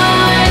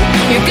 gone.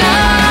 You're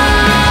gone.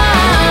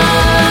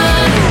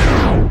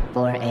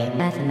 For a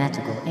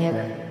mathematical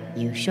error,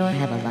 you sure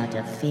have a lot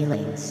of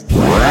feelings. Oh,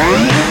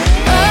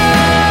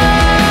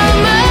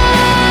 my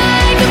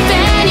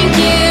companion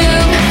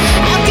cube,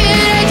 how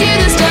could I do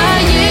this to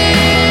you?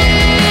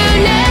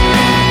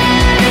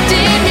 Never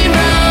did me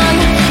wrong,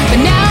 but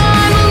now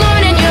I'm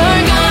alone and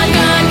you're gone,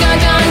 gone, gone,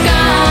 gone,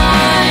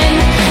 gone.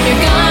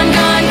 You're gone,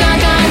 gone, gone,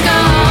 gone,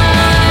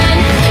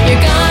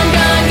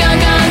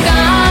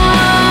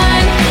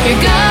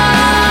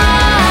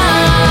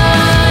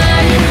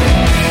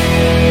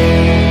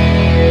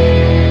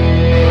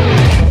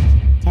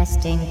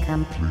 Testing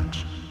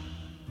complete.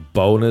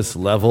 Bonus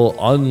level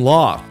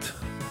unlocked.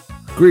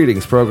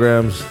 Greetings,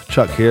 programs.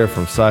 Chuck here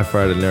from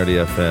Sci-Fi to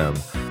Nerdy FM.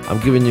 I'm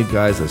giving you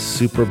guys a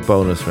super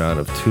bonus round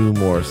of 2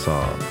 more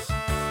songs.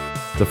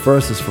 The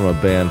first is from a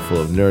band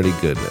full of nerdy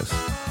goodness.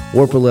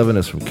 Warp 11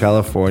 is from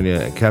California,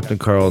 and Captain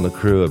Carl and the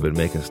crew have been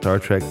making Star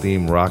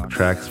Trek-themed rock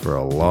tracks for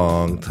a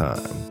long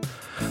time.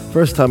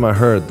 First time I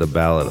heard The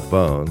Ballad of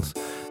Bones,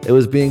 it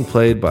was being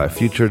played by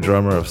future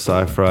drummer of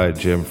Sci-Fi,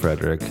 Jim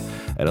Frederick,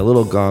 at a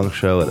little gong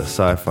show at a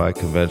sci-fi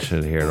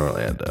convention here in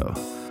Orlando.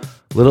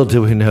 Little did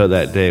we know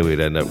that day we'd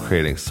end up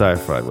creating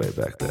Sci-Fi way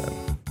back then.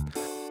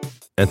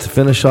 And to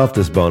finish off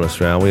this bonus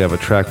round, we have a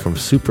track from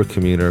Super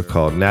Commuter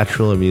called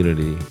Natural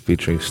Immunity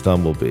featuring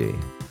Stumblebee.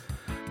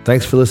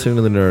 Thanks for listening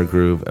to The Nerd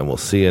Groove, and we'll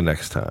see you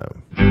next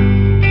time.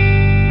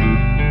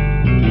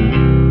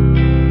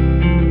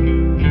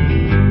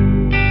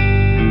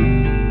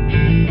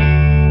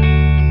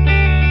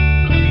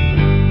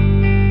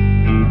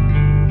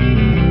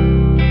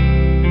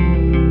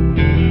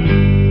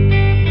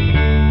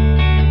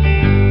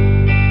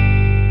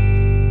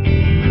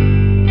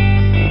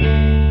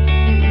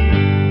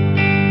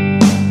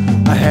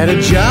 Had a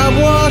job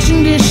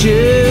washing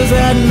dishes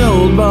at an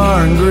old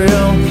bar and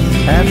grill.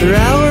 After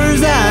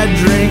hours I'd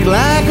drink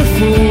like a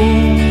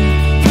fool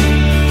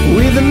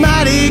with a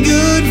mighty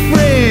good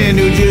friend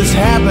who just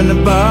happened to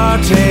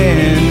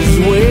bartend his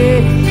way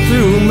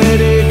through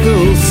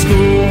medical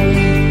school.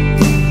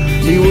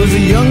 He was a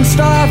young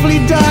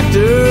Starfleet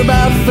doctor,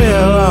 about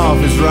fell off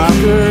his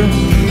rocker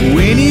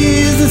when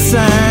his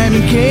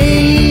assignment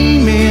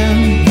came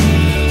in.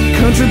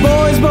 Country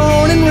boys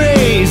born and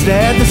raised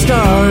at the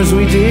stars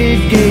we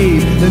did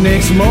gaze. The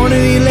next morning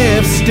he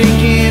left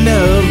stinking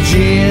of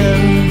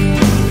gin.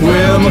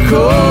 Well,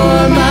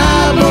 McCoy,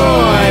 my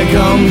boy,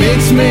 come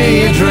mix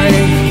me a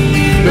drink.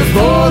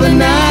 Before the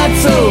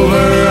night's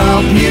over,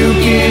 I'll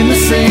puke in the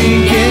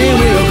sink. And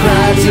we'll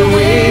cry till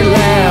we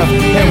laugh,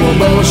 and we'll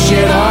both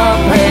shit our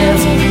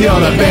pants.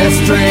 You're the best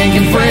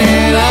drinking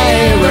friend I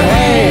ever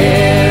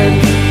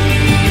had.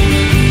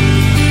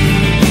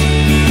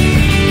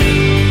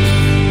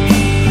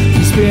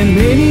 Spent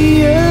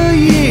many a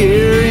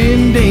year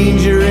in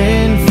danger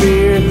and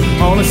fear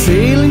on a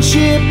sailing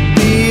ship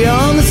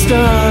beyond the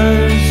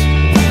stars.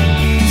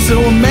 So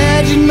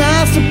imagine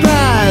my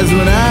surprise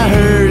when I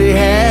heard he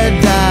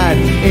had died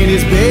in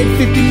his bed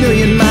 50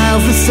 million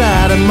miles this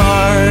side of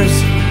Mars.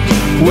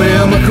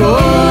 Well,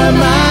 McCoy,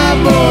 my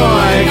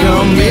boy,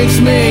 come mix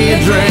me a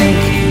drink.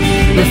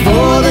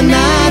 Before the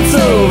night's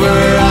over,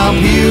 I'll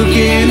puke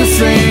in the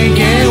sink.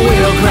 And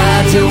we'll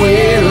cry till we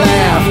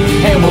laugh,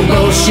 and we'll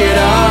both shit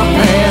our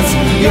pants.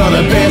 You're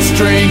the best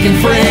drinking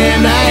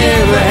friend I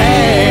ever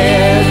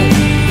had.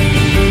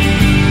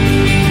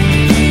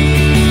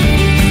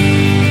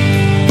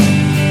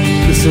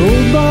 This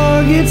old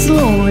bar gets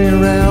lonely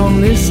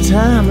around this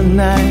time of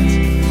night,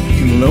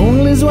 and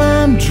lonely's why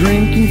I'm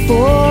drinking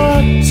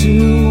for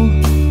 2.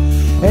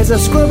 As I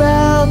scrub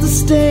out the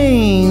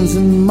stains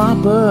and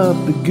mop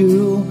up the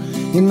goo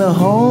in the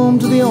home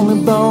to the only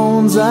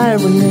bones I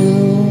ever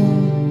knew.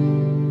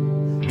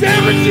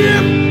 Damn it,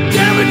 Jim,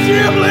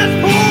 let's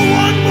pour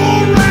one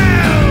more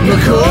round.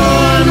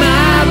 McCoy,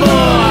 my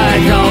boy,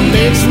 come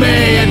mix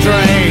me a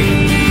drink.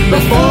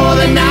 Before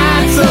the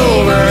night's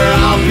over,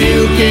 I'll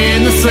puke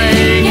in the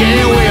sink.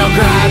 And we'll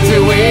cry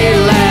till we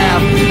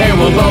laugh, and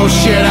we'll both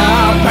shit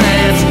our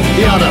pants.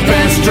 You're the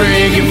best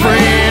drinking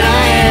friend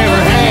I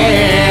ever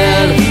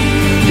had.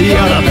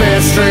 You're the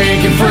best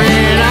drinking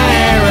friend I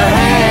ever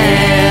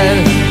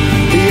had.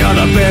 You're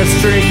the best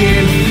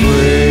drinking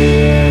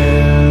friend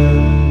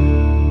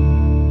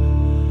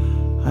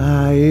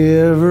I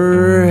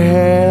ever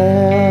had.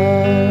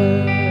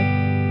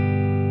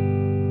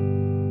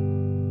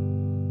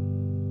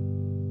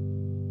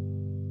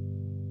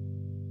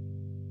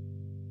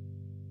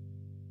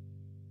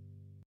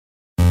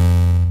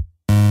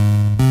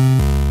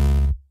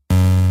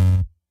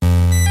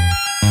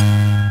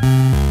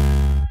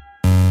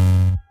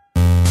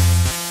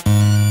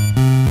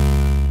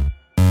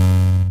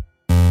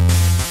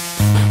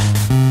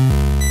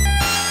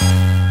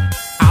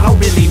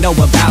 Know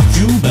about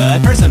you,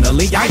 but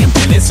personally I am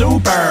feeling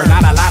super.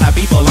 Not a lot of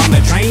people on the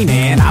train,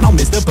 and I don't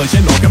miss the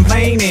pushing or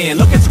complaining.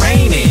 Look, it's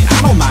raining, I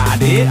don't mind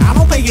it. I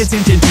don't pay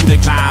attention to the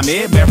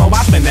climate. Barrel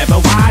watch but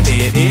never wind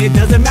it. It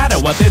doesn't matter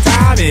what the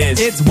time is.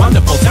 It's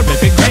wonderful,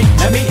 terrific, great.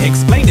 Let me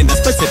explain in a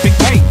specific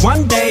way.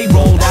 One day,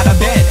 rolled out of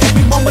bed,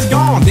 everyone was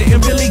gone.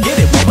 Didn't really get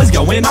it, what was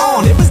going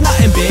on? It was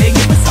nothing big,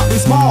 it was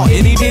something small.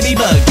 Itty bitty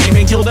bug came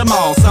and killed them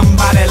all.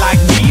 Somebody like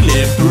me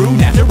lived through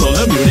natural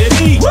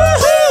immunity.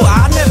 Woohoo!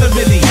 I never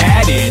really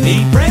had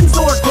any friends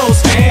or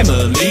close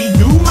family.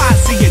 You might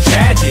see a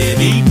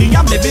tragedy. Me,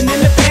 I'm living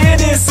in a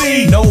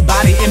fantasy.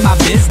 Nobody in my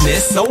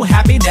business. So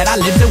happy that I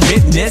live to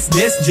witness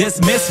this.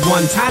 Just missed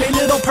one tiny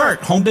little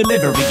perk. Home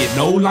delivery, it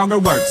no longer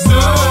works.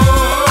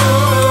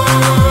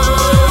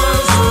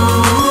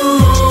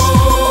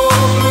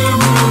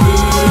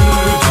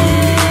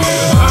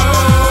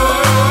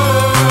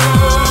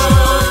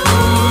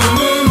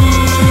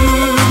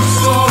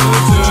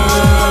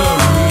 Solitary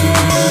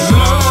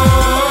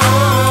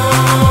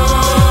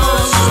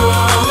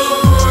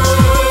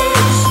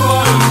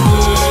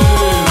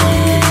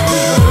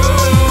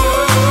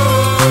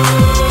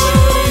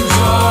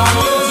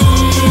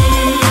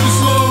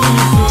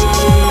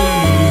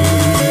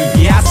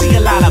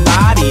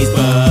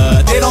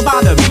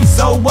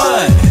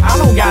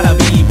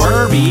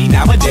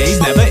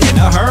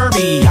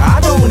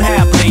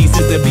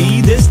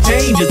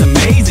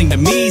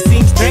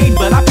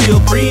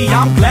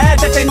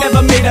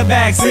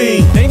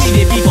me. They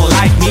needed people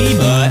like me,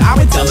 but I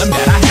would tell them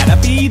that I had a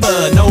fever.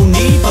 No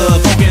need for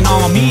poking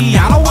on me.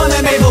 I don't want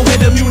a neighbor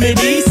with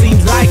immunity.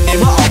 Seems like they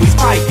were always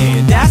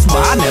fighting. That's why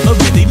I never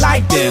really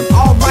liked them.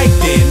 Alright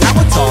then, now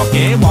we're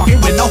talking.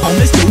 Walking with no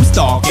homeless dudes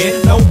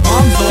stalking. No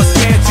bums or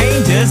scared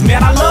changes.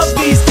 Man, I love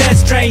these dead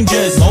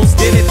strangers. Most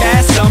did it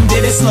fast, some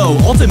did it slow.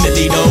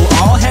 Ultimately though,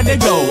 all had to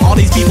go. All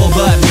these people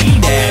but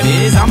me, that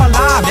is. I'm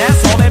alive,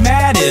 that's all that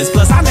matters.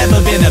 Plus I never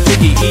been a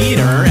picky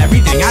eater.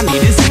 Everything I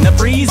need is in the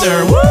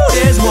freezer. Woo,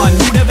 there's one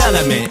new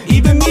development.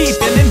 Even me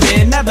feeling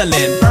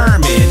benevolent.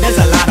 Vermin, there's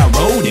a lot of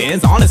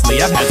rodents.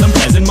 Honestly, I've had some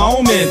pleasant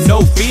moments.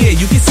 No fear,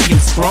 you can see them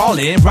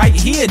sprawling. Right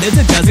here, there's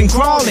a dozen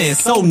crawling.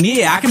 So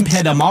near, I can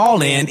pet them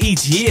all in.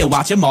 Each year,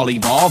 watch them all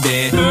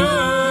evolving.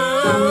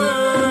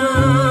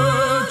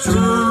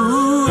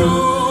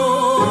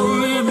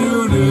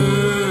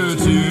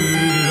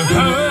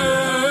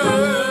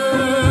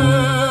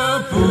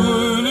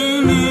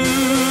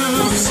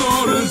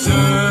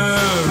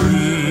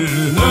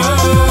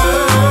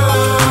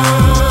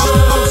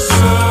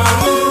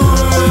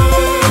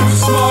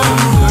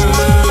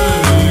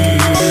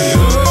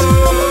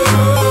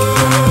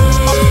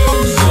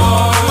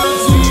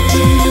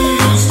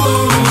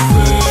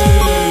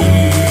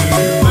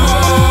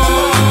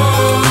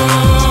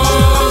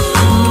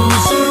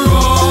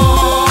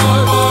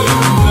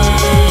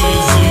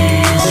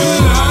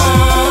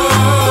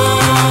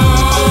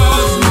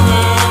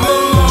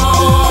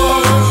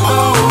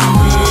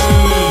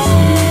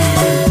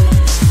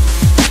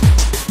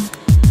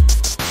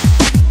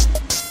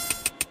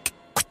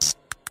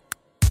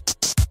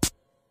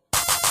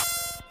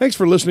 Thanks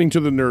for listening to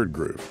The Nerd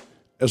Groove.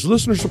 As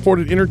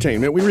listener-supported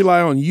entertainment, we rely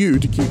on you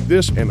to keep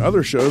this and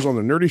other shows on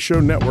the Nerdy Show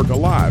Network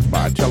alive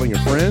by telling a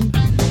friend,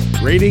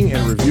 rating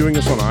and reviewing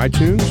us on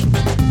iTunes,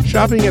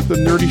 shopping at the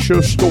Nerdy Show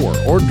store,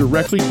 or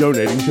directly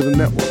donating to the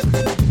network.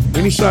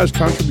 Any size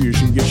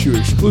contribution gets you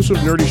exclusive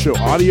Nerdy Show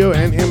audio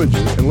and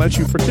images and lets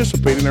you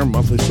participate in our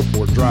monthly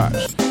support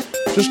drives.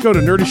 Just go to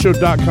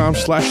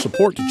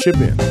nerdyshow.com/support to chip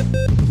in.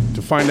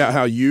 To find out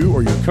how you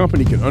or your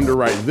company can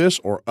underwrite this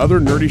or other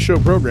Nerdy Show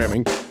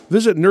programming,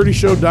 visit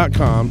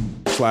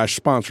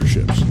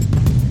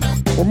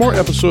nerdyshow.com/sponsorships. For more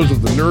episodes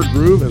of The Nerd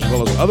Groove, as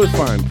well as other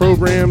fine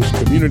programs,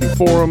 community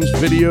forums,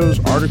 videos,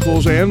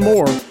 articles, and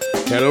more,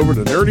 head over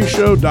to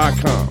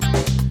nerdyshow.com.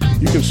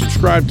 You can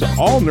subscribe to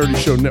all Nerdy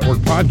Show Network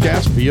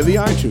podcasts via the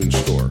iTunes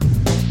Store.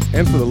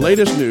 And for the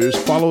latest news,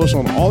 follow us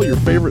on all your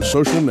favorite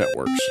social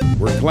networks.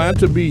 We're glad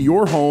to be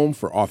your home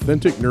for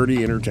authentic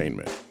nerdy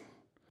entertainment.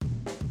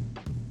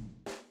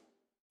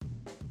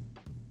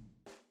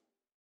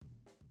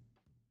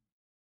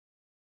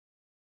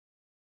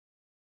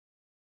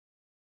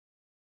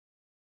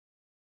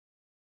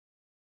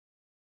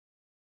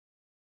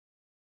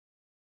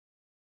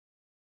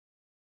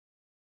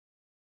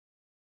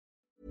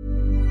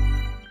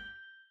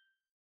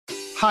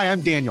 Hi,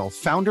 I'm Daniel,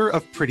 founder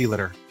of Pretty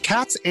Litter.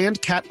 Cats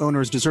and cat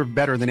owners deserve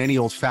better than any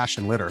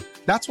old-fashioned litter.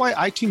 That's why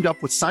I teamed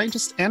up with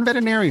scientists and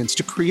veterinarians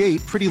to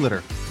create Pretty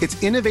Litter.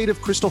 Its innovative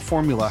crystal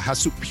formula has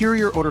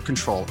superior odor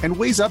control and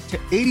weighs up to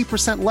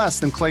 80% less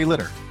than clay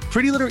litter.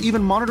 Pretty Litter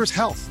even monitors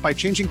health by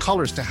changing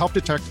colors to help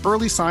detect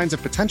early signs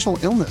of potential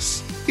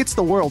illness. It's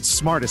the world's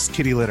smartest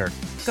kitty litter.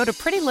 Go to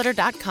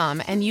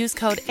prettylitter.com and use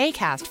code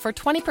ACAST for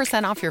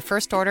 20% off your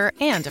first order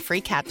and a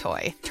free cat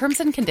toy. Terms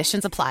and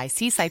conditions apply.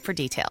 See site for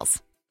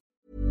details.